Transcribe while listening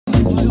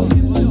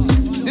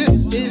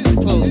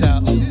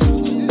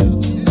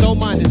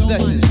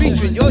Sessions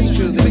featuring yours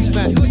truly, the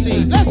Mixmaster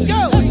Steve. Let's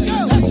go!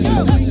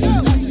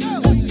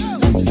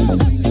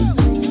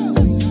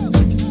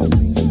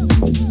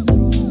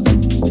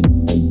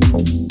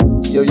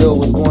 Yo,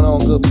 what's going on,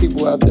 good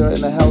people out there in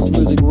the house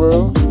music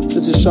world?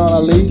 This is Sean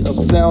Ali of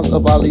Sounds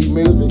of Ali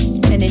Music.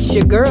 And it's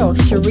your girl,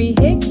 Cherie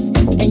Hicks,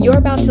 and you're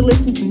about to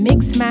listen to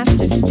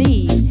Mixmaster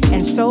Steve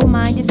and Soul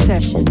Minded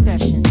Session.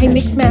 Hey,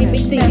 Mixmaster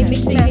Steve,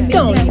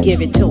 go on and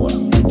give it to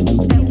him.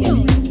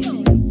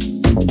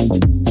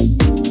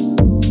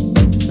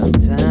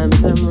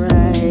 Sometimes I'm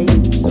right,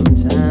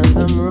 sometimes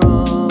I'm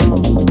wrong.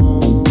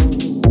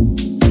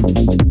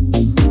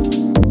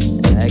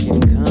 I can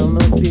come a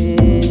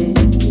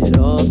bit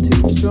off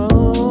too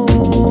strong.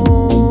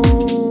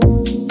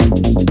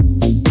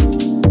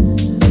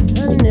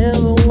 I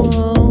never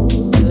want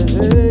to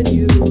hurt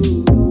you.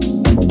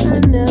 I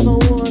never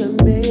want to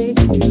make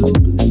you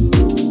blue.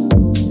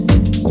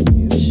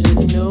 You should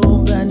know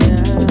by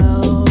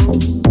now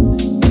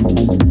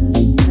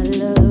I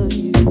love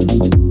you.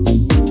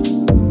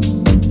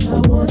 I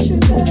want you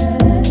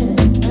back,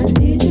 I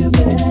need you back.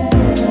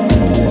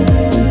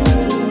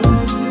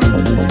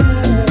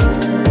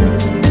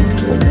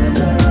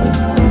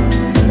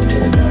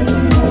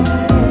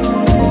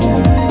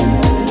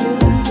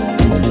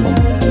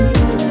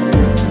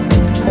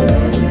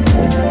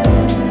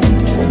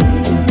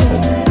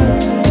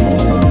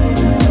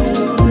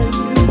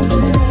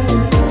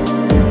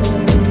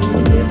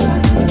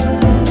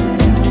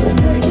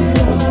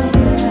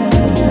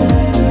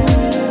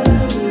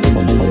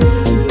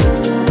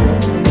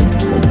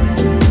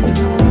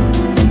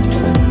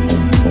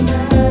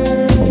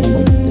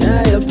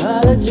 I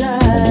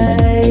apologize.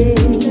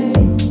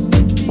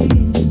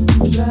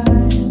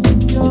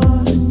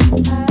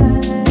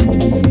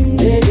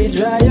 Baby,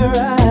 dry your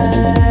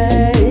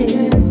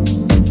eyes.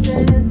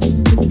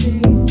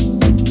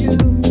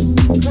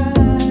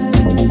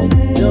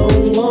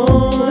 Don't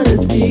wanna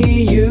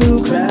see you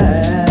cry.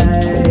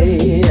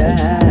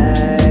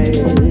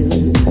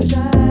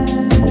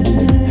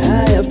 I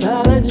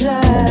apologize.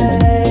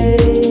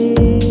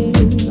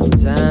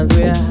 Sometimes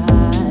we're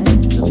high,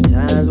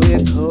 sometimes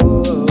we're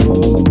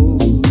cold.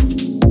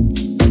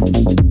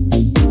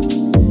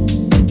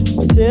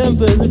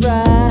 Tempers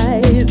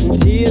rise and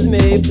tears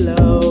may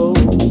flow.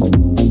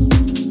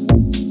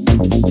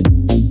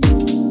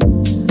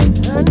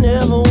 I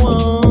never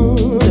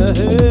want to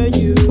hurt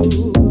you.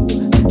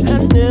 I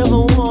never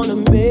want to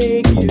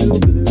make you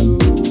blue.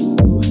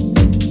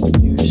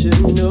 You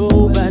should know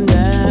by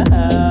now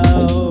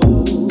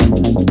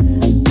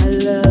I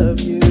love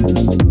you.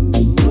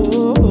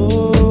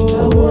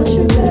 I want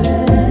you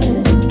back,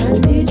 I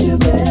need you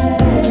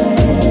back.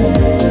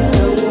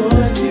 I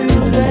want you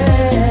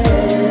back.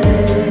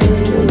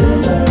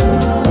 Remember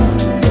all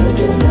the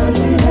good times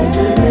we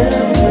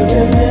had.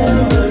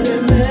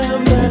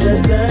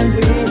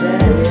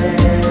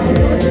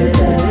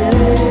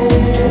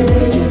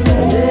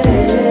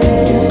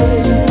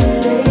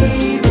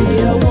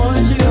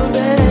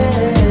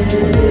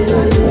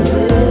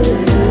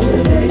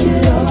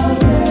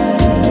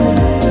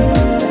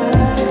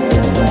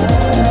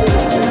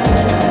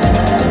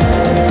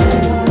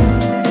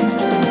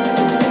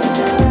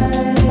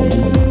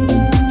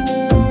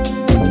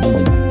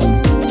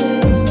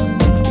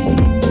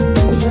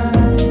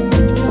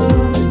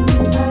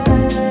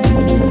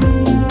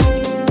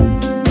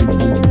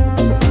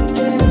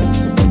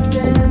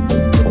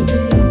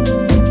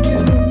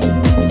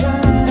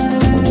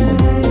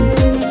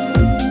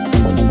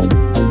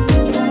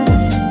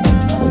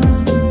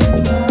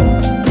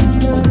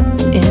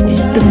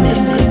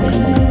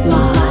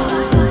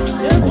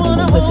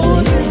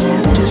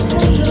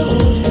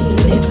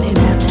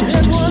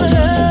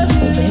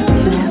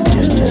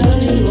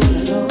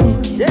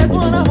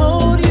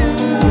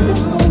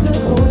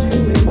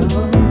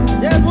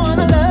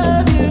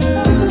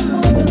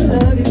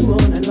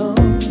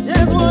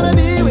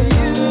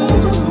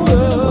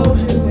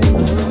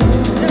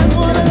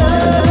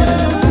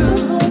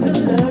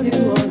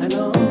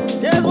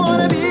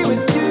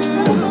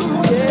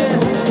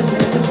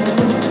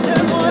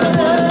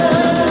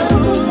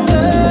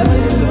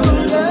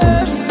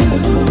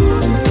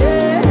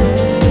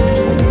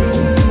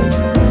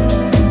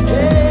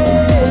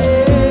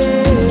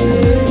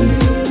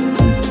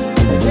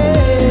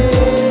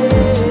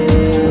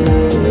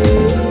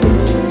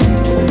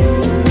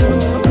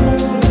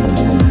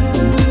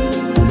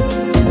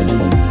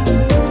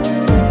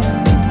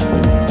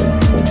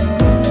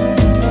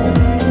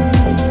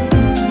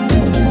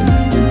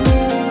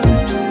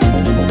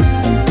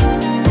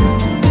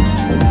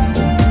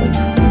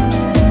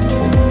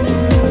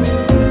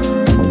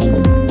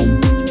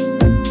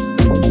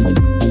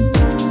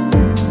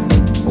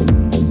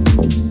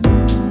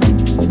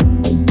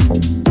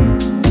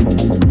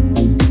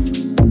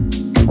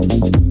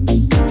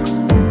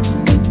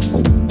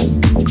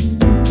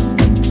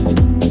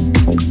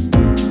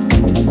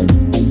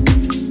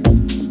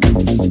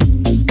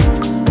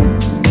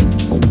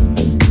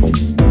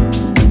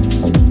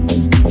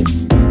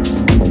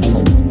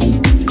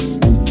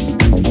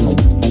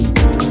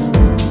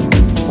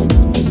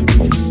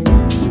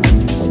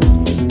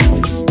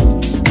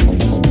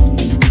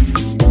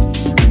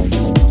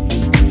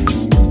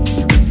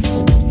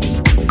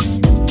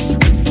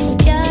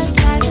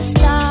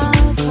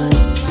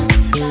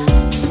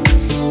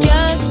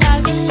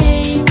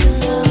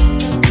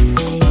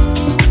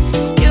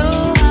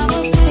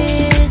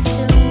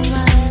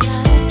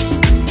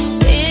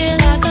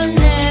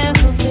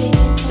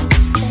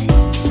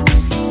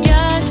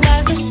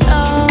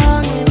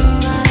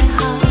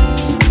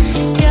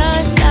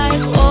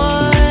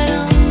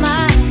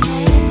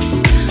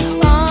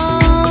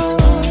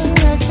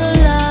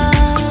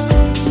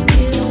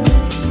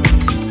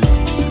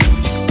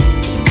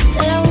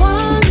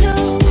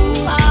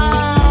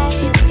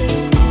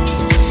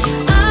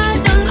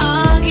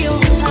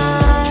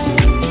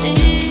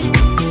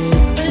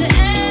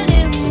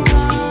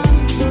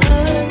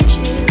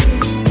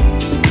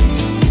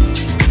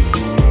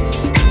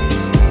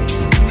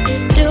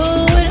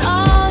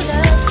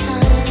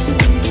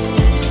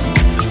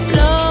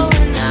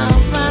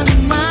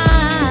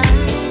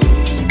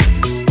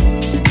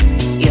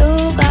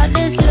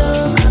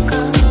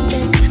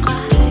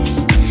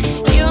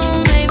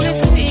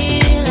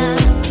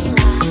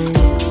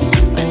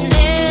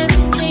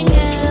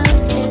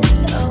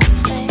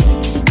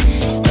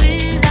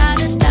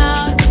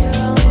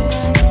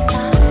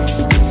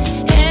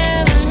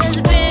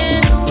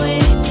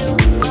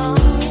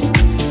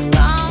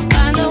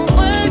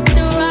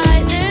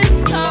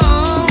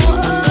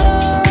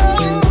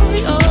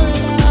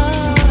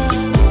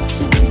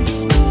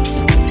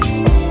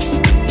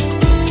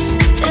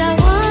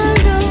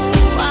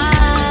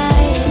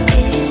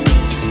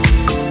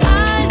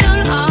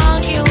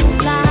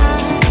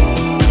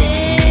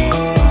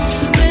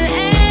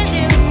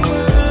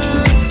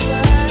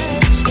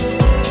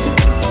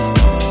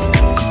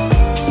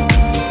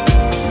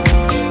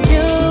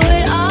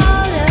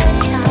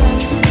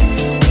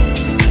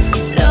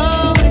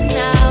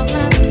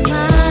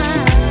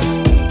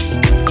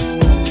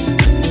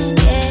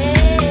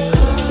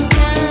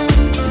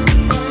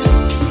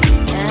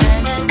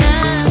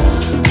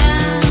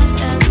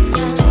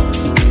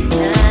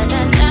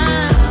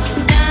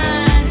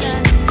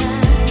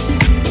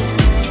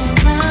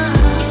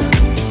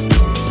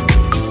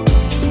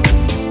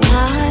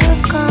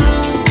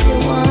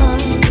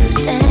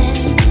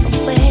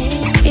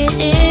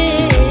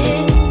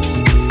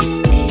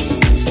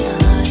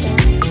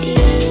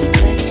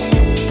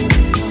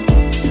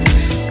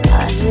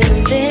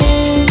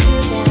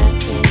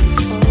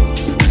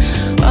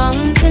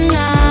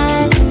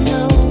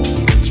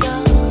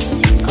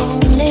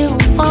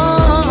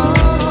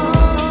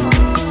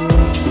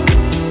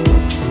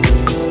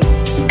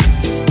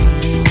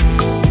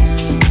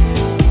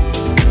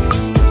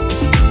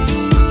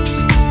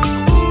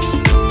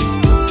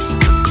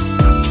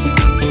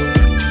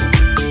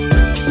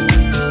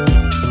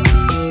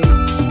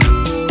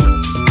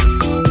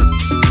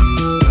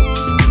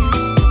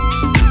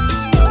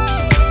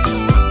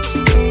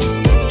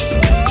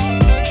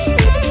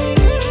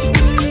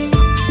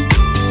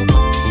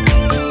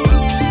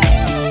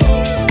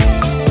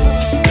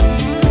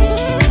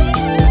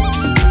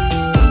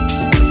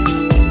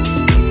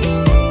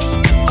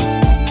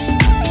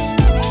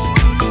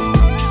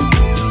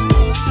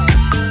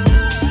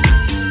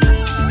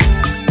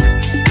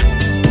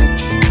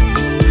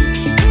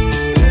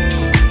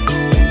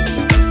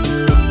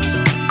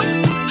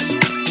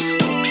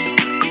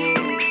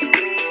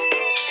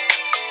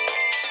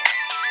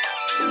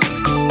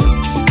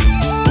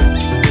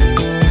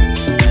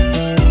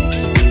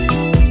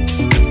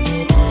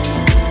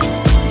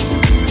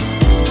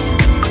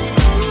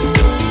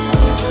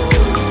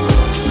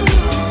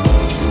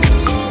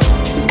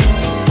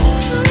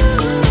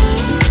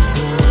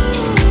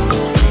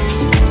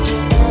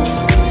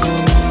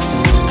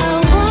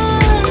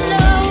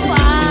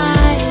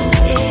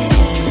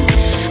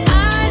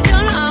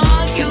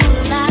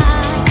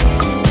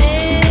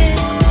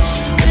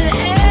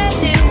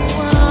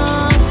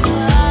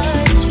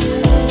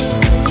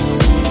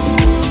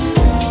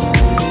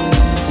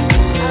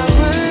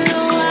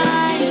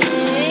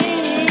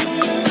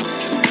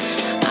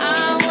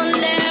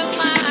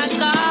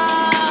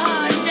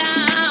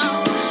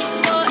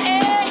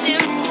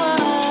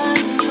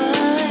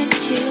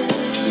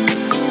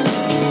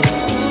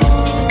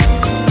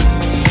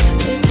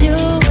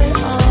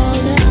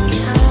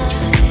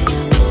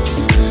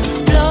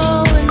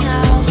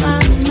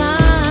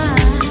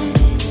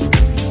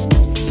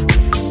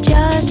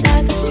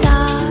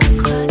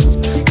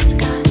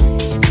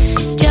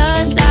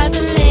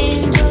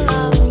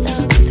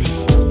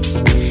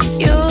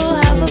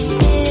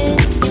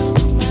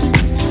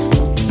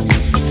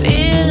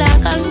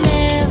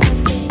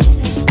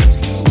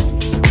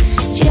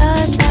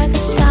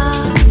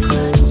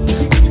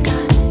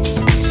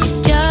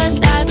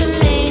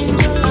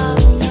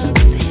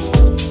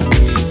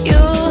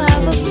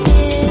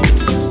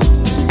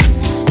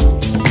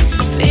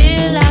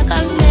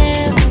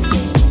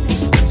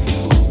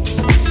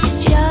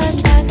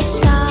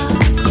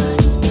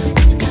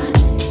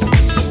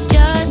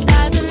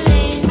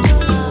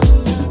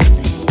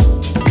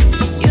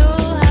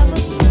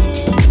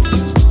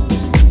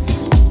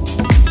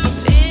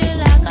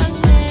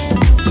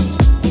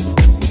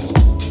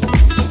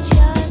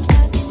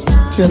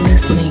 You're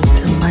listening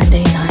to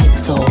Monday Night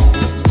Soul,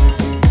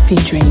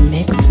 featuring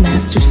Mix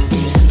Master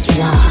Steve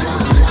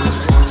Live.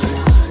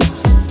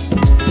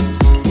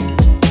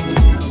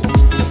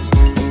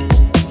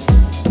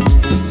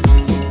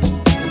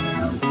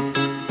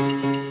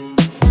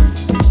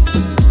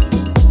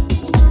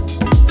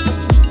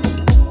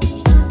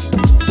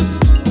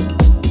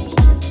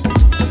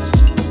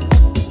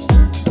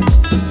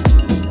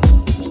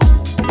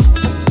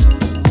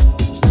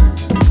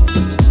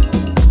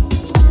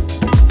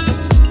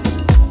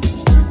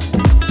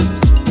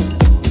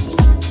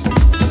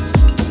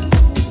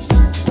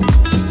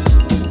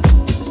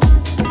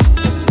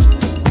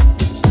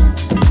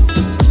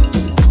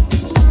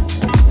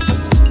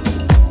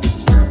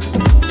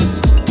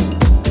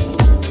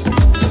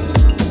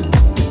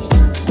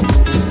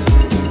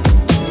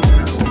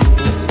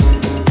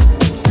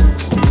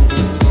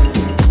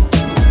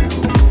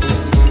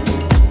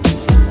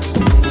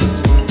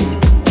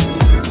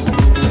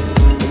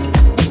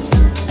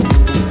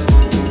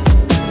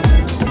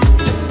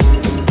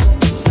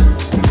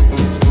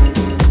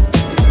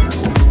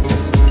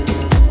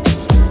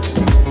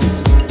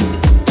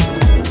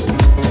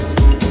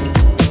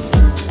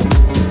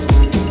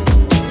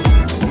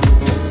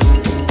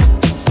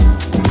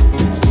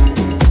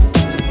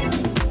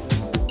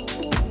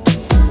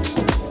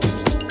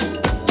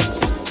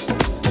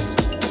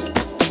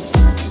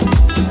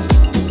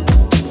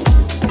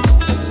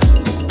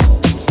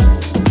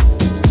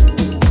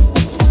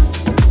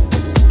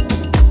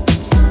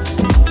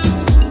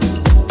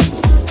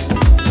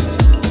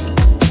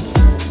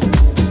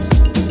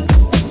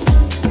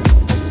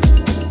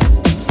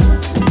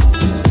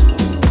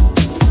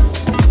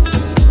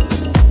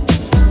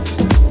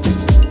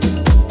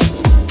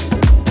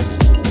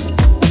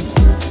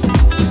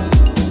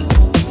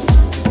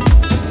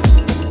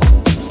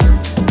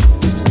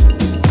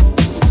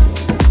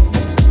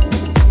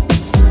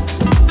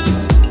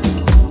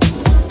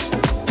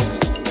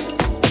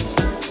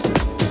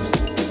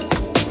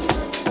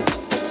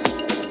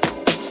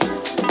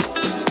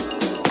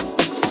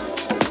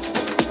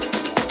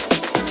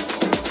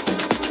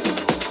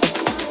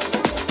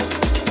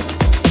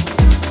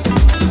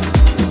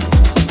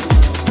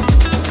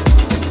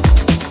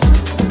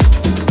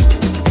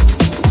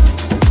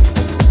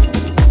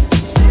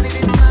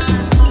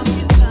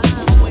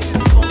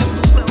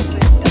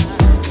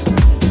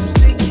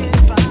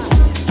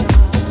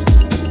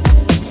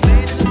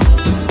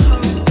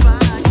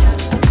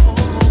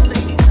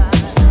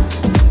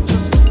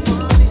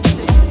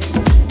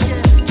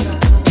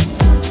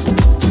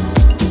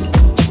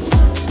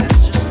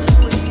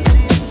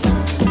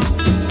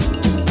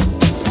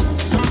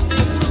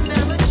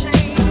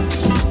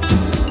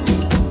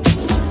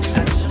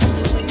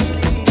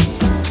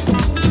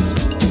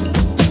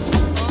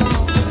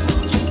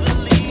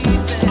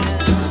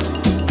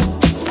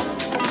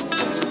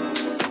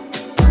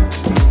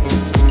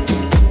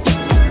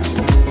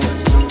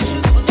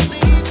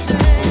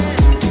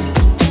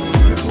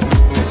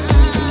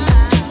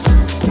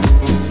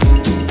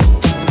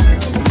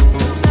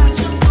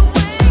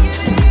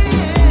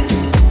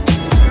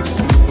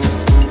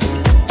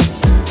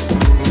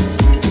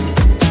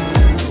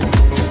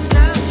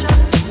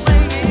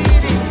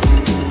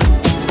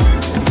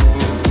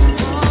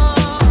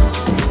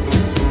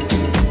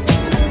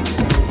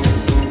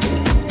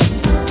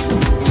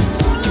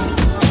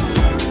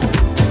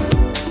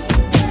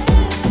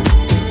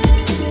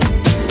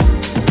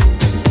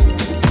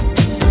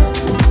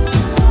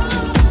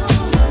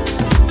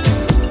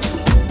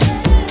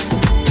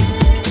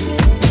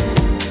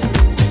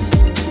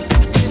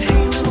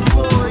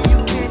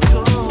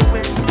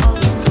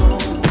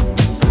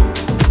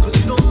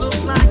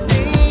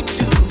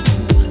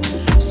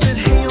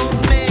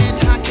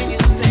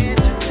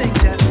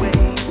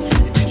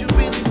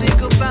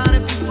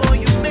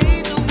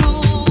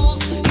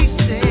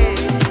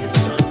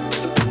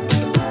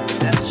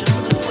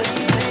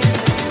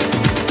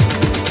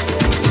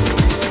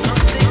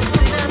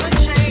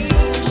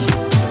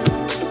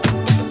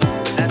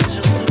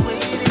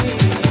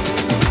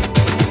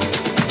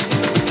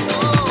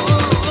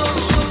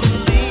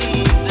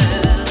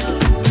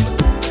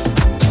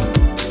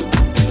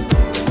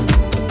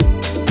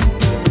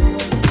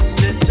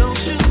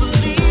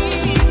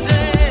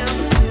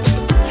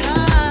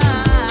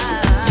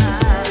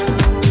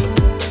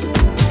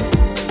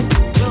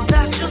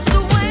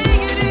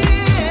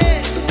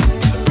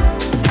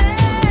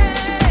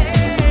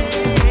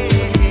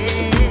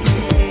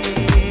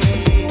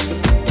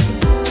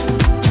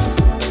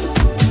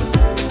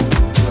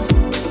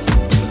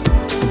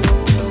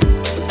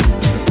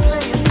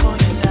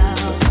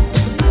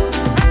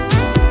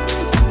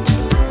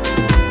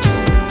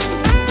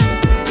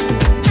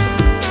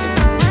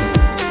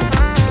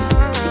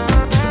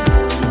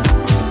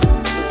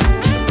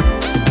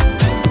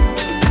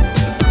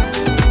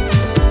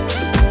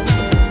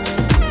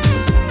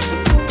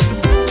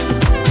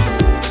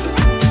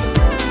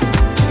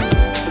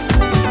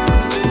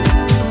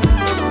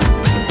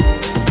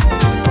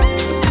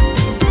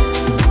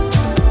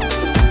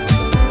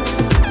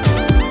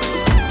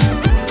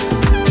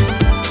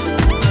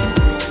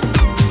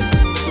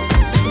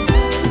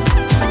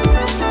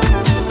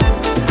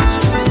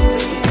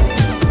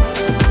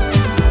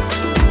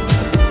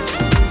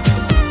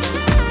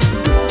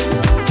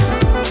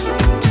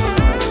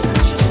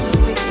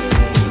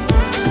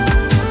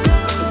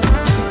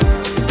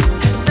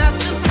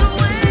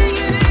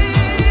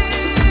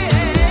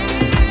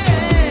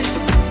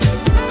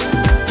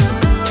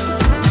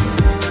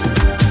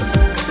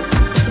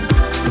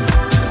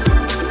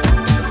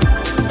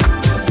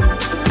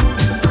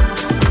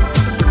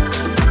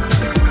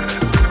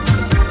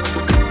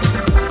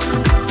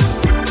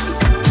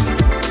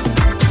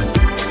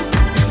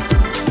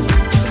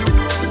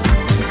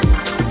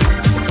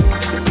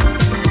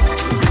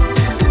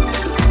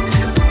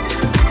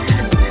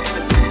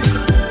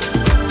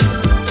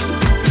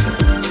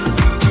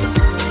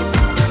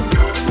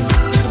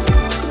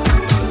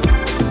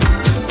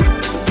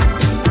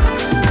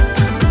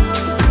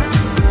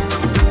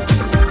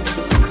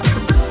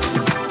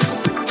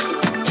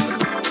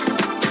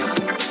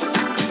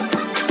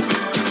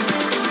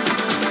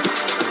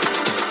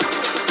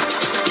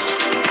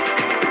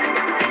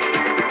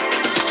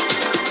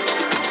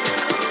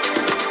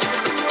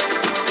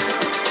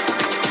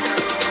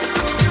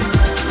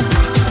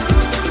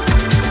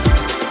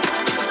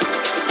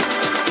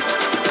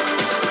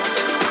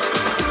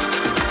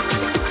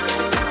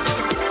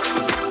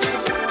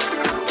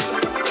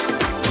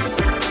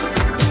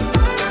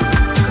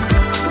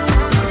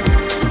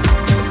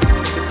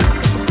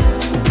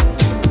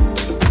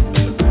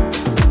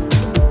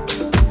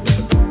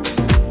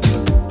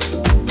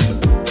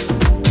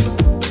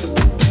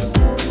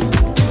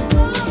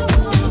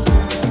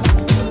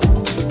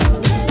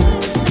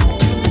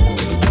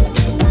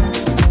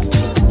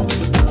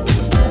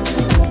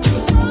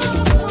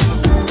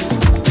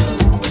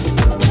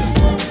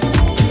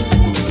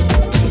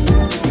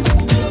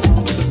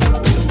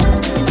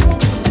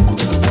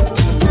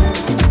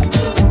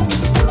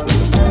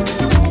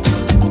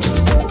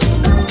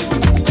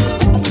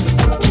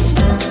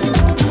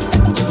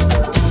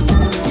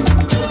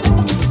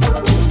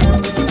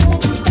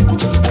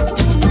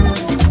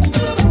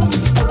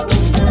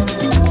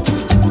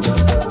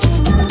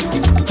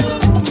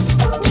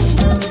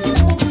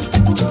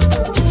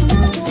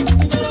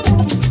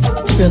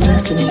 You're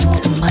listening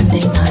to Monday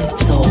Night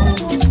Soul,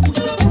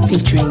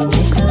 featuring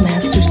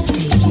Mixmaster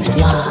Steve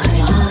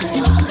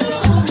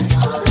live.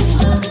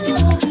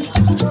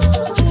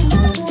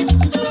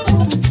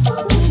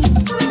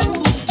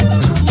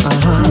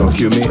 You gonna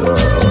cue me, or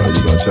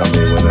you gonna tell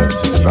me when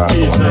just the vibe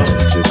going on?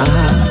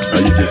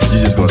 You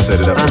just gonna set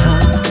it up?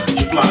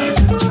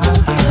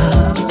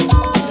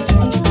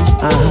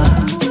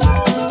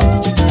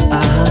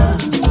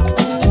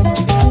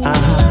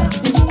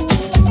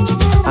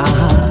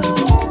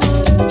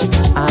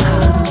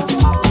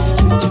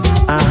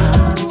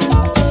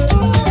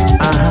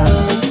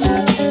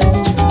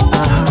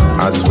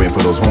 I was just waiting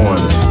for those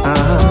horns.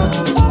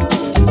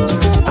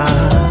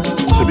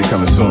 Should be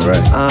coming soon,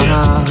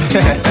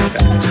 right?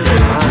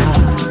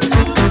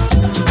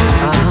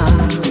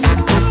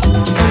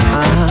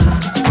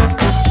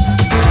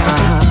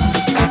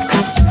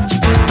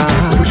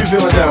 What you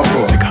feeling down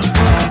for?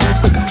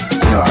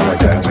 No, I like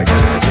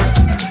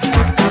that.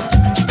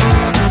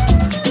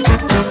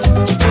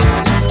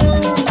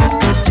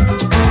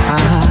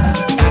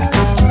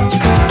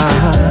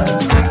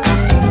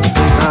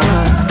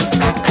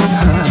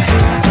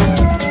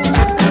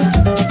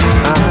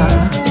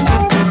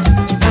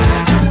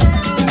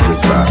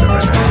 Just vibing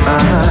right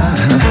now.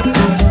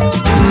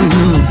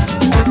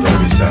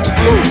 Don't be sad.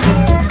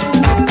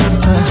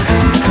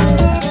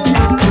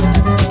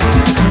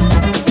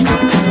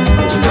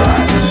 Open your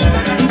eyes.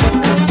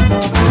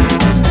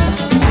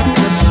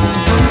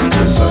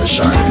 The sun is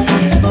shining.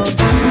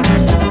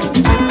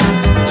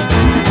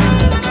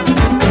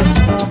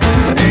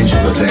 The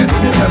angels are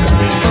dancing in heaven.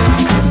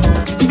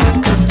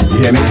 You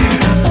hear me?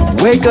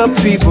 Wake up,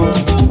 people,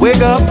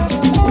 wake up.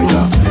 Wake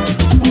up.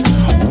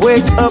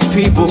 Wake up,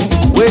 people,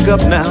 wake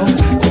up now.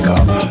 Wake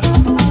up.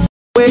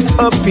 Wake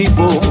up,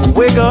 people,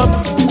 wake up.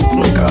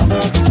 Wake up.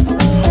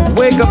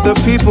 Wake up the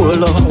people,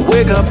 Lord,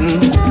 wake up.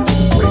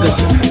 Wake up.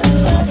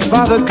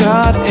 Father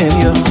God, in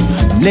your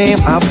name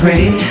I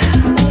pray.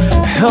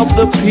 Help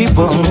the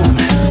people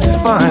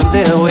find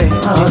their way.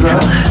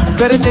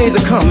 Better days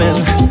are coming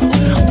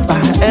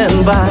by and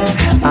by.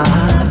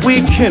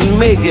 We can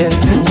make it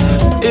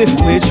if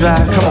we try.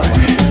 Come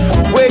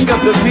on. Wake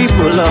up the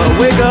people, Lord,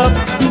 wake up.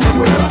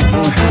 Wake up.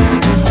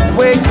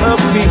 Wake up,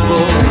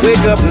 people,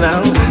 wake up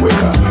now.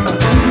 Wake up.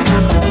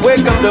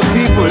 Wake up the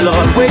people,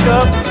 Lord, wake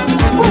up.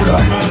 Wake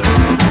up.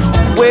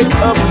 Wake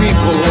up,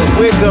 people,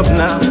 wake up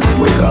now.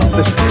 Wake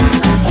up.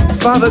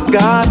 Father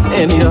God,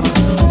 in your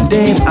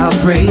name I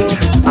pray.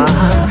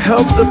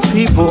 Help the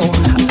people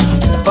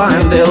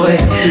find their way.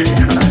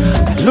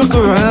 Look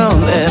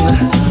around and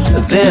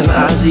then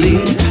I see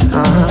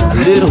a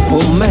little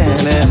old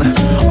man and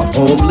a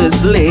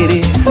homeless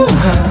lady.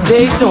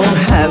 They don't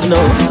have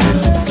no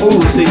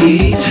food to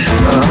eat.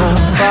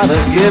 Father,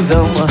 give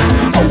them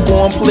a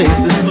warm place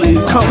to sleep.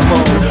 Come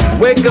on,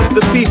 wake up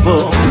the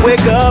people,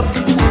 wake up.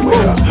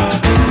 Wake up.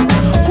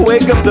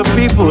 Wake up the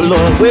people,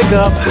 Lord, wake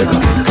up. Wake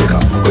up. Wake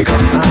up. Wake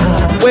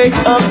up. Wake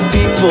up,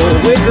 people,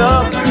 wake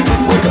up.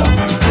 Wake up.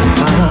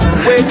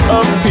 Wake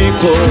up,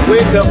 people,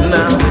 wake up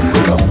now.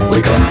 Wake up.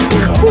 Wake up.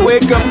 Wake up.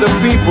 Wake up the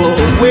people,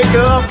 wake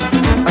up.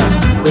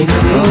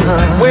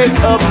 Wake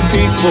up,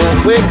 people,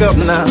 wake up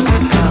now.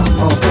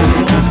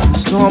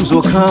 Storms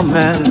will come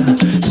and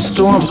the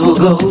storms will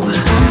go.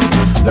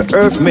 The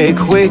earth may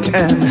quake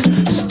and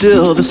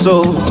still the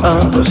souls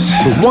of the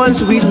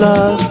ones we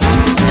love,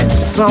 and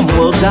some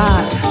will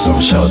die. Some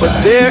shall But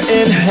die. they're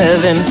in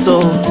heaven, so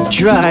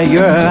dry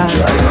your eyes.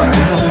 Dry your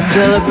eyes.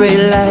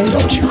 Celebrate life.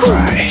 Don't you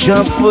cry.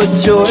 Jump for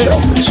joy.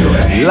 Jump for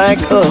joy.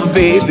 Like a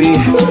baby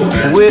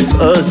with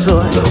a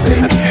toy. Little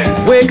baby.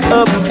 Wake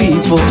up,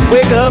 people,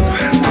 wake up.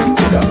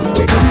 Wake up.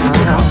 Wake up.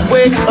 Wake up.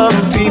 Wake up,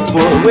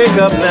 people, wake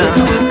up now.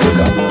 Wake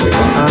up. Wake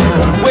up.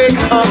 Wake up.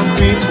 Wake up,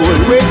 people,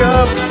 wake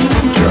up.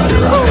 Dry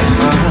your eyes.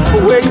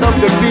 Wake up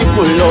the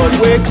people, Lord,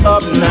 wake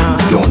up now.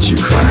 Don't you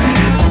cry.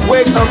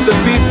 Wake up the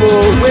people,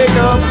 wake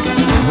up.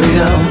 Wake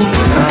up.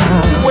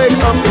 Wake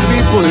up the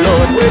people,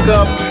 Lord, wake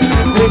up.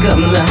 Wake up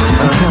now.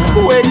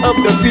 Wake up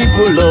the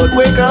people, Lord,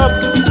 wake up.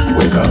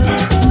 Wake up.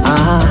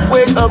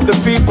 Wake up the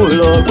people,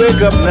 Lord,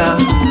 wake up now.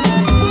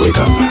 Wake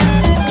up.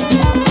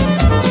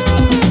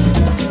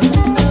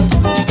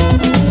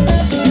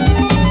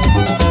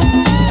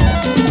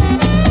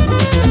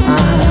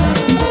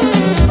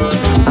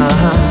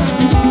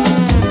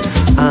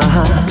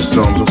 The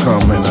storms will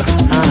come and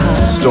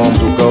the storms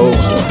will go.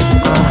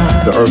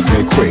 The earth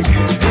may quake.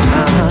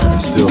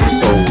 And still the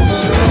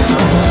souls of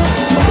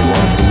the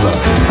ones we love.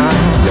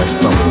 Yes,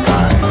 some will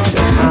die.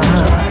 Yes, some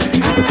will die.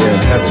 But they're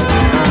in heaven.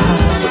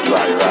 So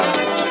dry your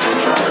eyes.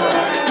 Dry your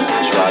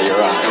eyes. Dry your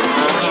eyes.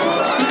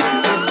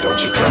 Don't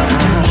you cry.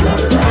 Dry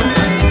your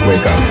eyes.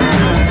 Wake up.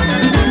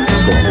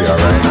 It's gonna be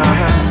alright.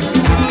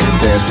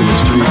 Dance in the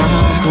streets.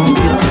 It's gonna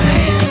be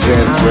alright.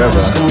 Dance wherever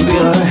It's gonna be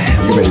alright.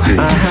 you may be.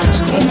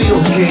 It's gonna be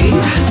okay.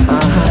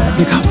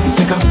 Wake up,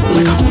 wake up,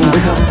 wake up,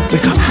 wake up,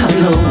 wake up.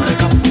 Hello,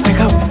 wake up,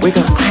 wake up, wake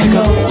up. I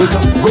know, wake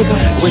up, wake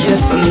up. Well,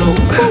 yes, I know.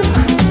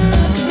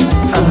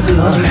 It's gonna be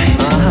alright.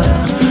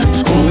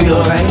 It's gonna be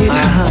alright.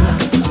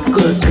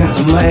 Good God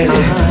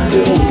Almighty,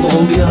 it's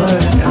gonna be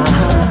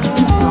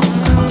alright.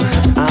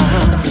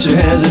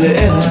 in the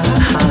air.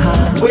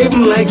 Wave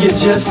them like you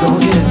just don't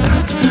care.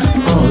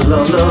 Oh,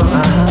 Lord, Lord,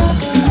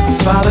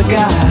 Father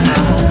God,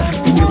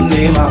 in your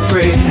name I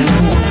pray.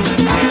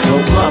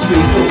 Help my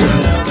people,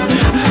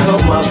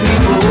 help my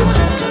people,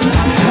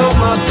 help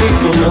my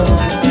people, Lord.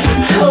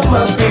 Help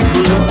my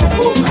people, Lord.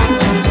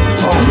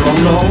 Oh, no,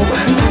 no.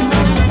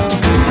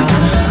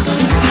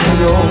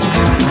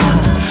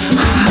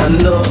 I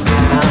know,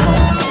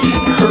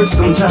 it hurts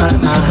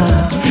sometimes.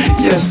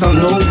 Yes, I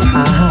know.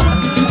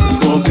 It's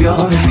gonna be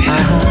alright.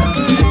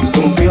 It's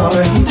gonna be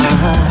alright.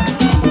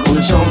 We're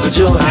gonna jump for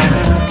joy.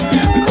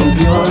 We're gonna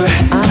be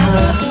alright.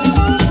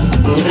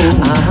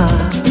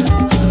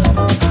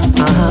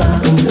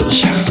 A little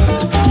shout.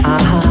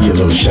 Yeah, a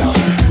little shout.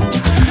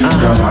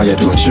 Y'all know how y'all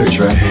do in church,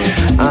 right?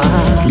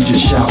 You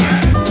just shout.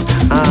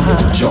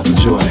 Jump for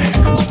joy.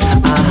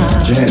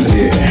 Put your hands in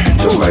the air,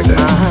 just like that.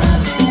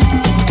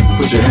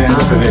 Put your hands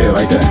up in the air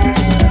like that.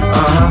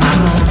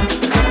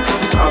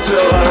 I feel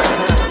alright.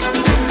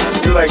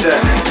 You like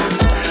that?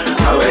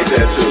 I like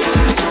that too.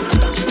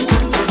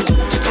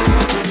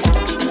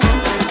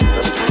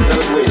 Let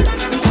us wave.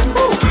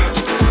 Woo.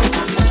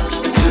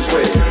 Just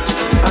wave.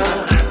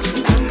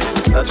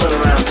 Now turn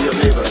around to your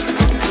neighbor.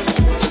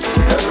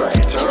 That's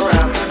right. Turn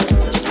around.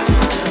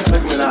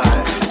 Look me in the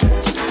eye.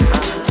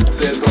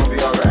 Say it's gonna be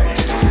alright.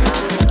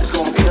 It's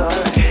gonna be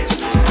alright.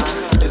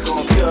 It's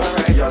gonna be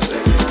alright. Y'all say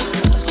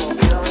it's gonna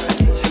be alright.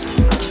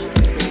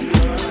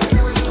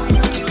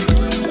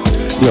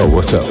 Yo,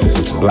 what's up? This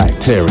is Black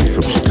Terry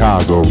from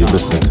Chicago. You're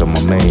listening to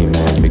my main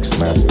man,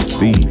 Mixmaster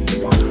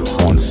Steve,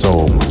 on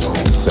Soul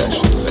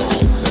Sessions.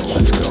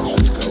 Let's go.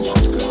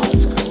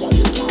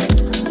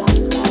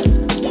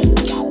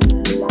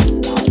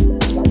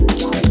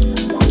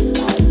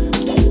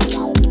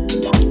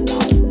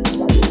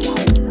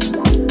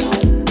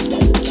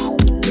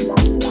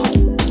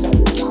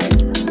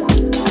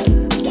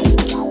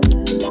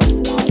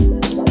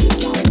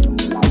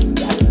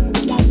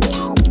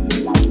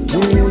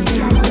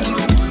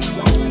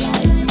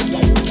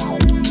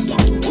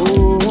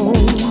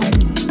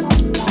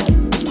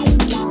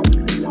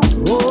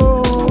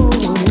 Oh,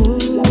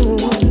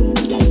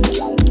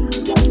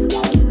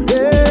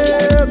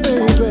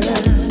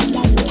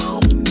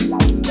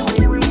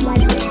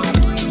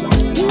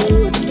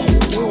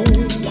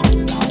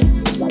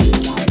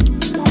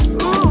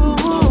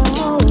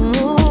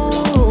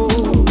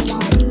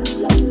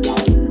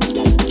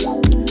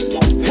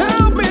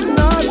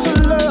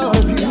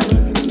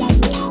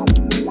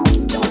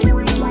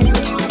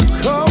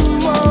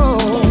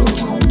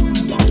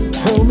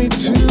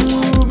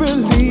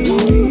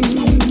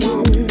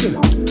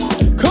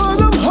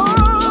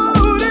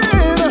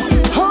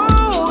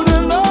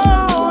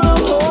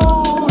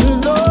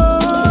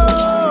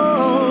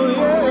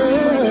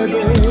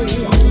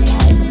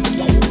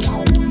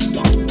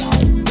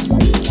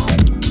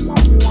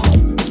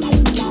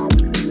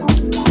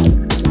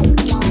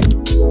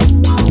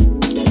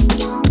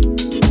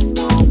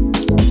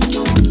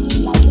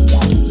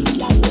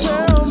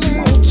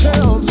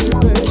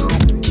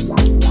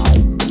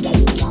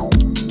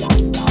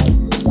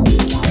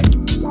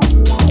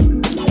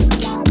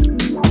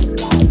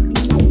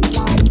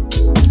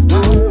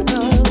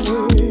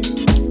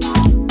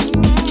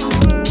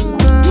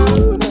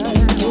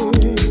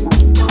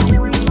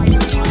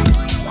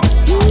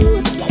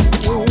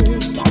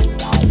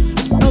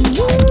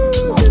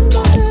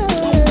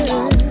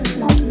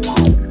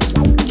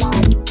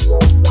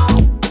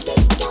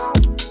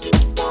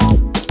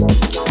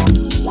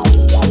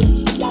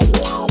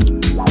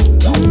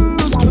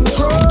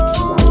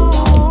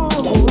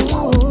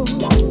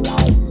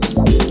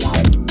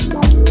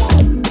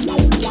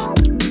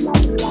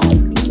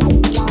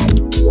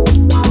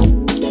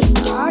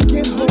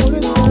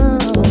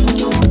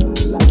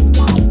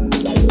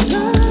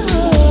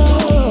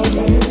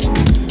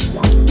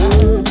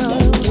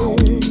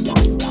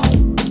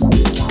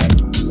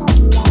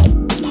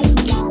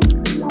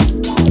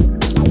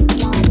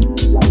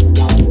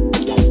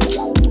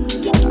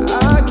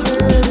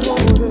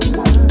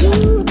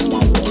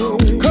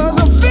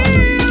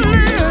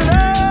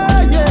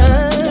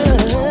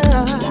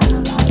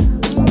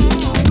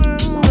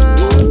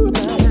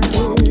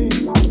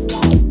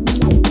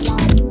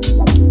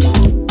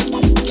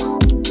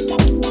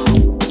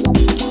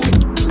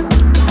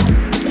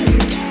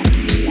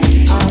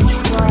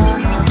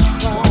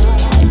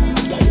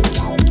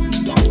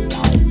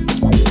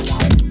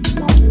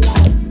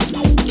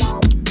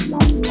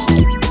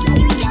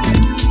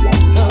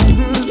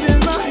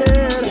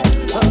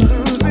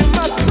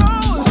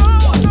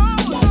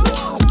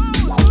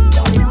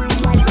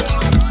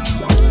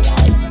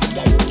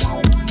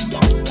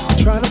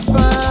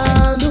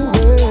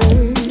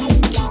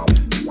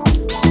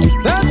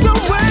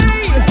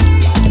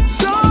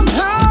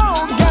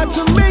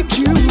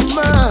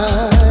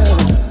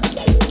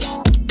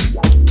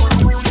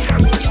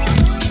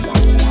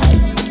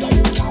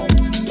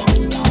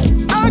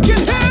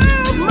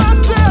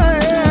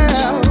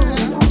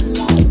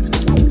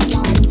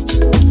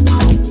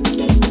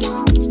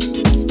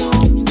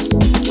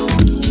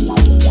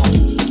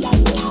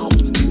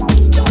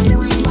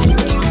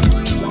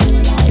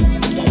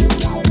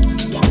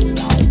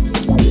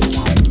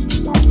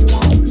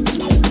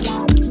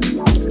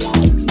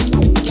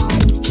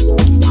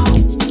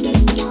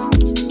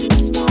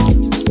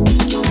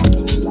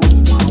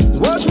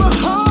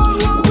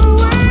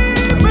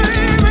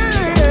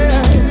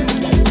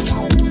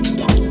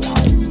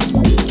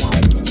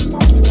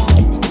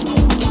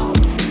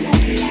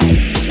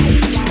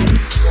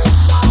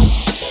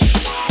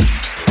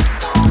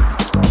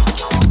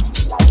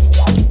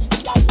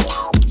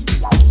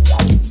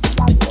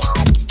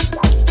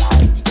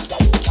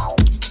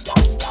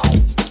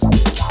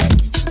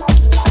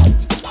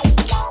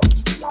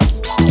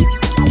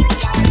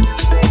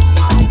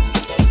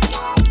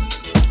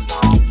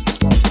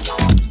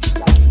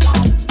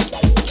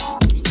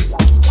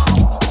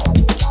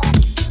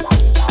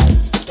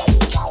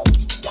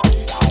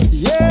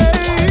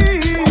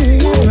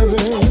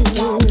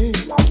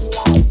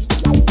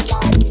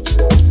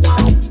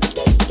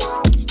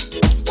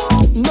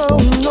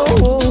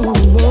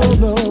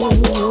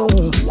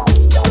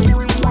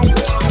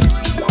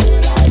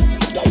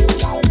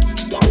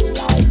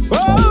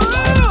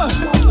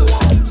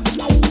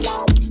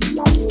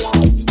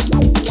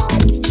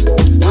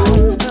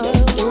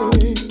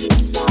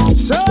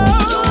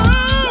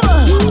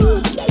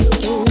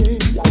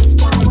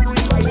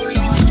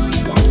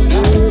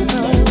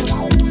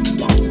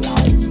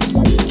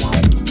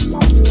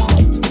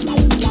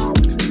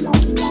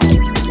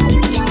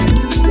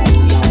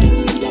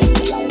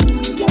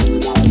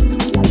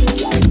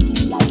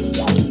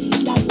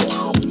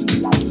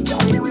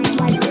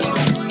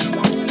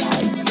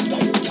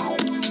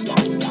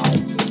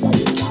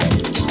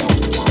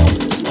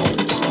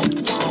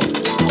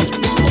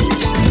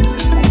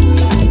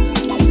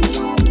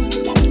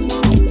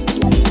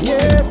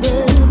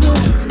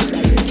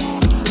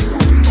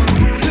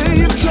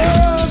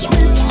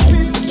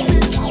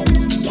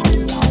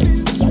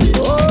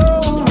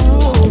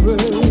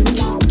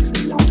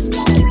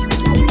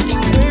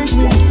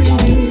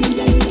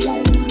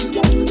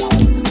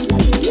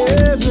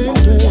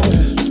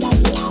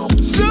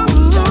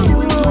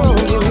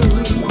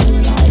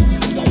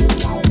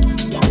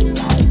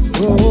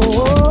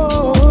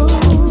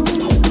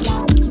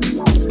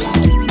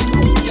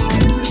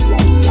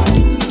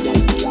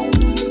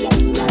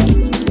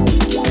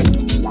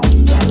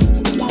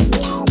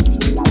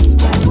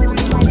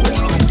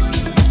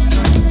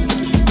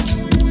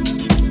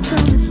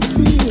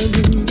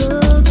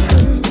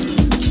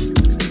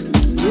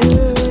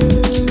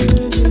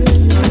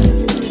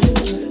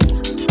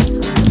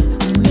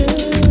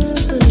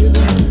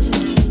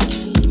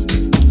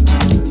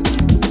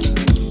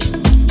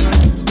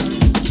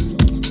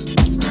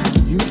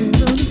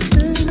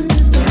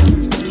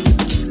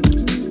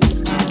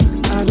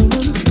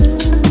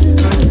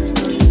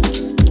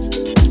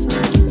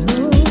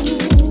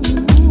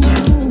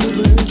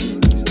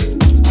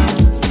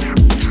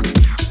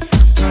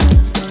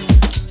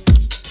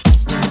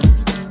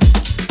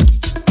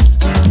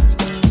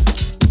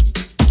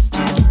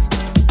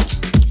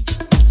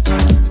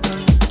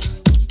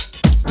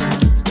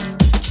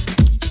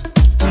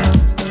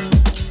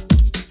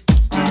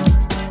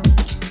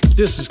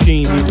 This is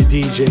King D the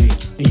DJ,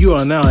 and you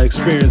are now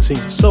experiencing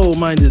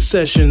soul-minded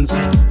sessions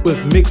with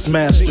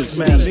Mixmaster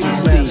Steve.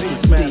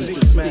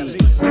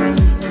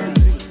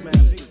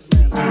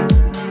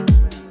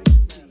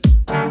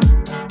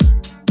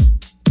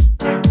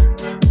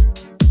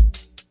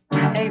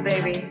 Hey,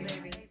 baby.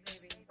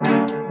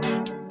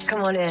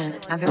 Come on in.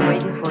 I've been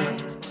waiting for you.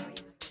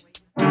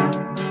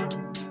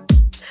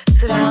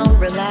 Sit down,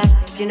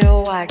 relax. You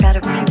know, I got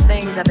a few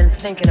things I've been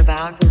thinking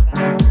about.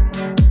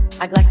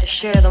 I'd like to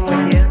share them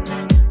with you.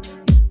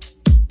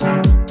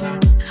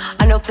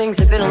 I know things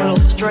have been a little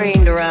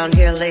strained around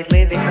here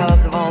lately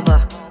because of all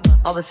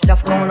the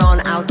stuff going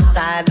on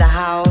outside the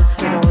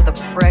house. You know, the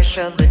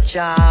pressure, the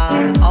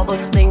job, all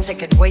those things that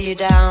could weigh you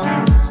down.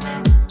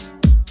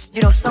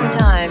 You know,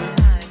 sometimes,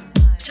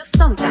 just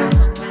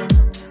sometimes,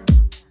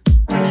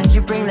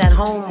 you bring that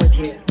home with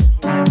you.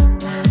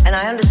 And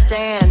I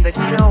understand, but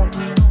you know,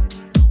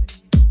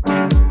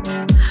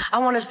 I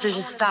want us to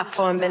just stop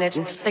for a minute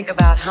and think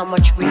about how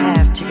much we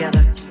have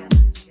together.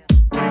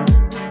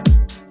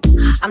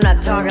 I'm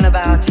not talking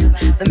about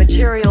the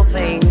material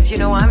things, you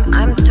know,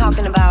 I'm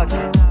talking about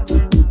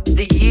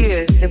the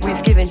years that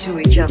we've given to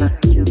each other.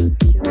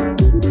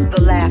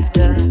 The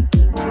laughter,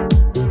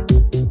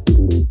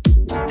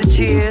 the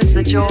tears,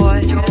 the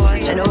joy,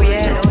 and oh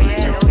yeah,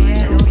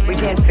 we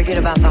can't forget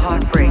about the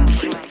heartbreak.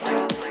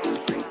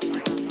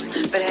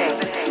 But hey,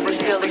 we're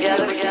still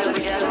together.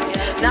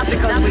 Not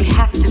because we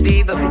have to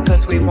be, but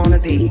because we want to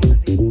be.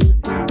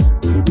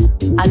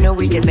 I know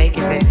we can make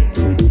it, baby.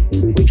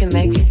 We can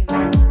make it.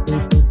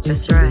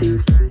 That's right.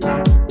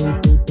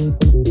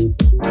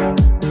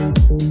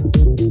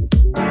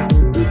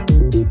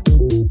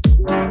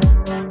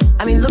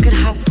 I mean, look at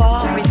how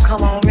far we've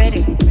come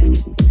already.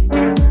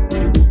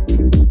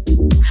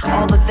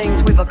 All the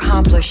things we've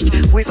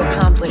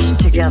accomplished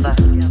together.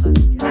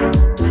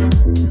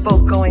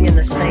 Both going in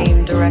the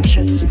same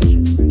direction,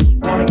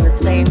 wanting the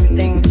same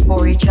things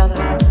for each other.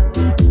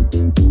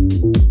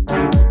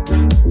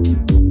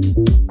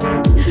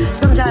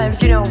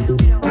 Sometimes, you know,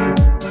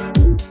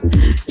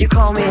 you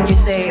call me and you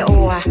say,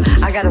 oh,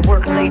 I gotta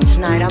work late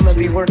tonight, I'm gonna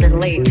be working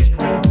late.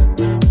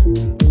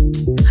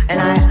 And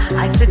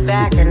I sit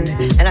back and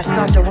I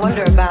start to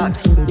wonder about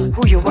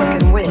who you're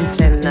working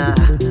with and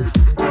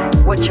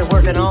what you're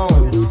working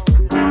on.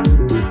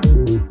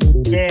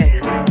 Yeah.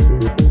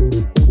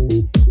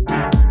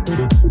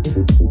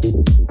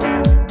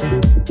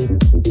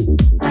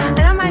 And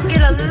I might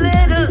get a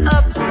little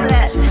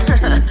upset,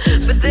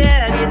 but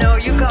then, you know,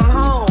 you come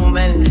home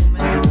and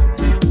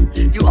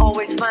you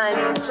always find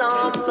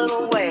some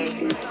little way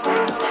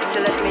to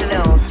let me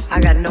know I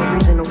got no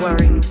reason to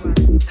worry.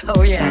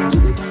 Oh yeah,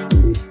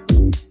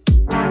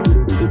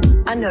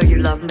 I know you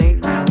love me.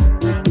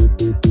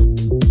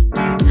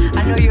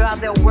 I know you're out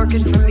there working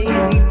for me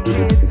and eating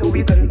kids so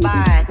we can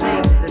buy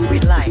things that we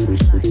like.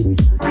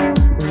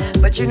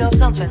 But you know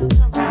something?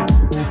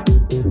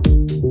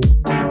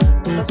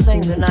 Those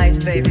things are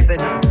nice, baby, but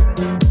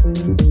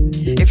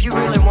if you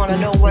really want to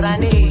know what I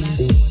need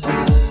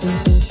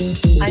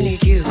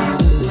you.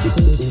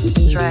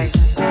 That's right.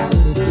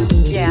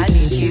 Yeah, I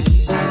need you.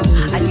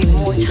 I need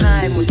more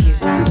time with you.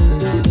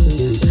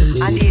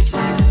 I need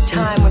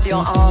time with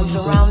your arms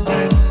around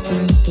me.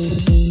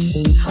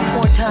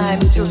 More time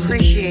to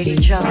appreciate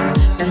each other.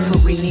 That's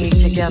what we need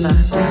together.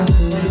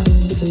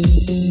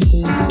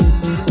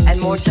 And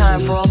more time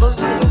for all those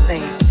little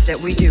things that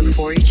we do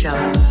for each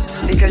other.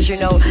 Because you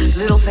know,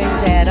 little things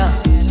add up.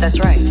 That's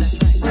right.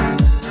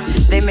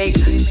 They make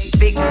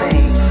big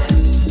things.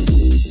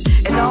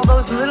 It's all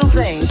those little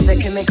things that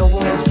can make a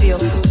woman feel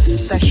so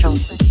special,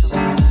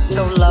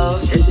 so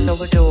loved and so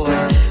adored.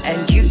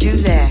 And you do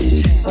that.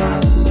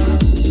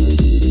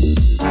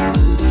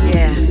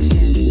 Yeah,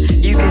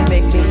 you can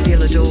make me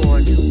feel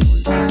adored.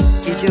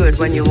 You do it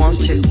when you want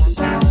to.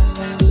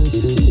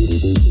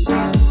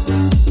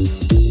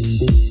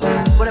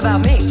 What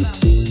about me?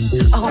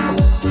 Oh,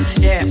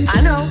 yeah,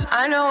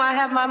 I know I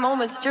have my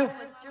moments too.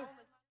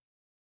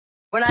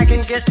 When I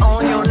can get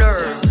on your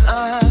nerves,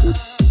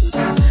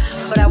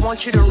 But I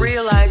want you to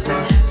realize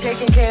that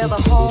taking care of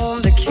the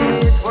home, the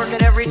kids,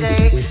 working every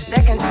day,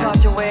 that can start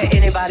to wear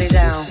anybody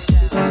down.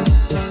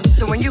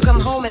 So when you come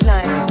home at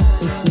night,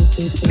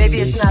 maybe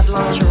it's not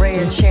lingerie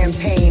and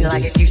champagne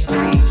like it used to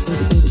be.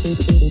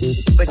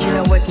 But you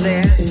know what's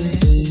there?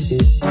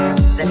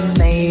 That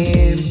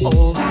same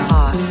old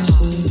heart,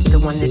 the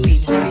one that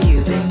beats for you,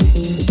 baby.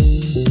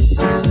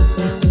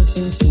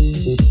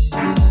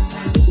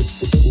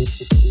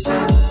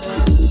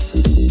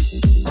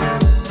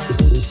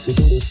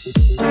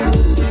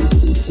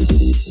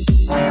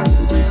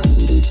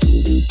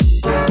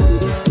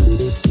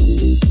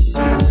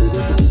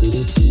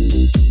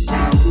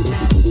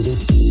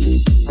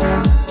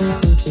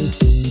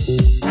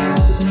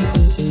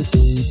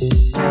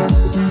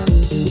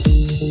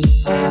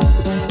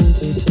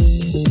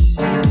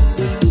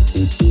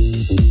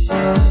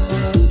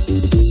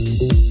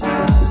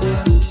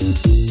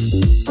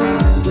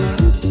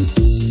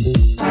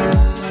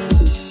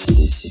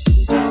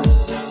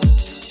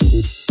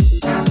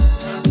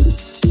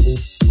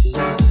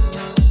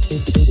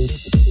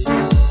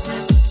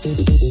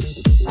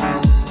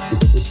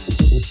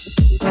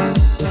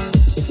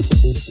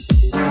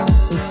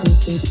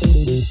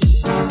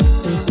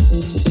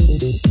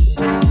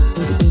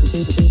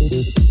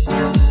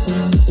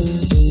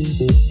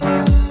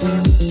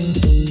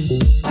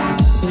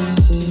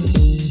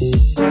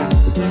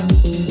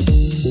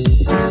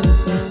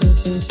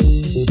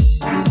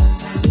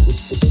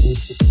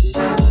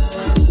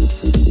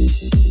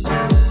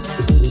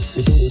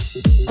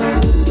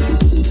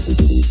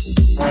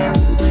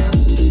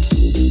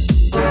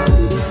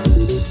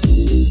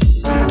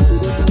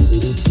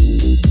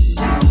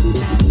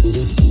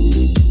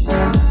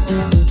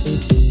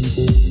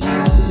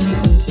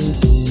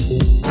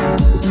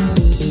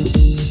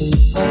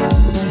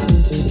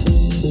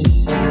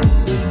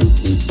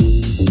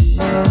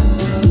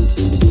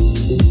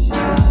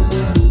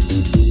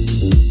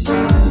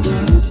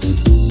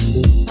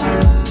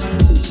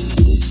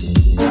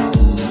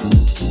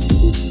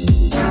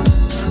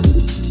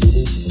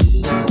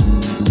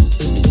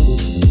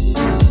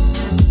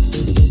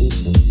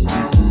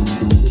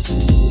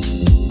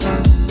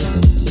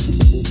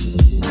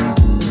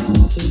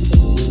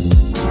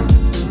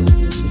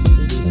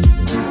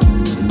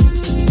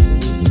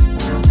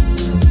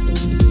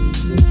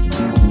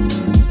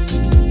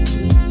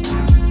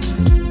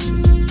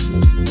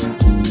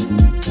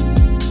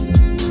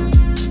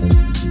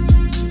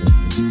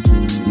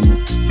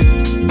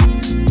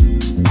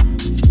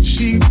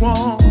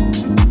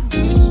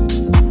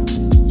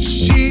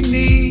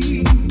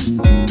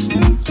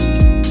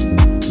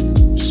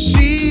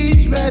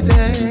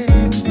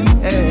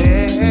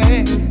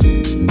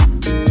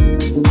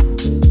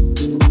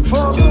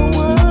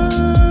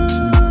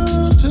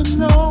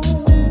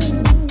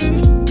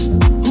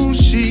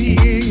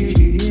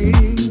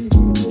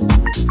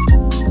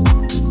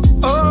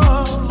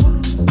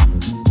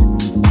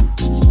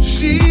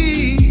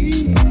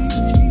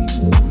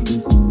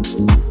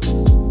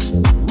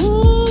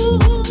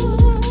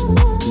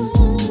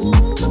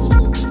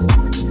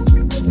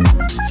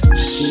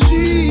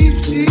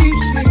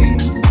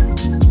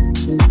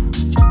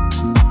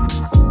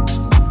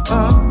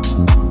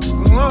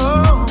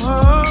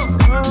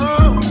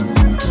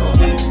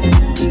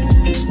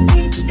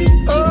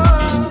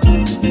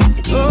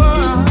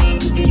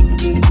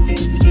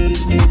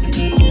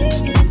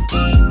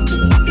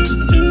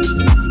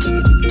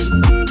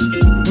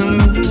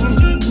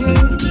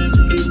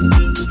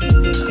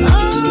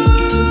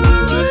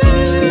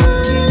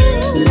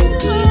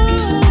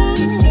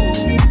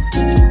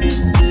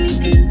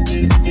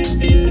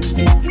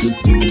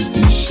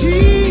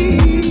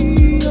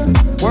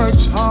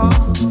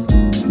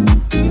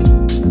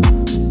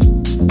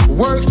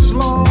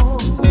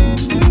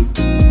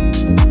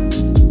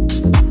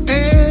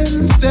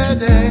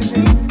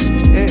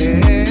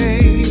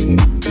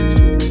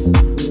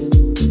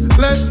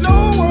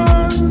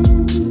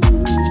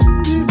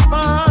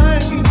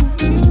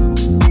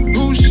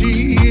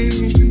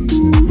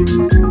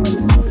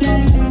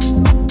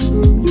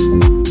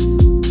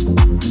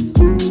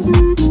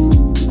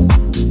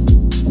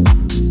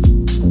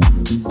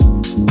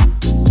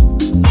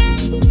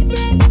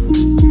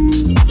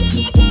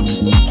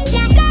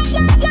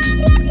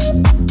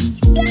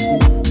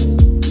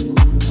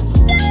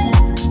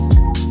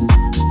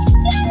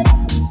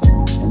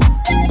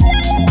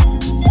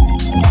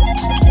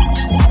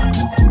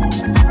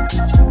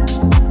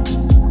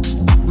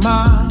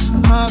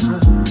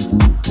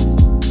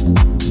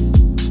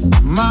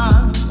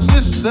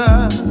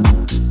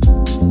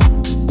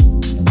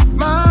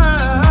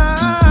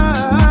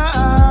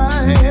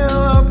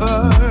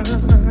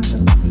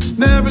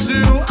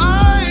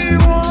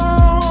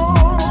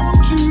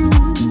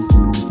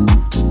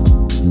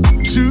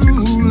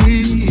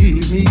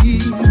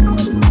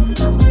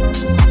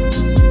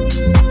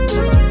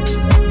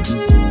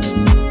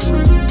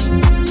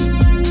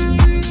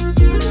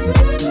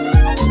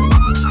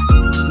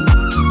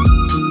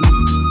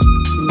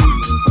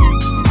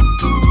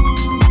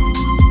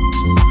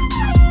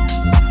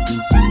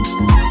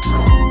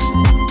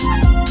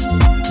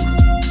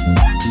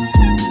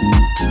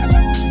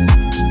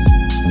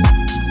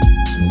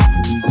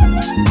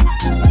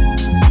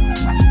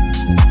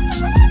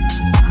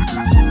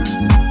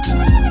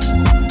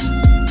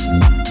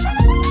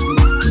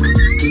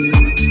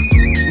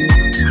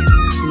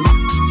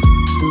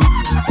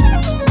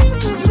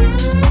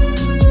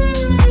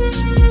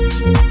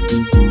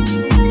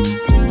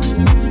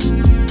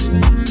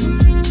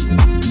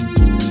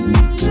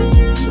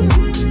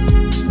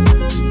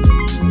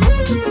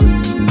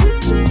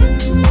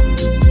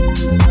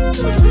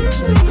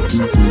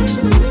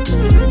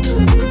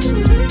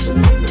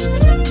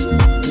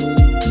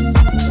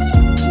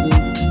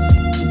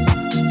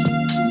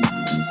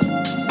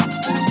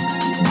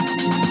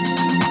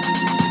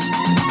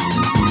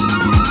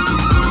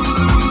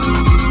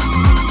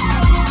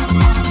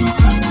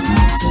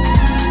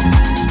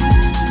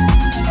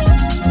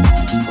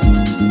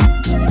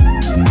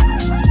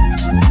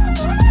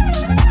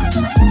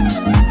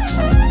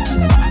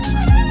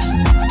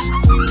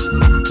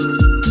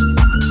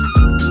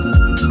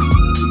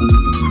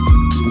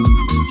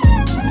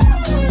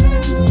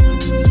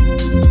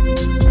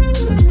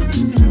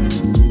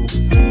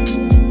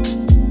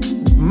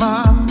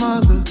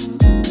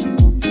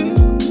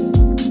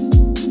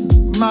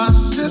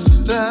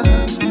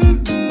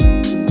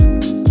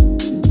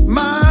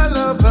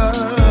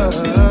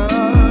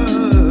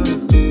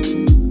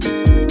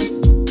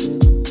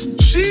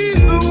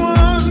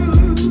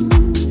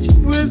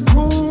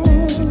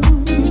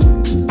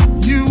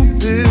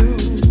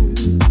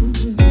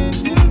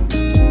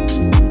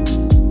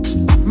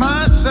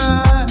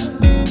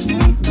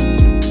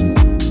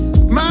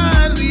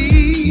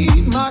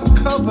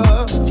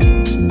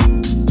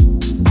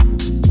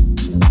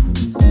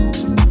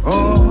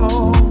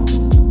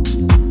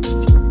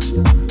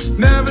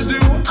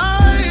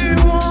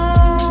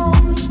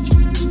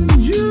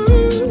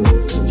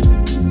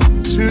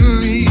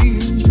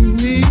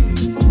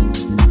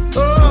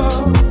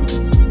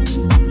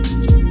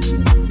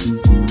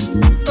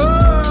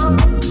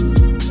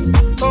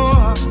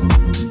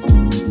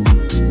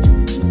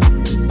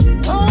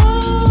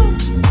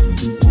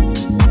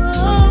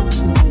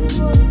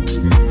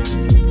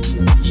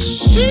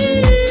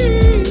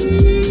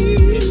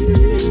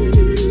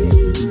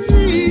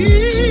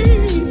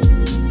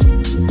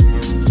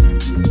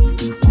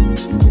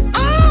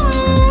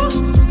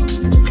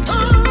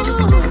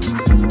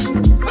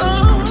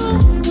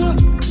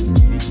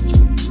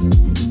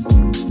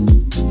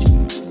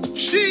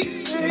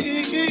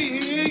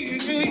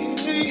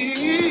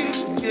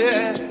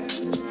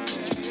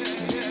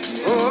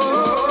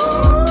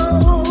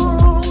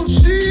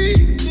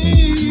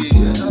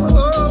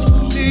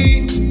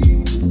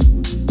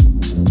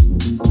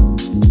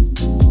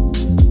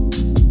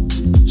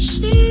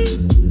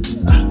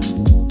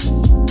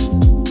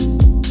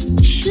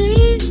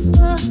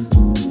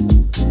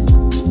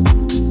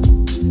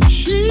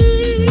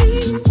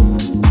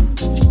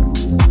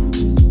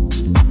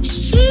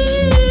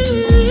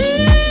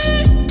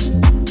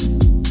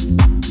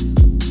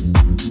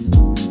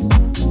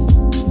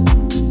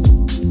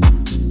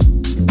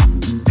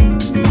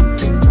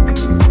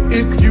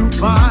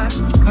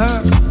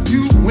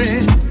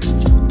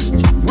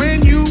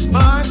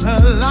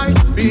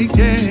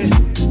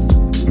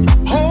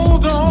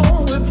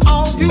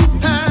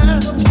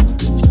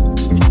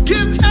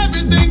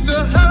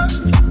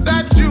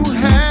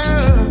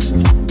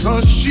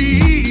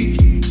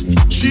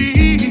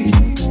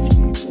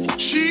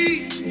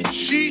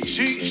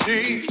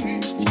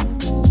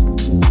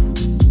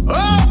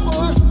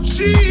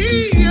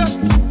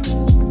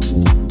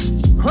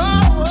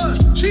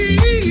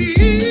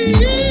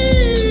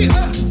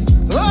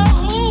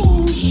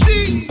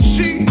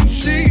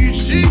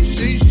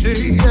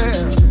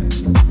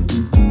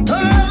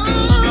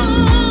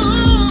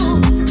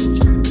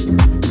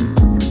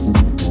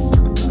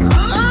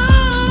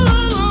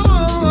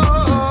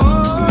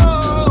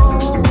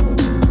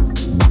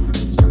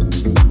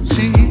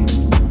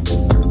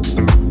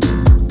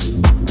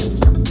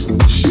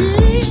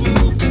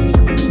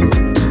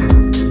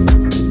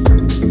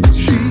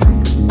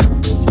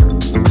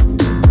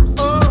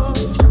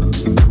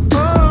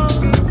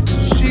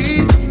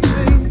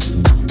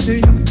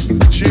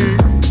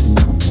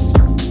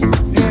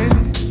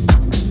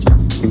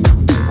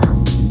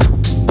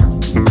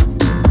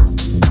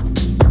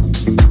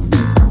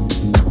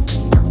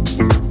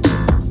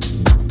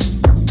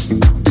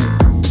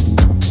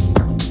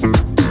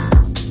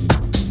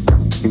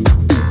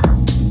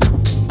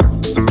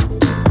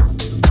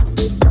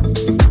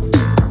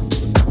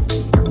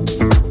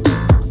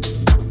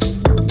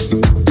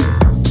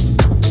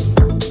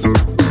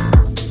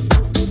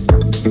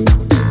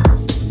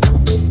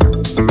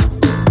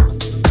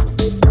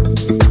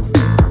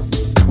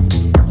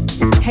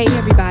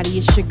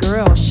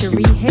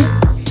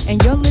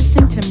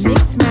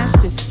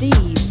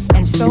 Steve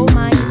and Soul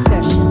Minded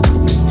Sessions.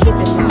 Keep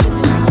it locked.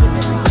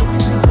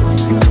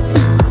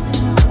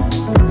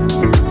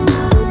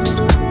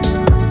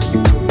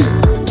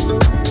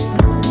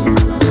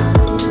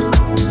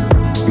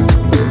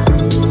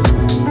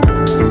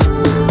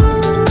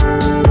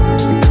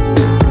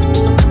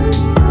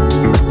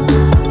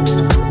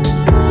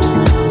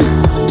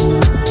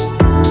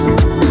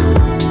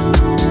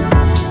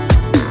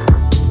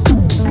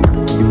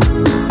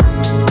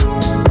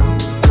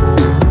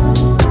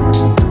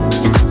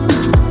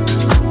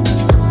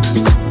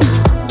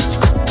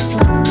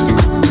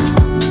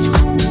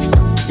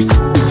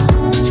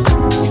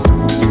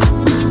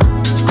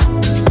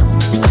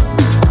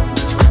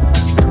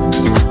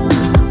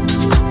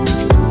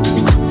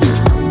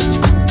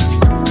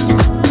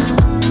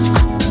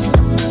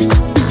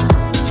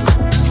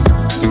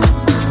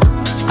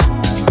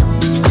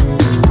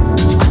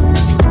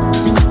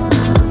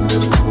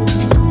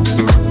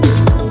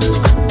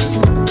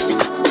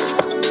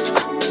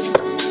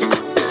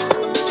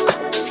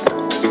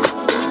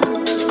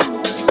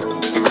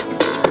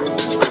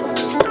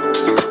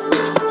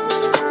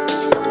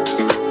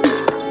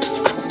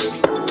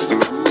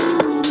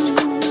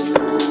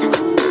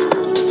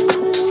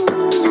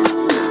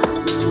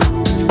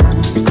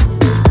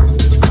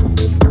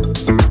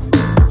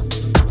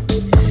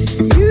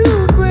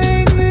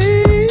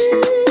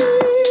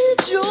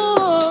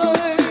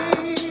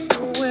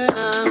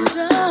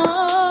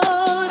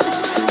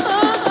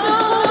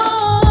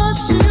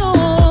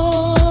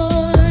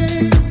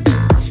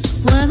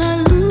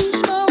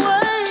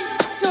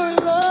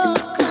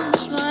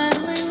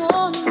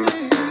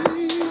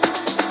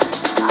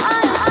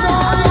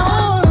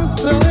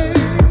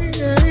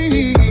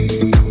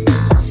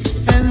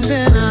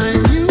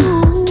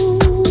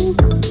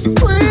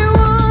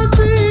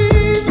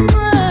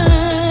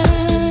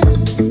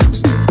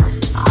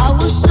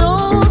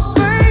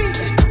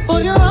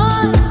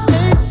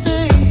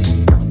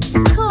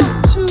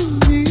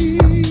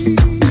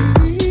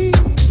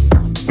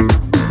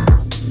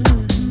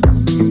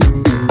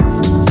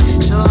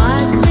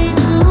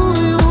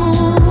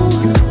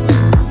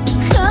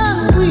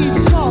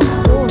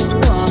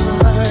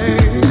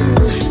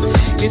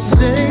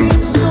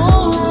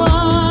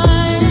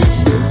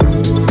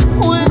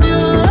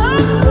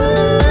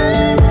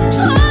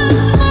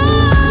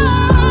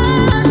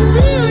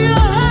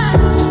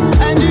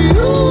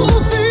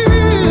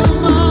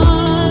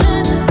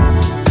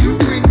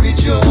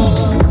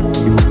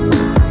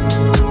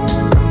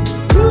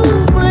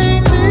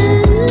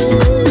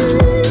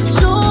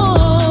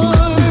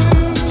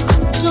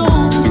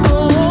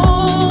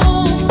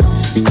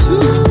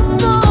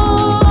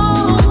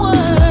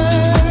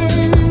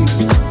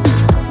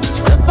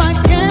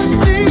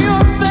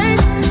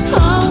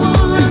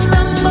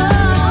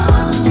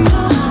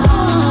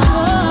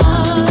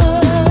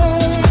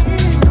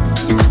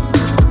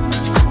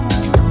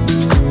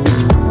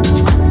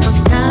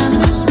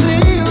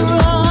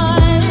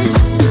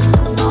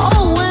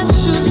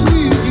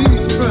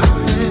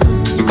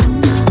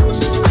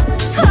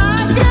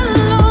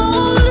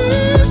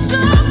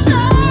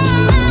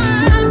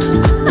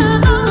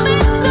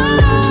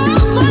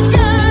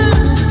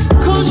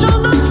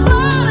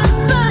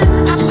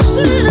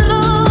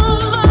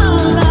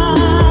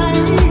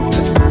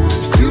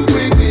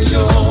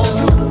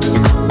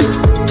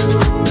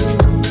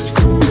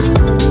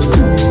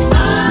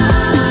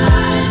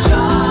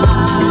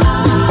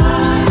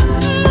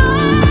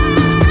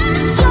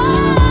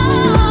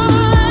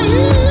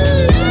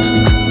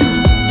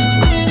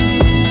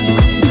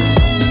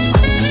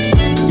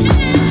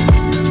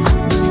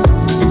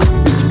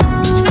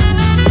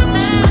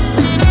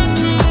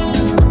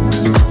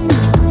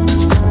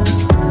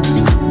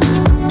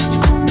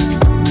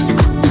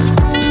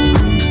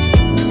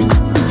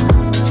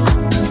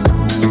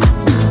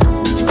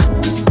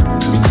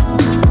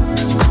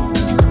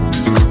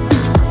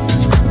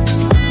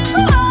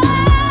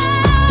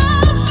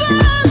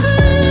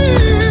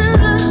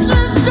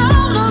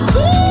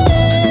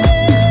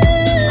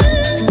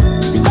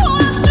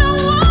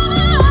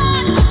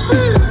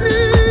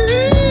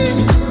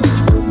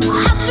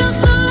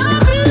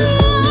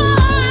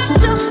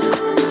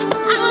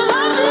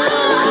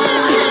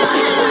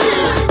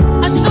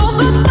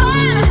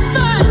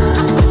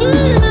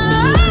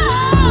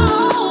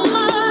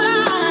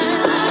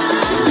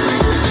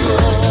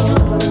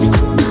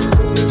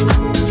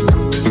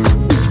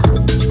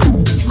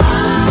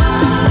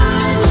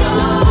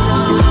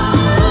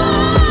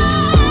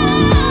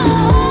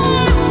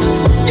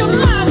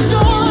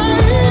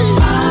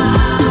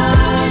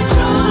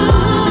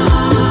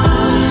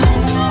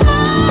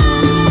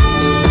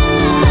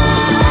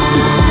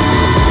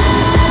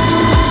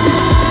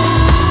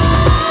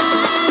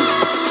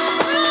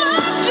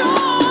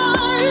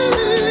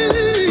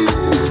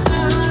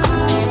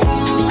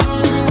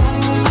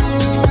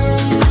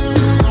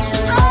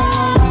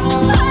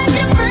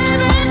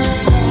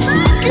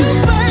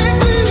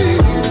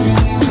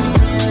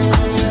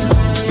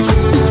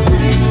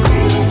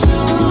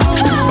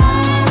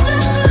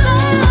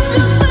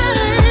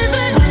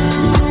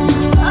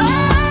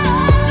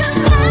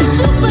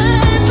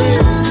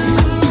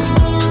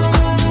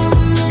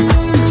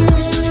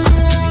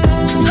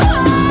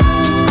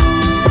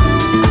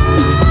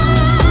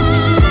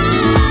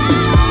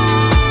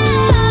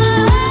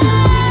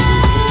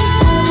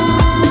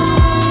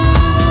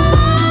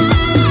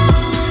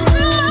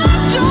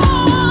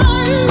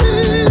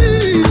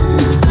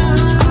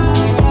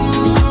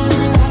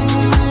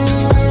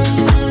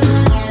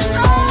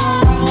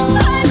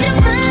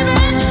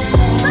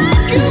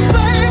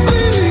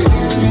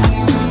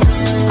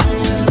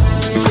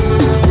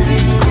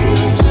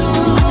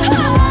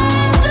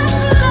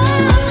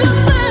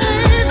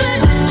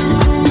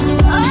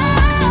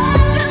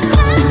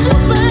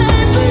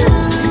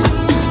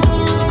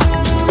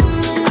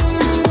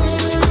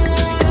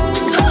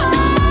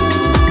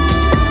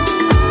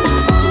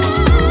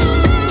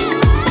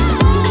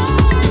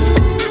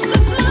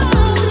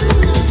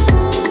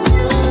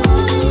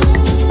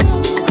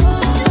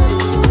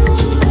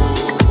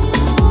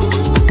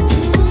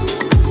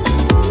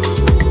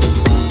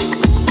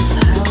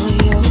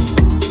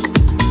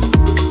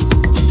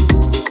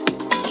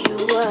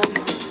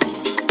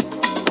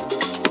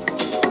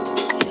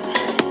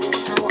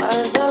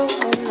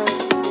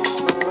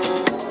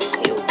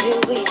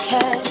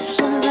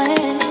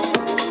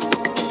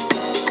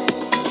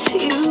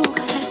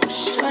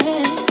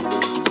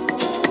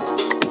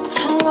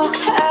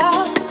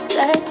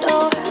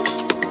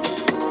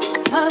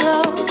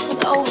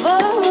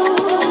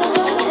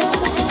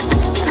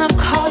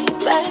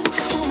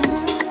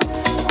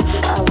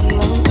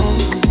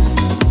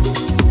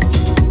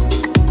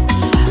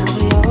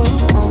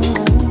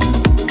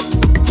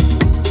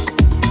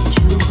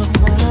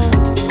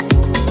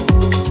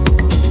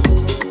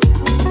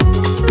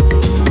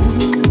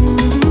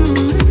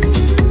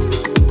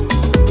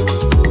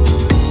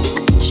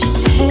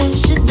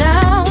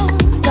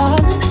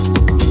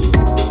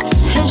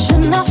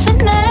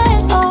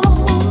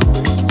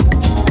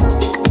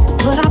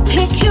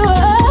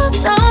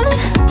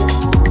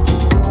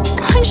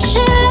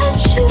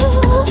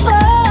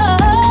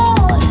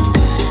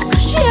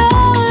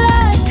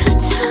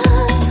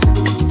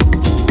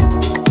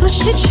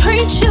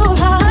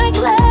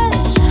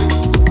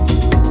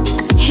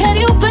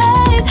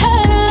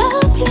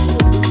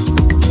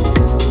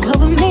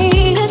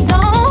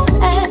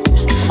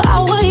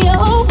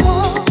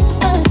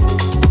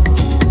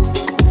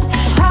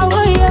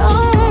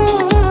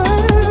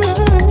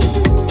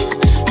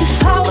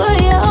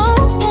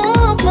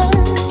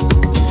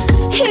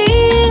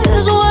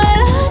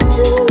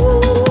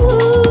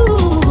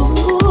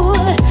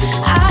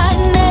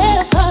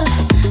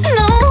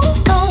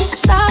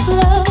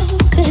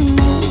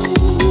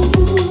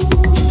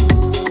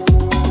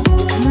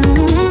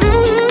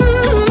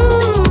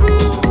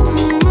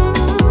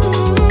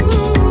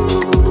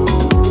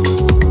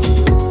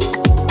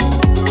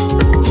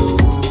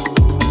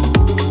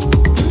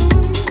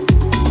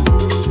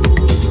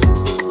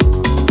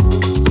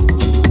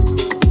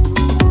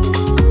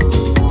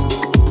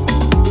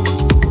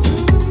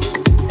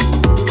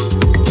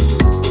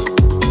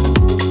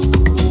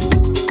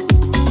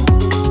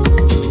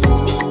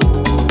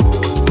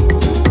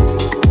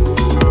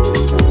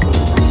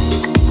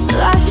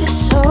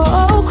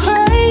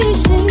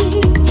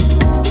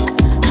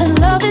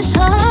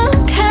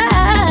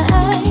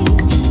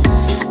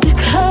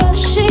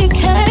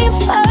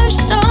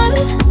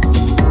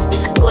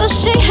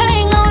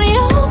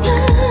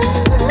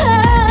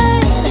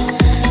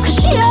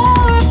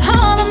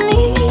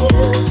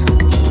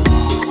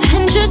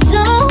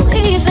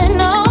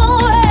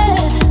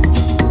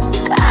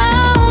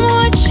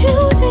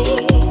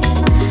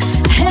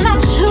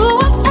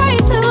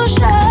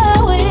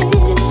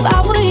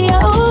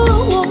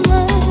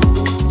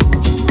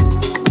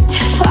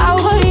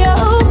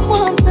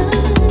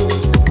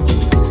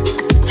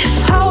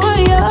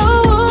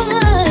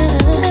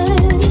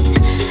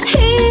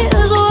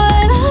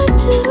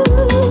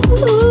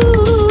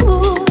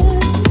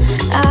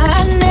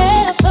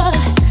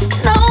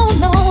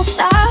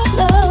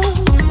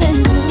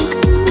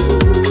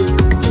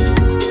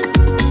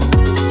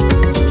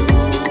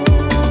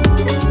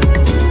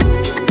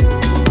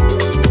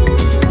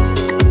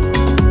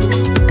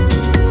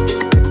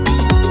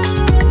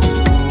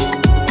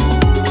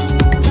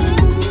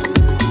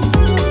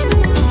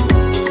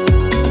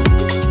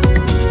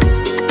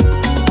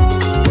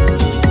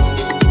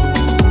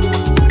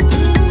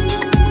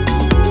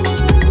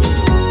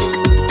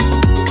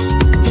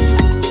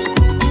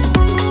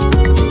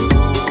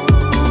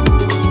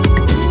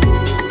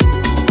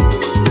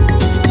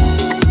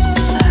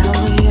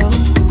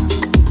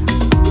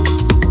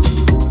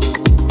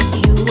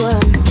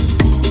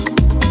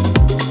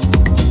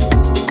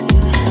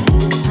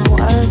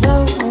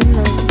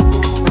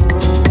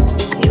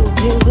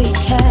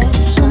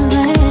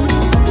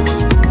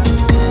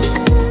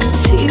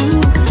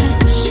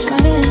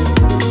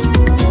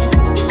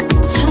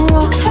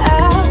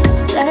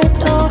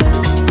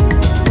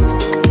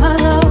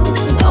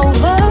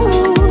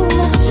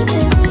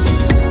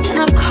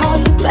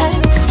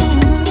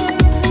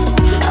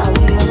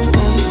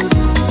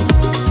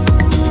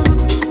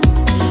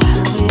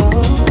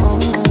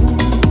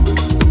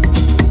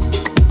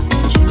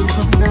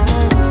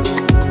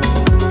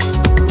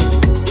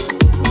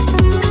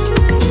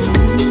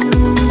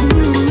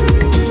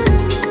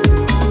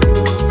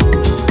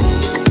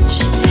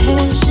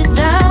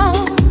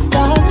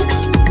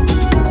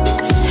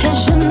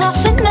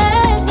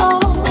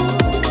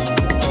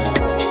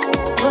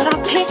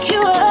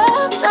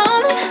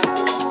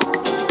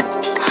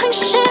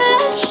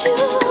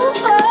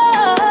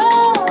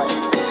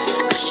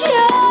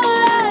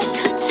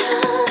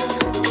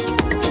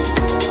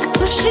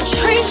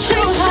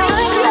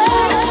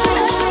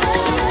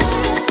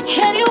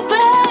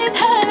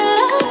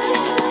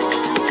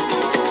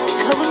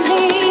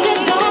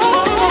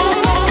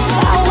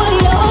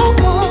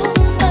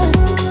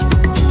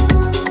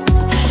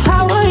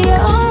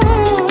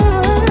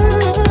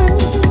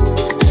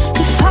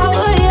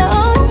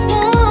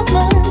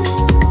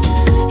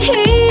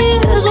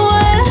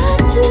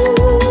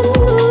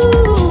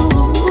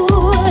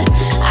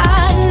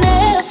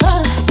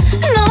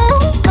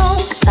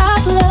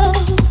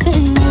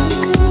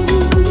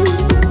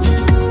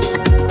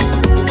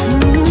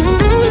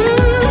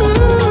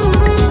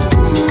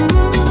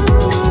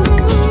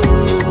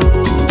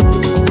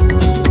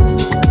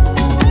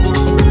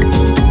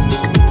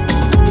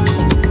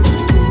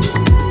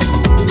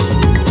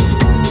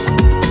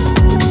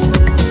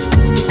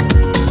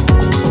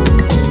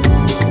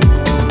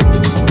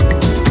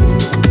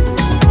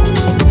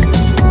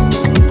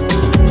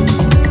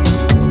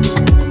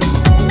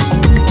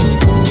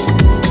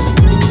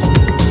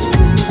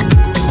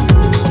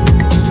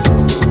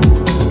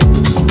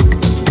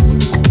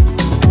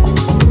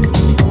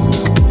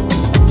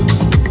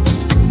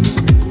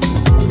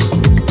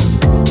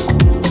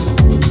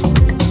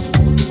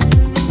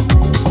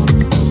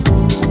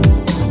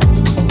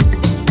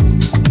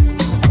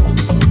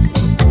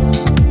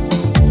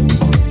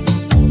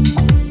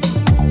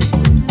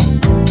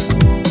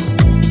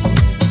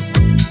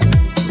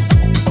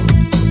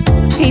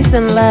 Peace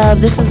and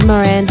love. This is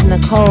Miranda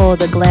Nicole,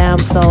 the glam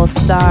soul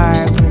star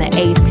from the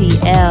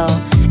ATL,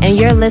 and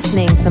you're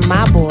listening to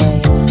my boy,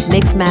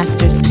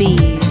 Mixmaster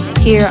Steve,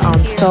 here on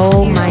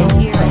Soul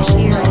Minded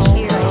Sessions.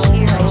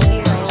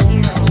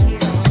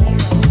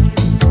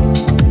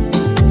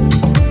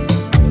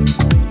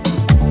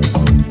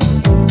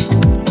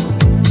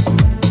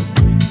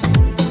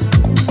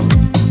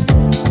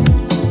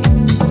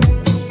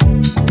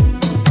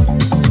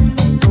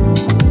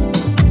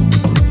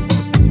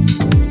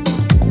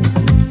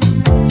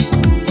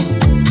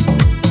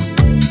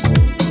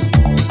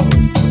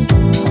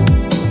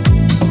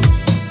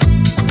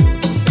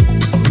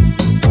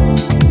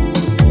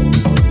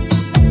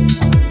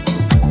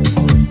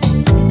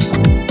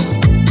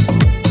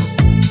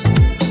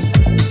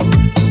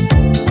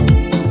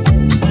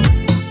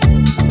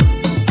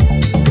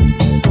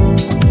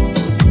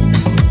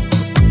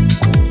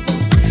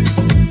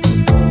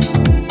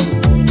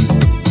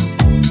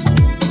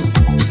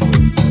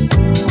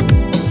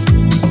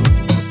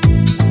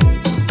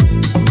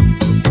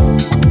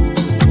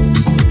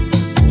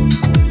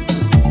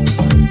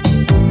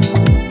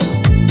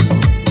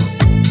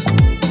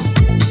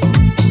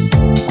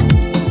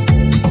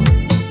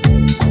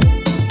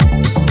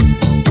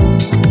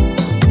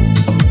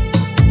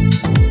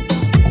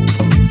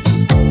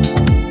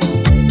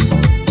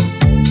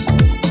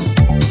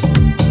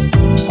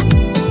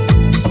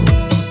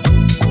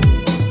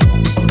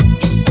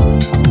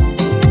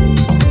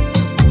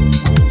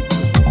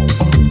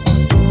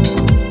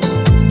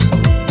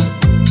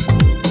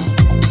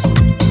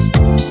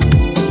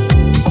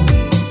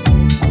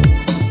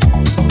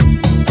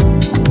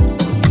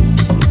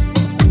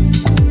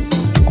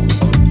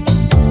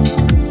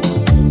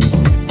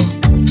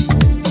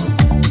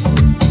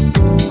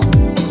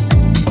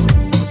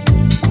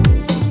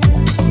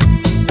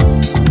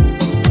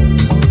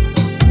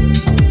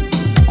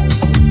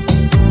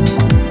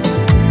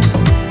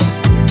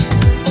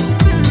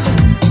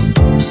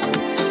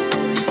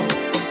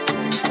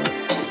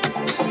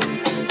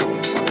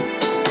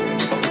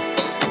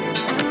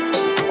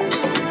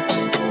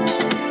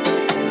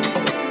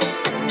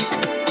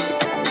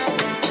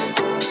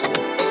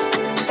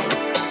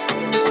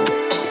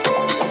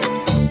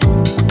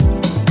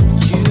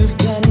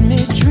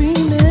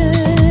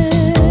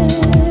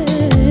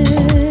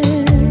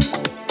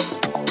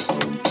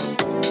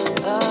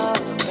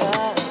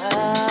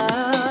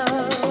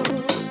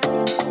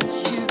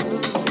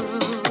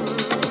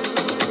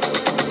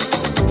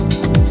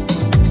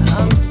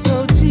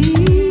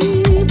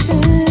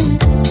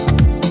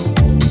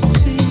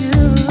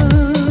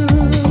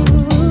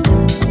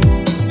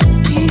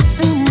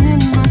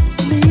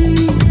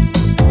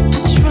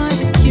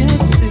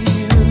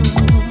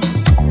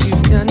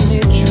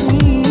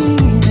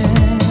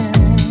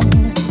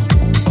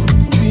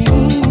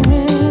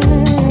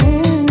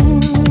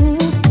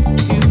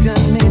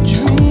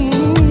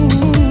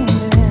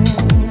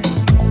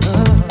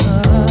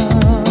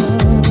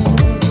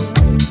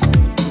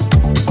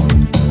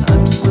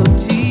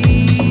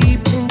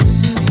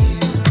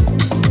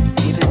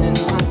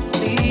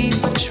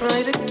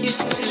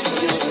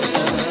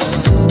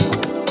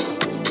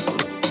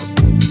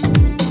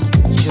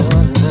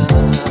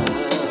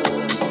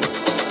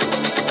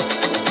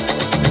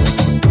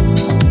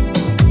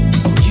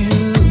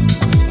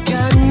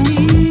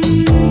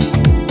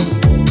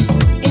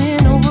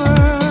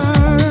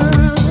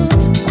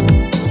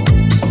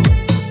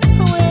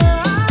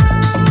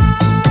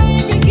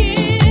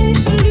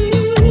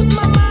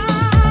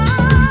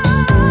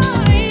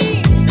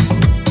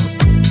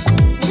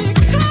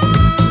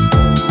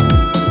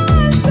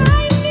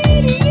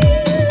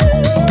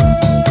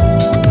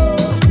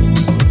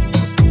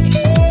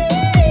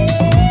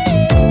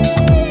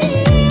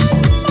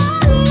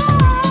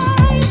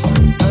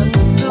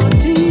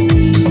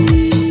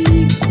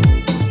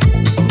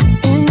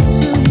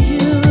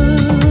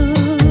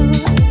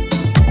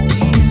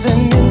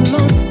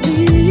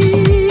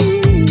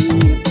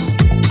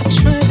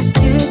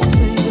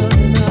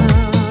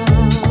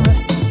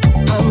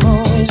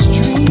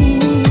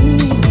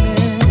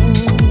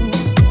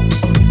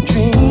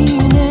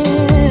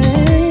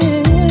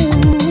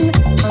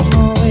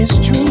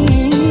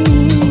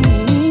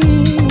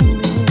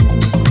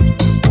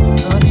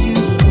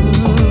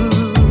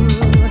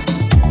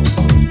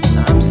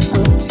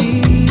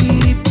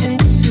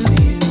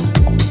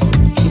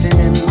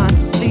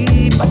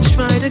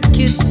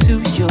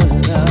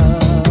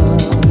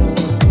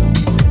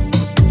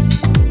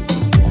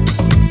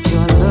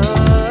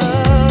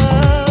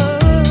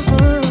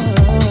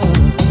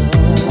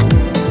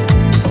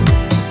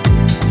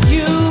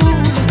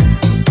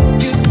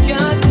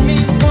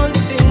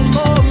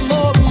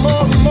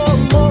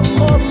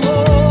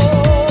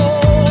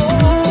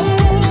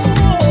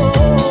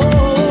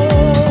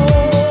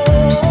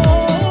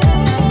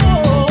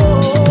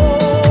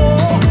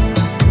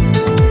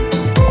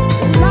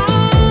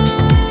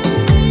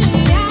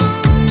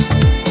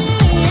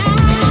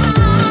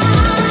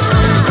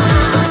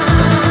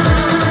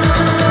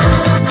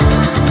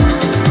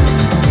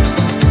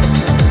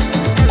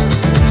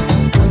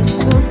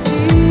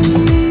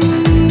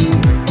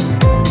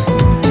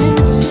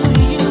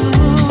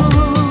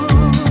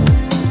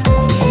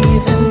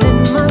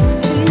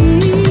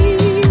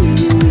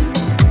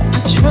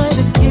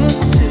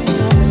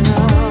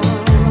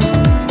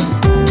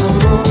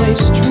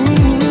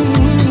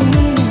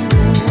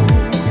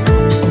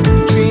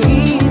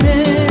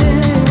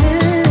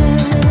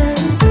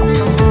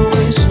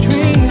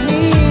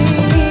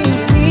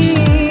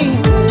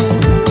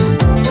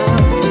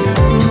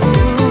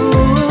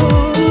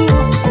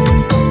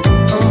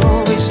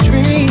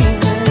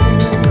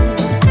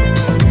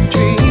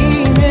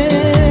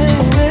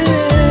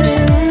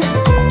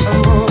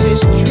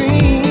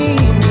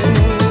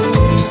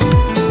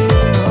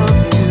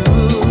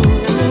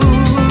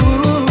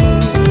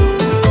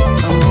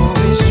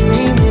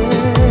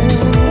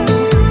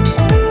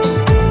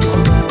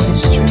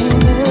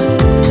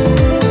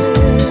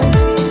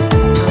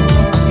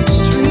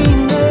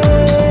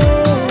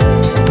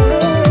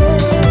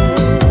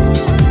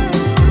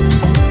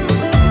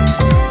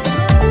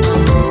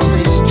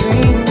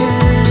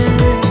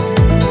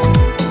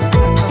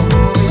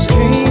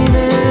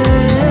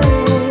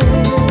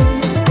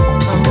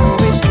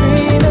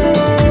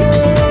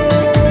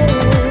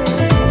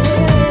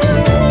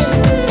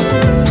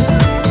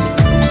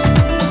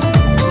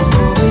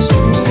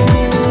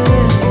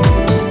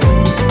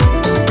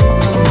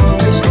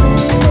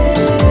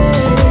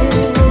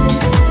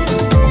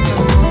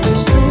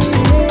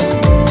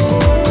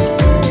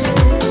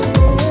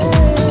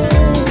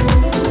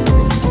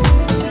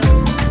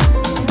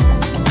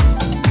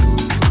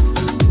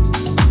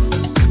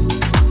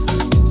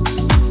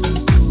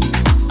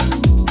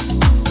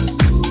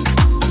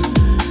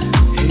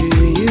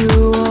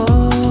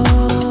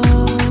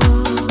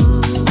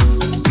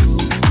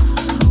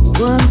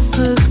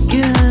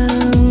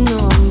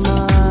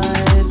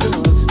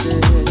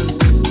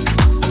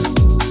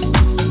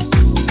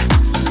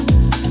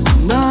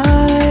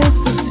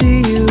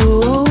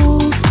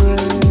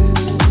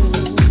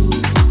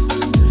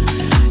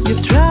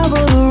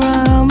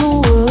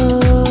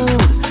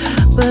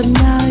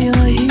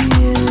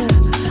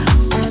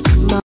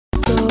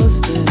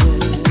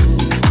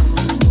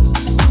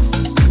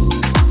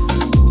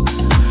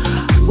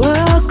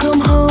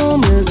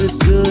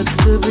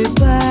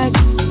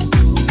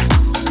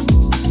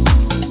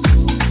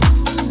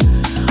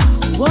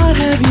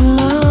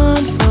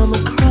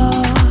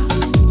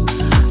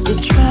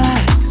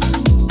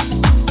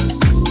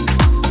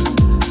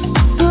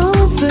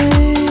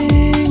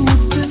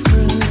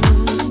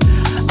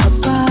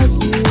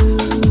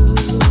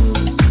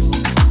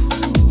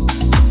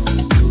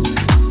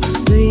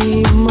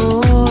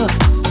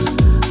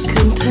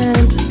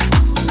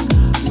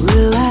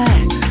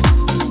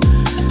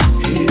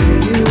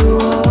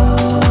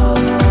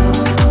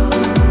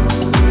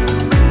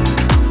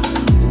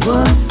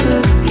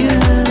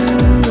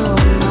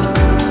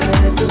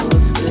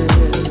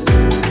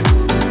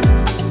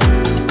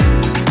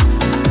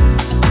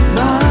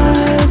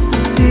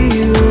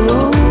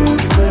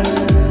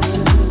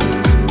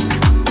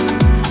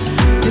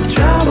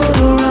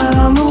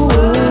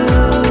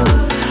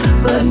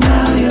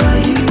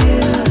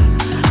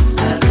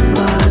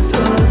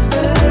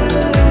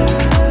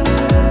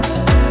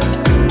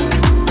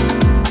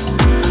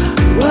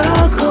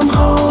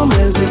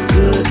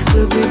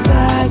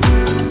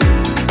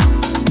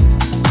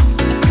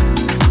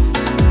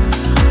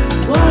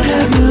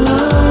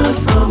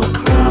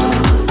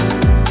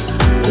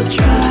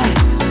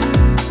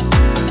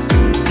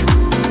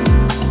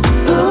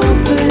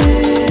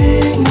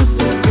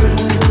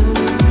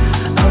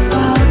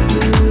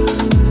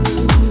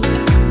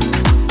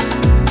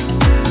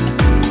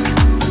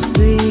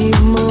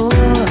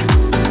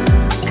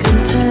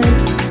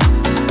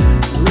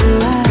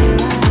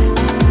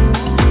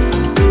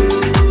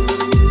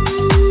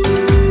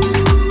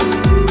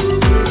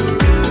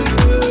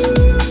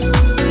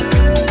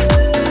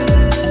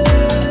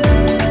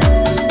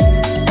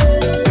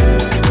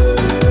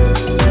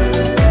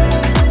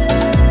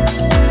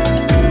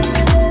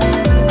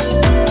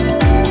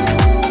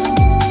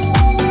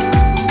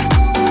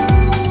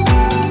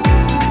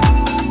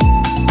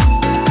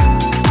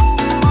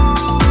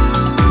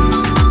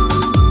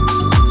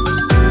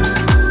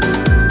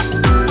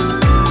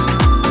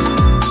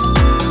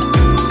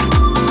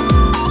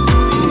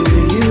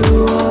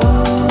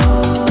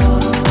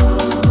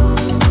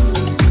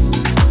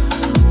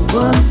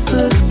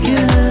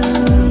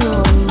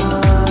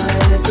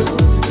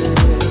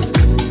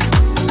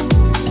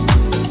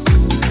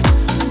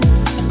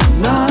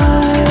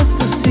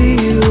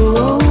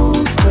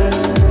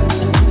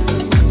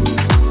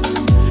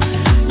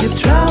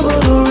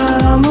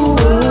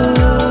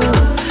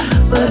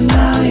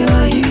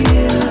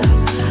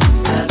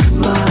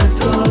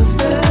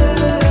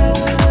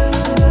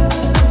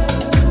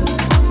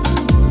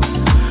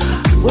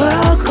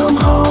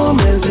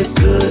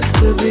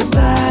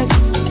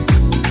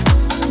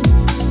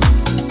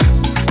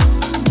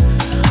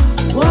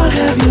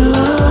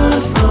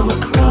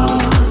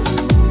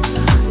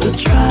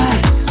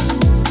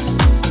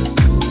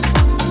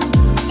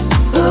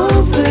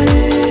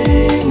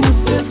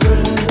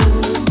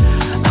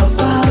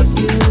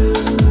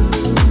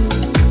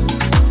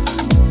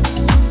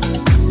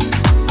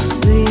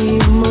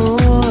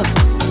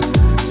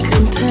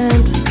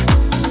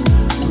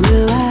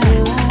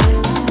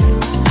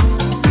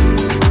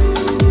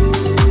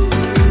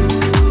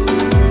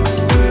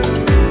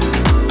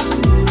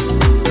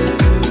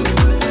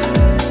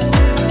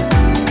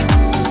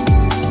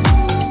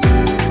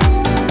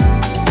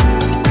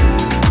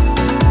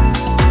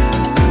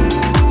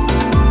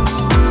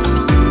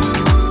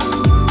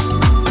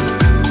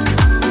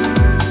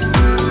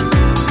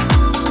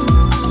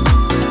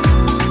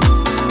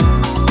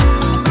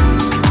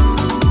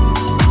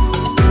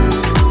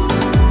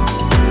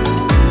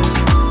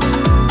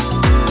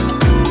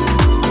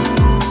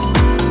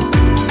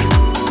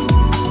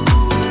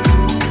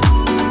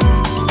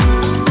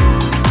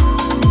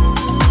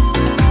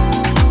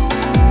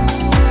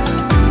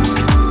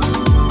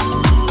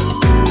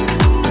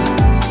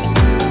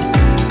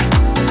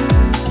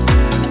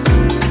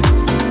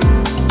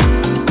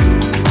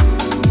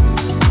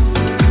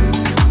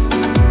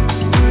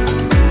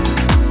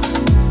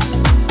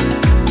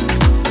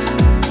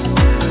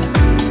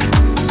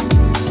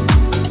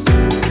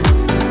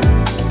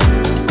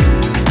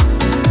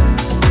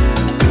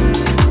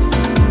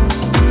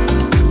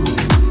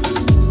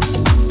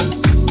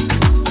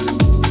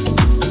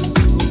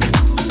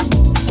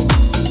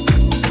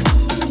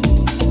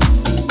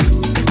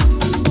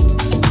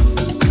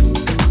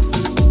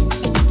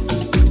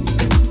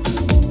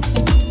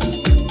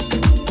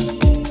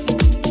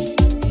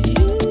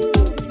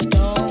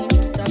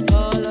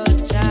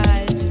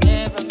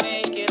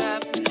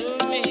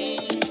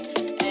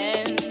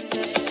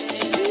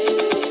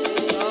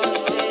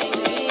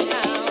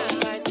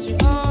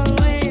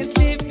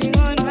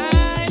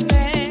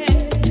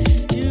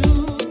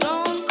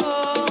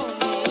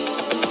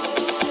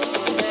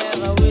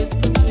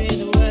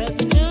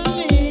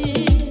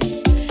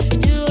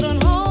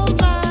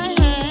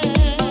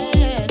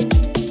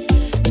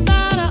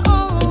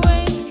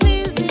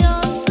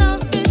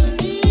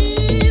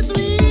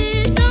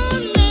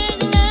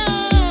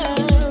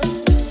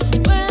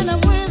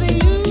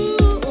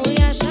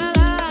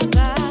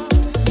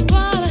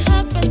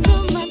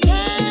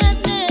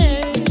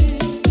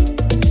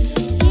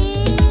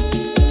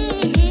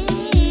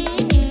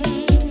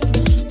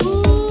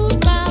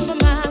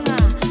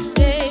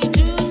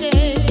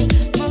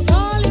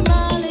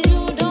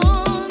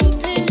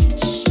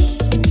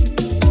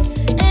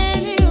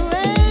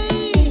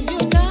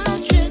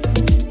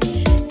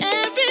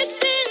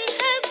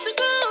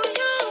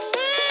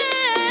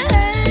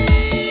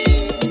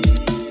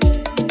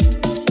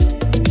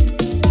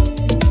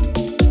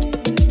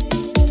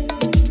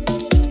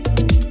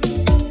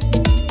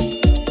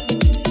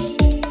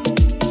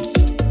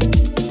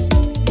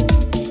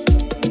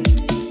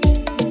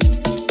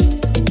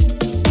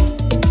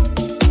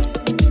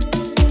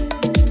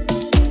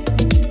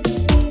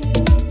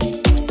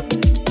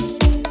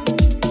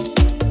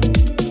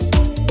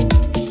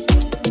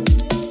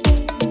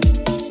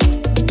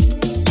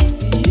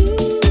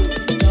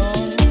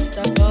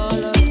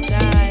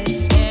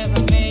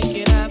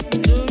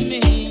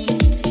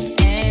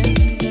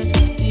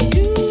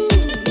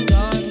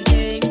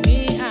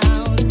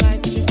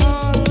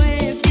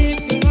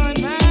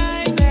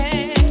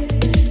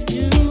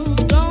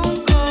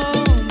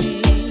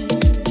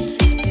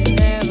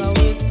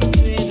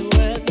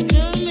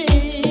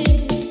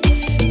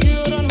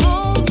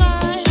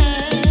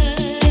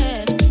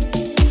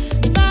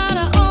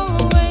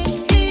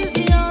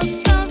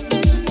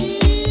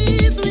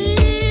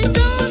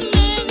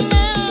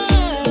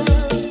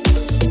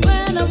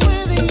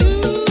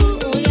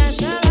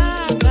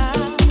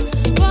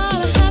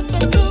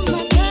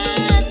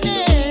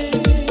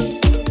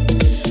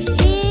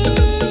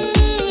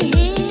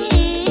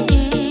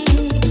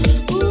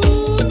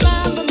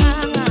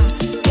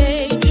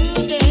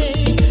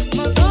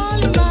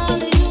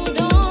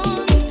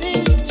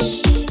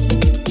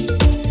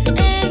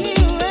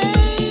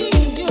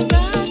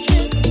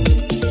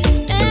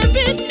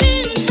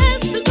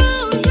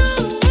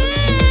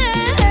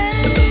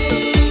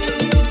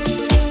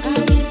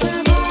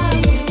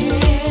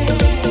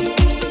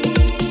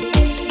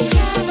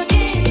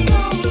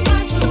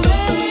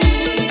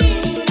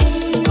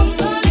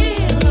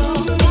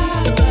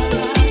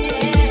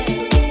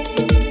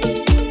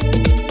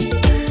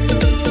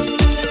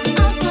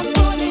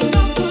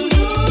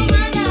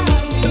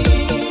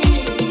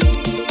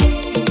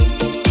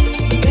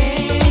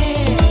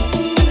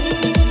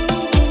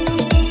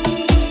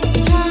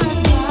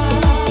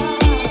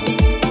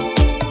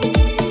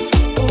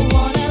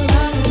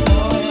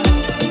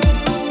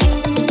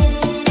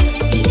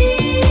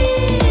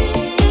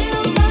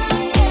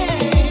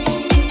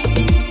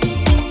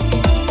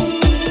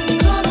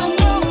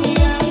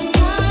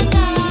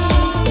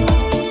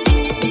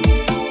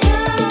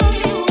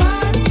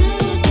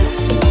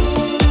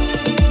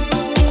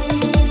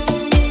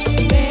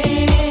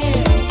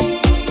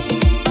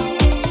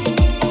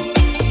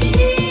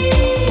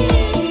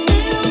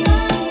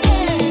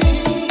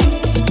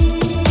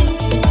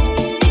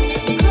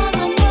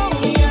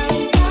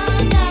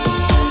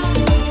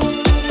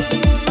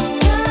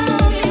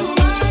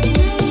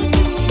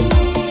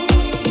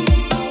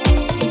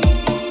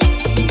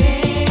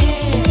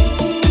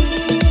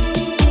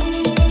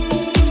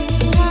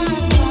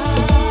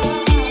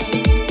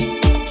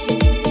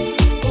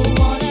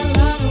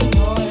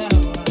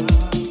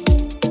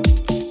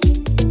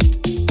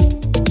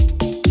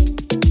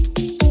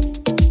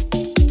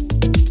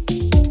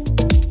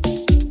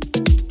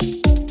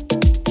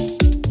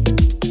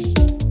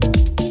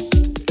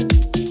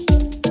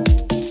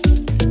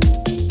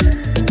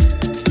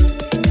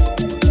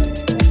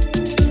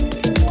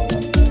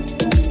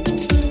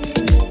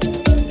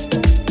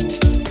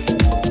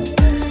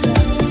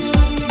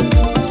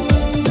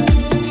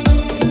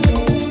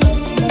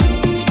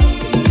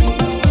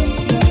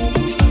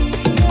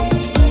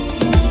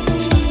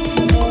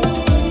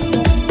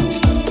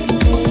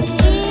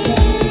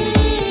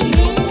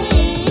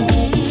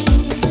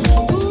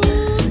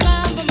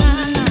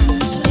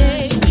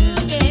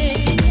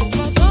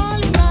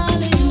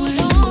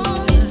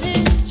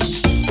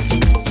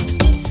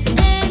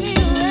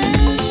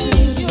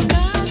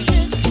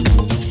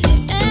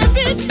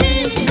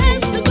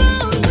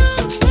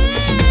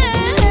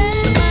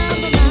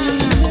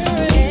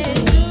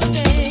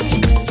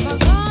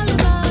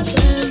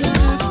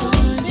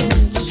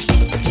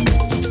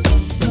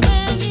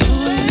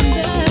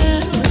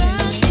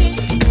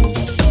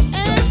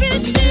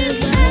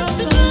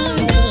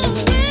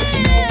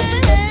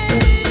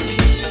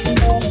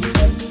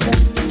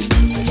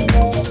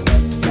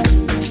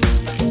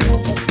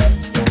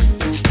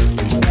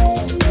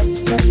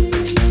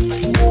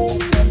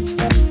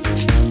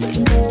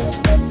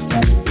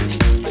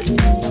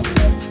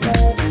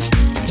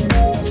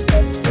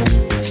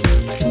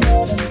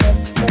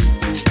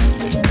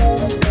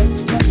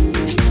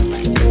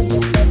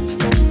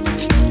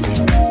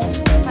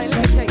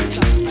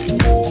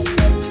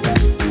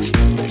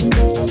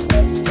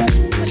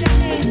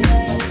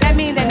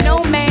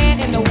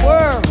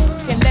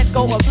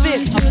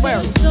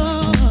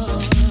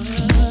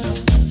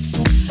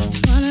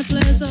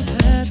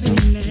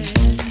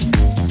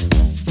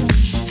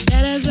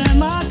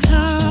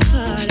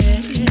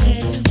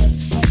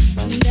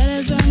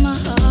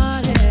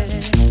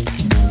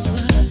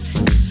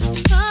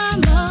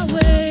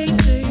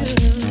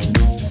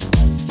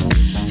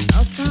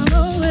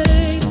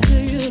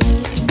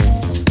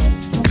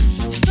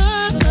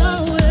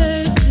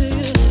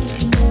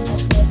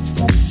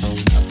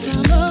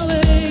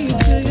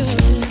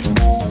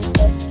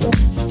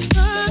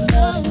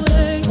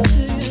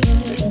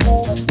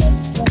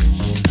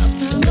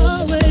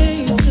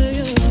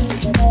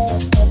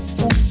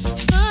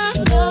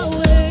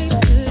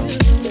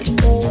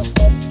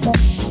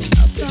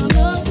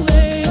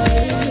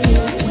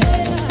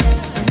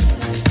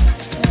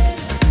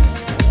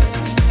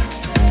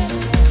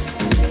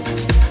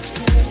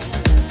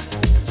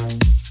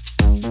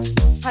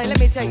 Honey, let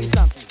me tell you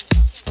something.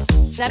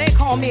 Now they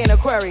call me an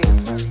Aquarius.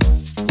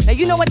 Now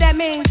you know what that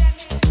means?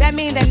 That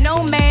means that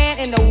no man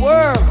in the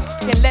world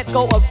can let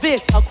go of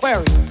this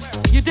Aquarius.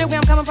 You dig where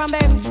I'm coming from,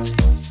 baby?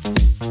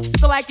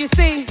 So like you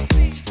see,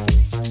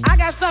 I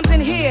got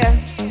something here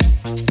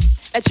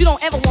that you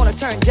don't ever want to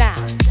turn down.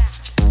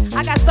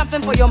 I got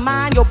something for your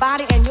mind, your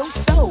body, and your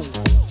soul.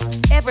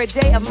 Every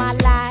day of my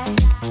life,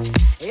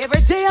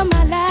 every day of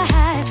my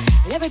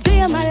life, every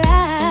day of my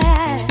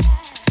life.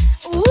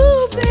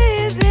 Ooh,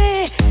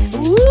 baby,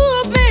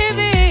 ooh,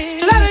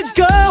 baby. Let it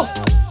go,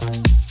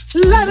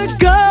 let it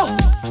go.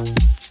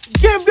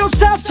 Give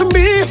yourself to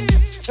me.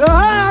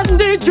 I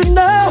need you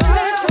now.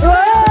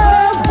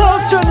 I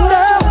want you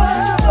now.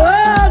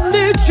 I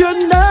need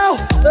you now.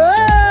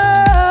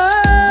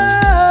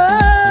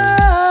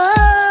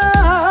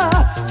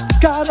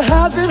 Gotta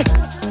have it.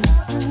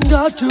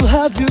 Got to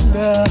have you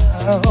now.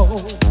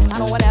 I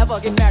don't wanna ever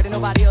get married to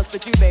nobody else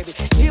but you, baby.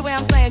 Hear what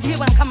I'm saying? Hear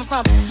where I'm coming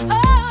from? Oh,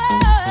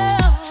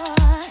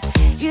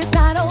 it's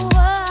not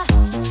over.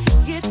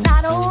 It's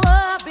not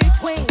over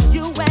between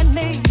you and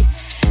me.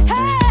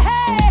 Hey,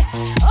 hey,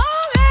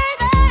 oh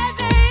baby,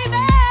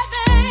 baby,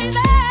 baby,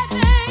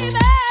 baby,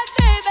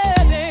 baby,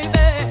 baby.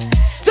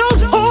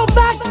 Don't hold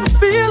back the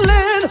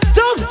feeling.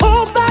 Don't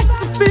hold back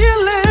the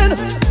feeling.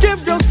 Give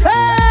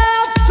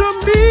yourself to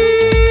me.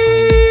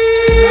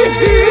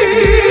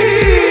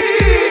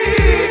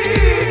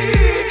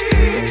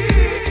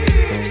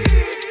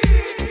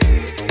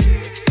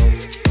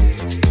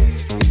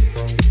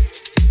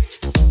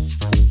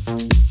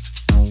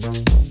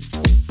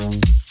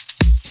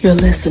 You're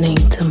listening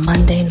to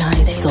Monday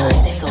Night Soul,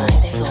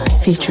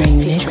 featuring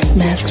Mix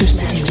Master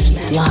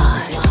Steve live.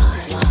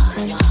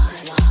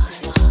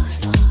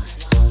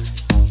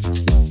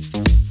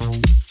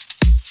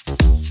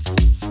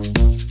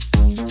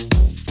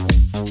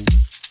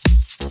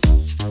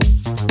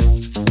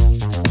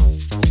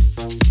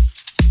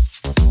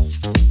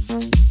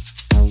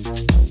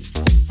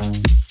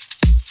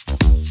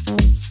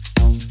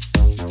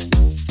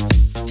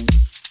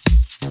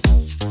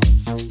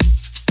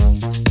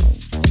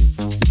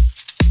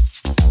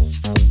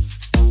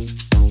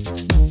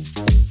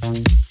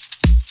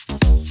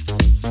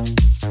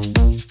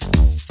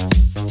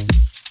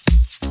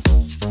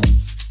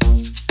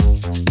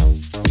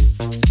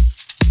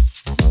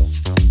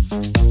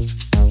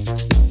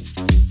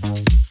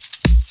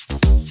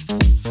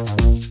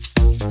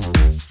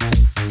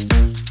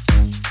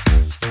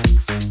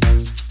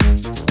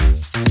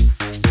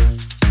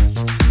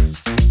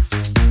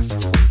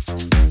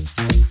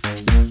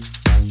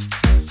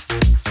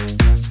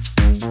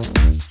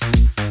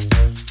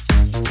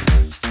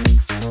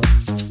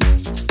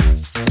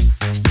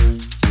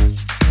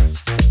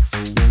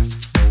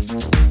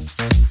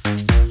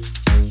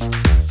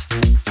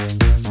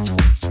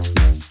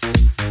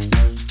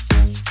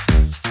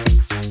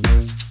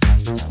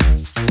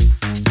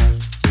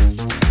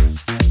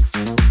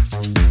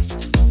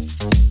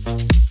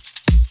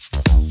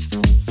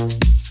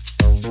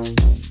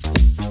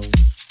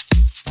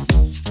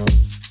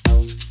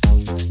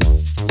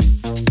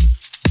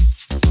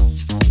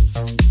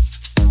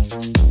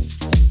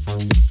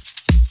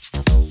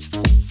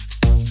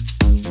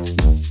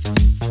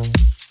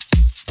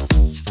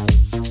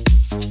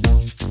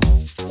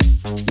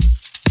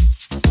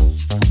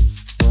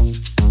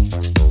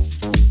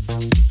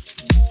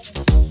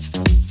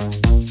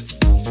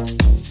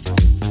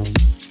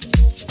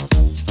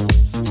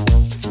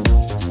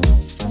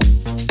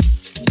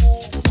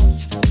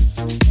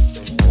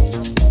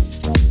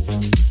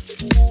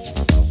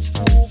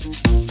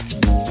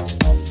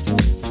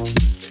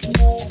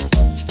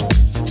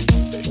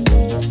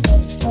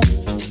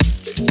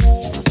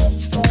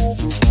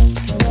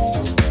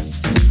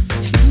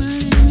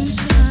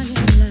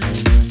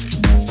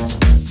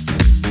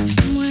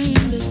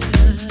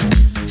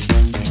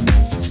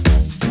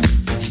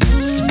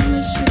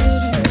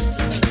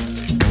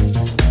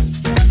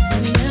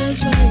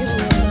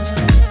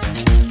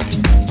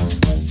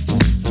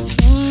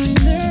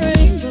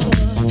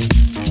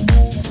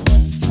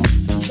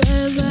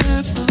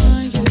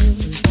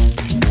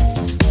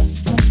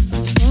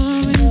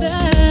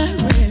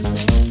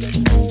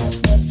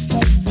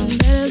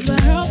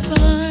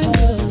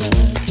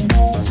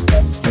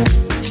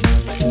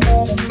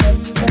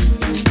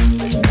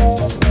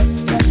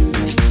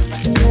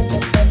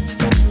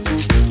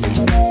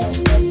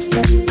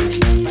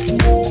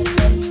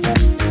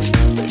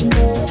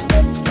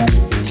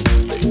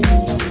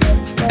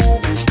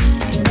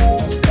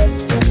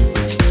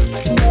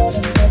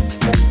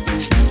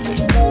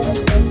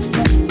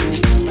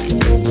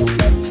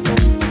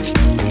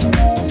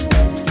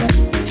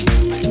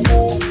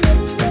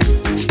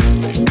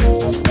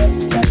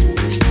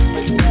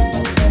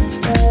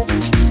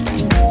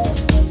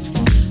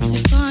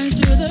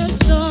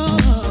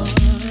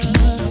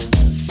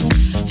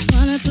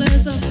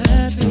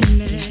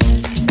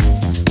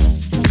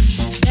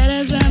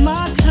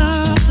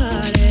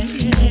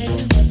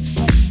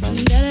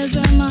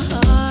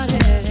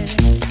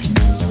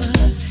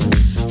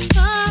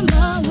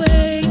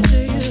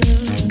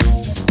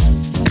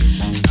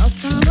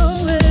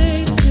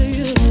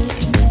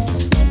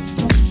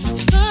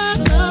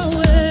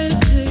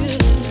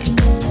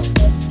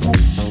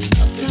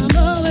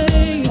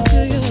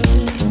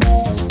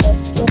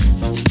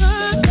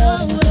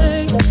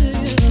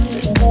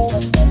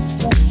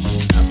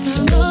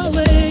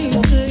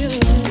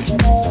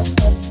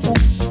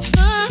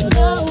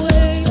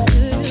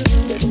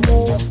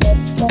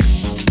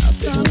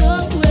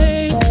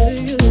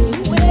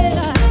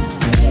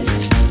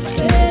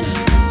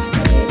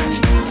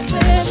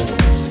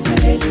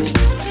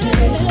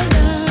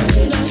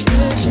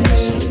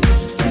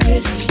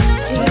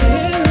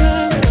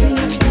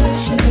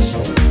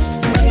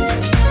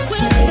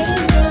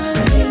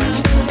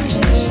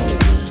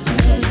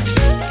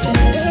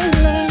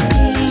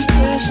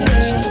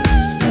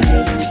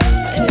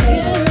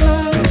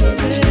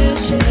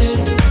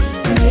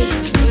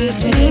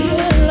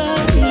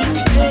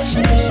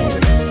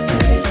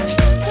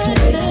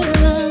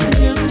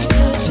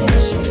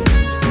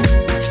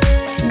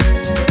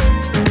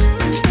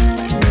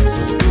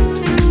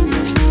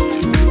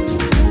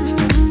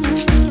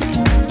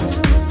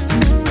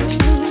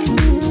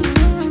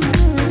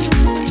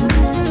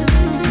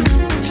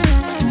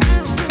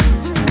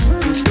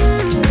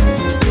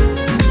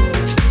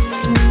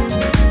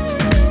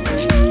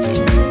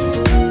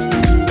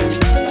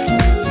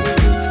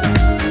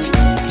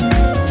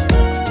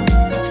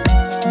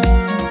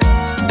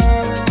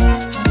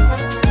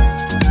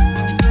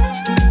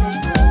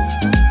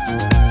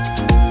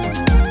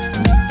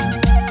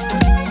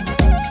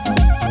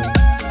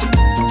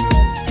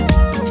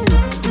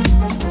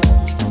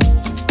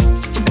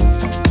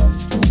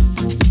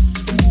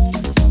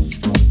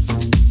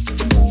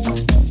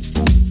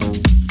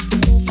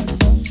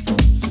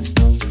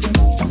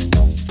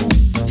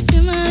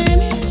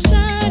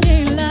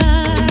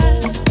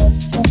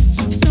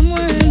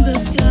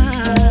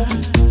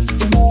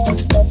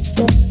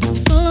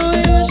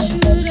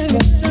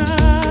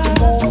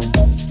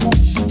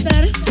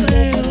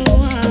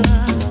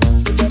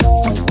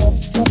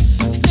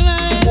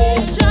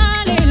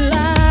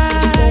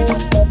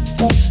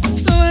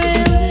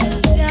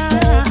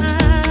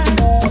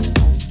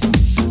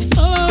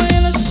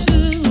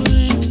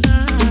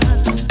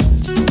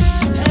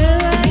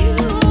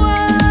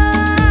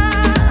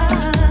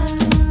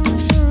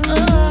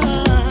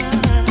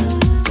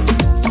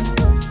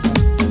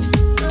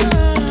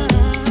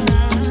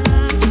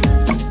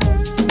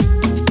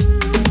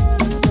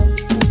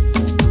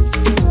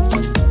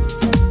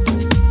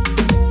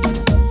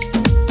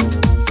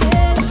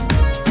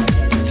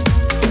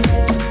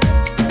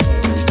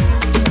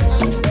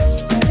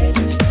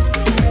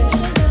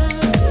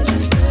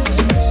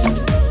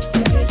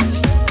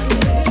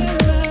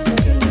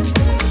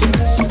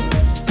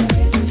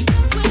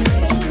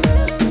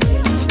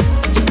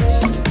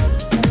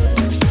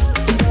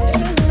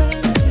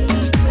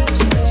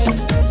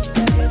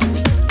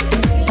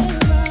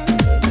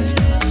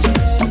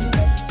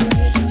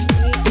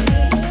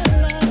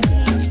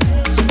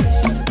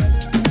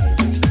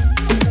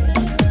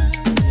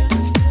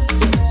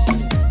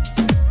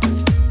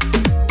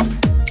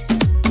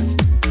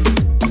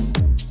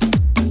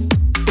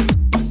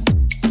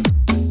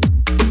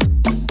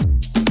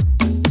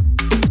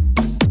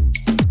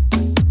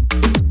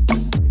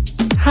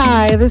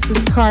 this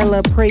is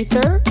Carla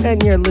Prather,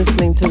 and you're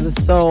listening to the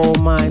Soul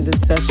Minded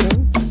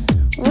Session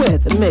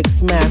with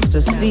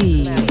Mixmaster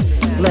Steve.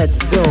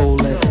 Let's go,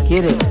 let's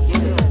get it.